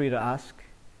feel free to ask.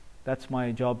 That's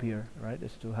my job here, right,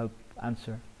 is to help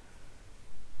answer.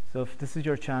 So if this is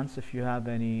your chance, if you have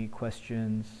any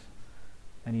questions,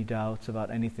 any doubts about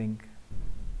anything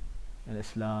in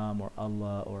Islam or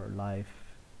Allah or life.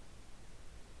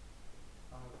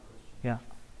 I have a question. Yeah.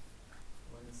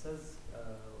 When it says,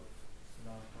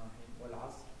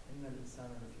 وَالْعَصْرِ إِنَّ الْإِنسَانَ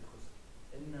لَفِي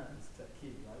خُسْرٍ. Inna is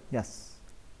ta'keed, right? Yes.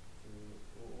 So,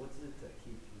 what's the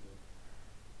ta'keed to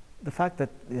the? The fact that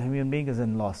the human being is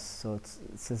in loss, so it's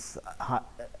this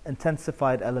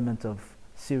intensified element of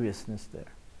seriousness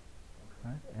there,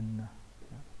 right?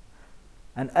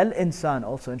 And al-insan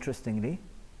also interestingly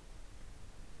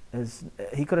is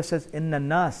he could have said inna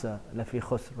nasa lafi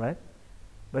khusr, right?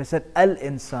 But he said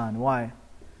al-insan. Why?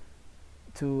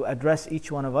 To address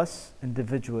each one of us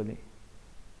individually.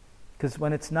 Because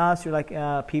when it's nas, you're like,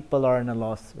 people are in a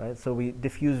loss, right? So we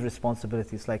diffuse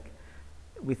responsibilities. Like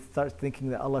we start thinking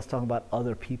that Allah is talking about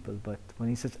other people, but when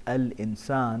He says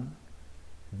al-insan,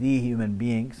 the human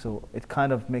being, so it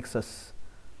kind of makes us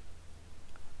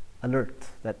alert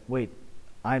that wait,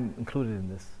 I'm included in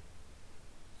this.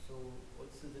 So,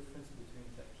 what's the difference between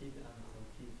ta'keed and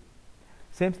tawkeed?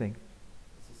 Same thing.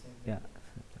 It's the same thing?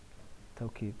 Yeah.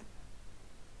 Tawkeed.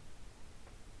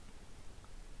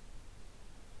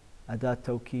 Adat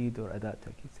tawkeed or adat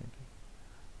ta'keed, same thing.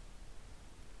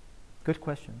 Good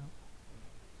question. No?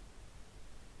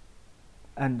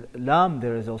 And lam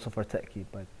there is also for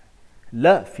ta'keed, by the way.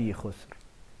 La fi khusr.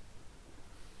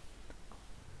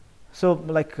 So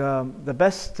like the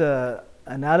best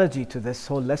analogy to this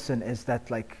whole lesson is that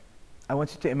like I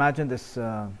want you to imagine this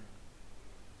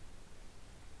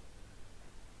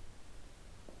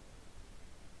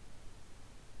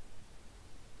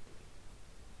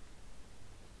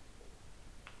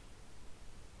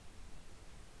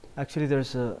Actually,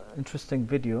 there's a interesting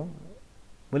video.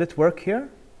 Will it work here?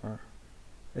 Or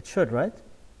it should, right?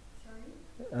 Sorry?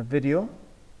 A video,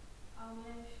 Oh,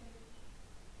 yeah, sure.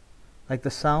 like the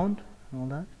sound and all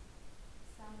that.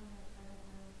 Sound like I don't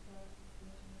know if the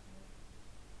vision is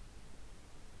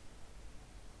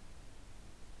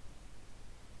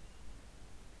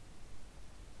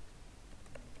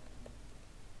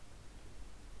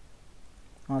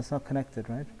there. Oh, it's not connected,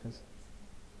 right? Because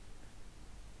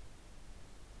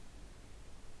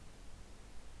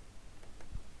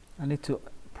I need to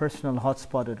personal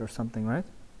hotspot it or something, right?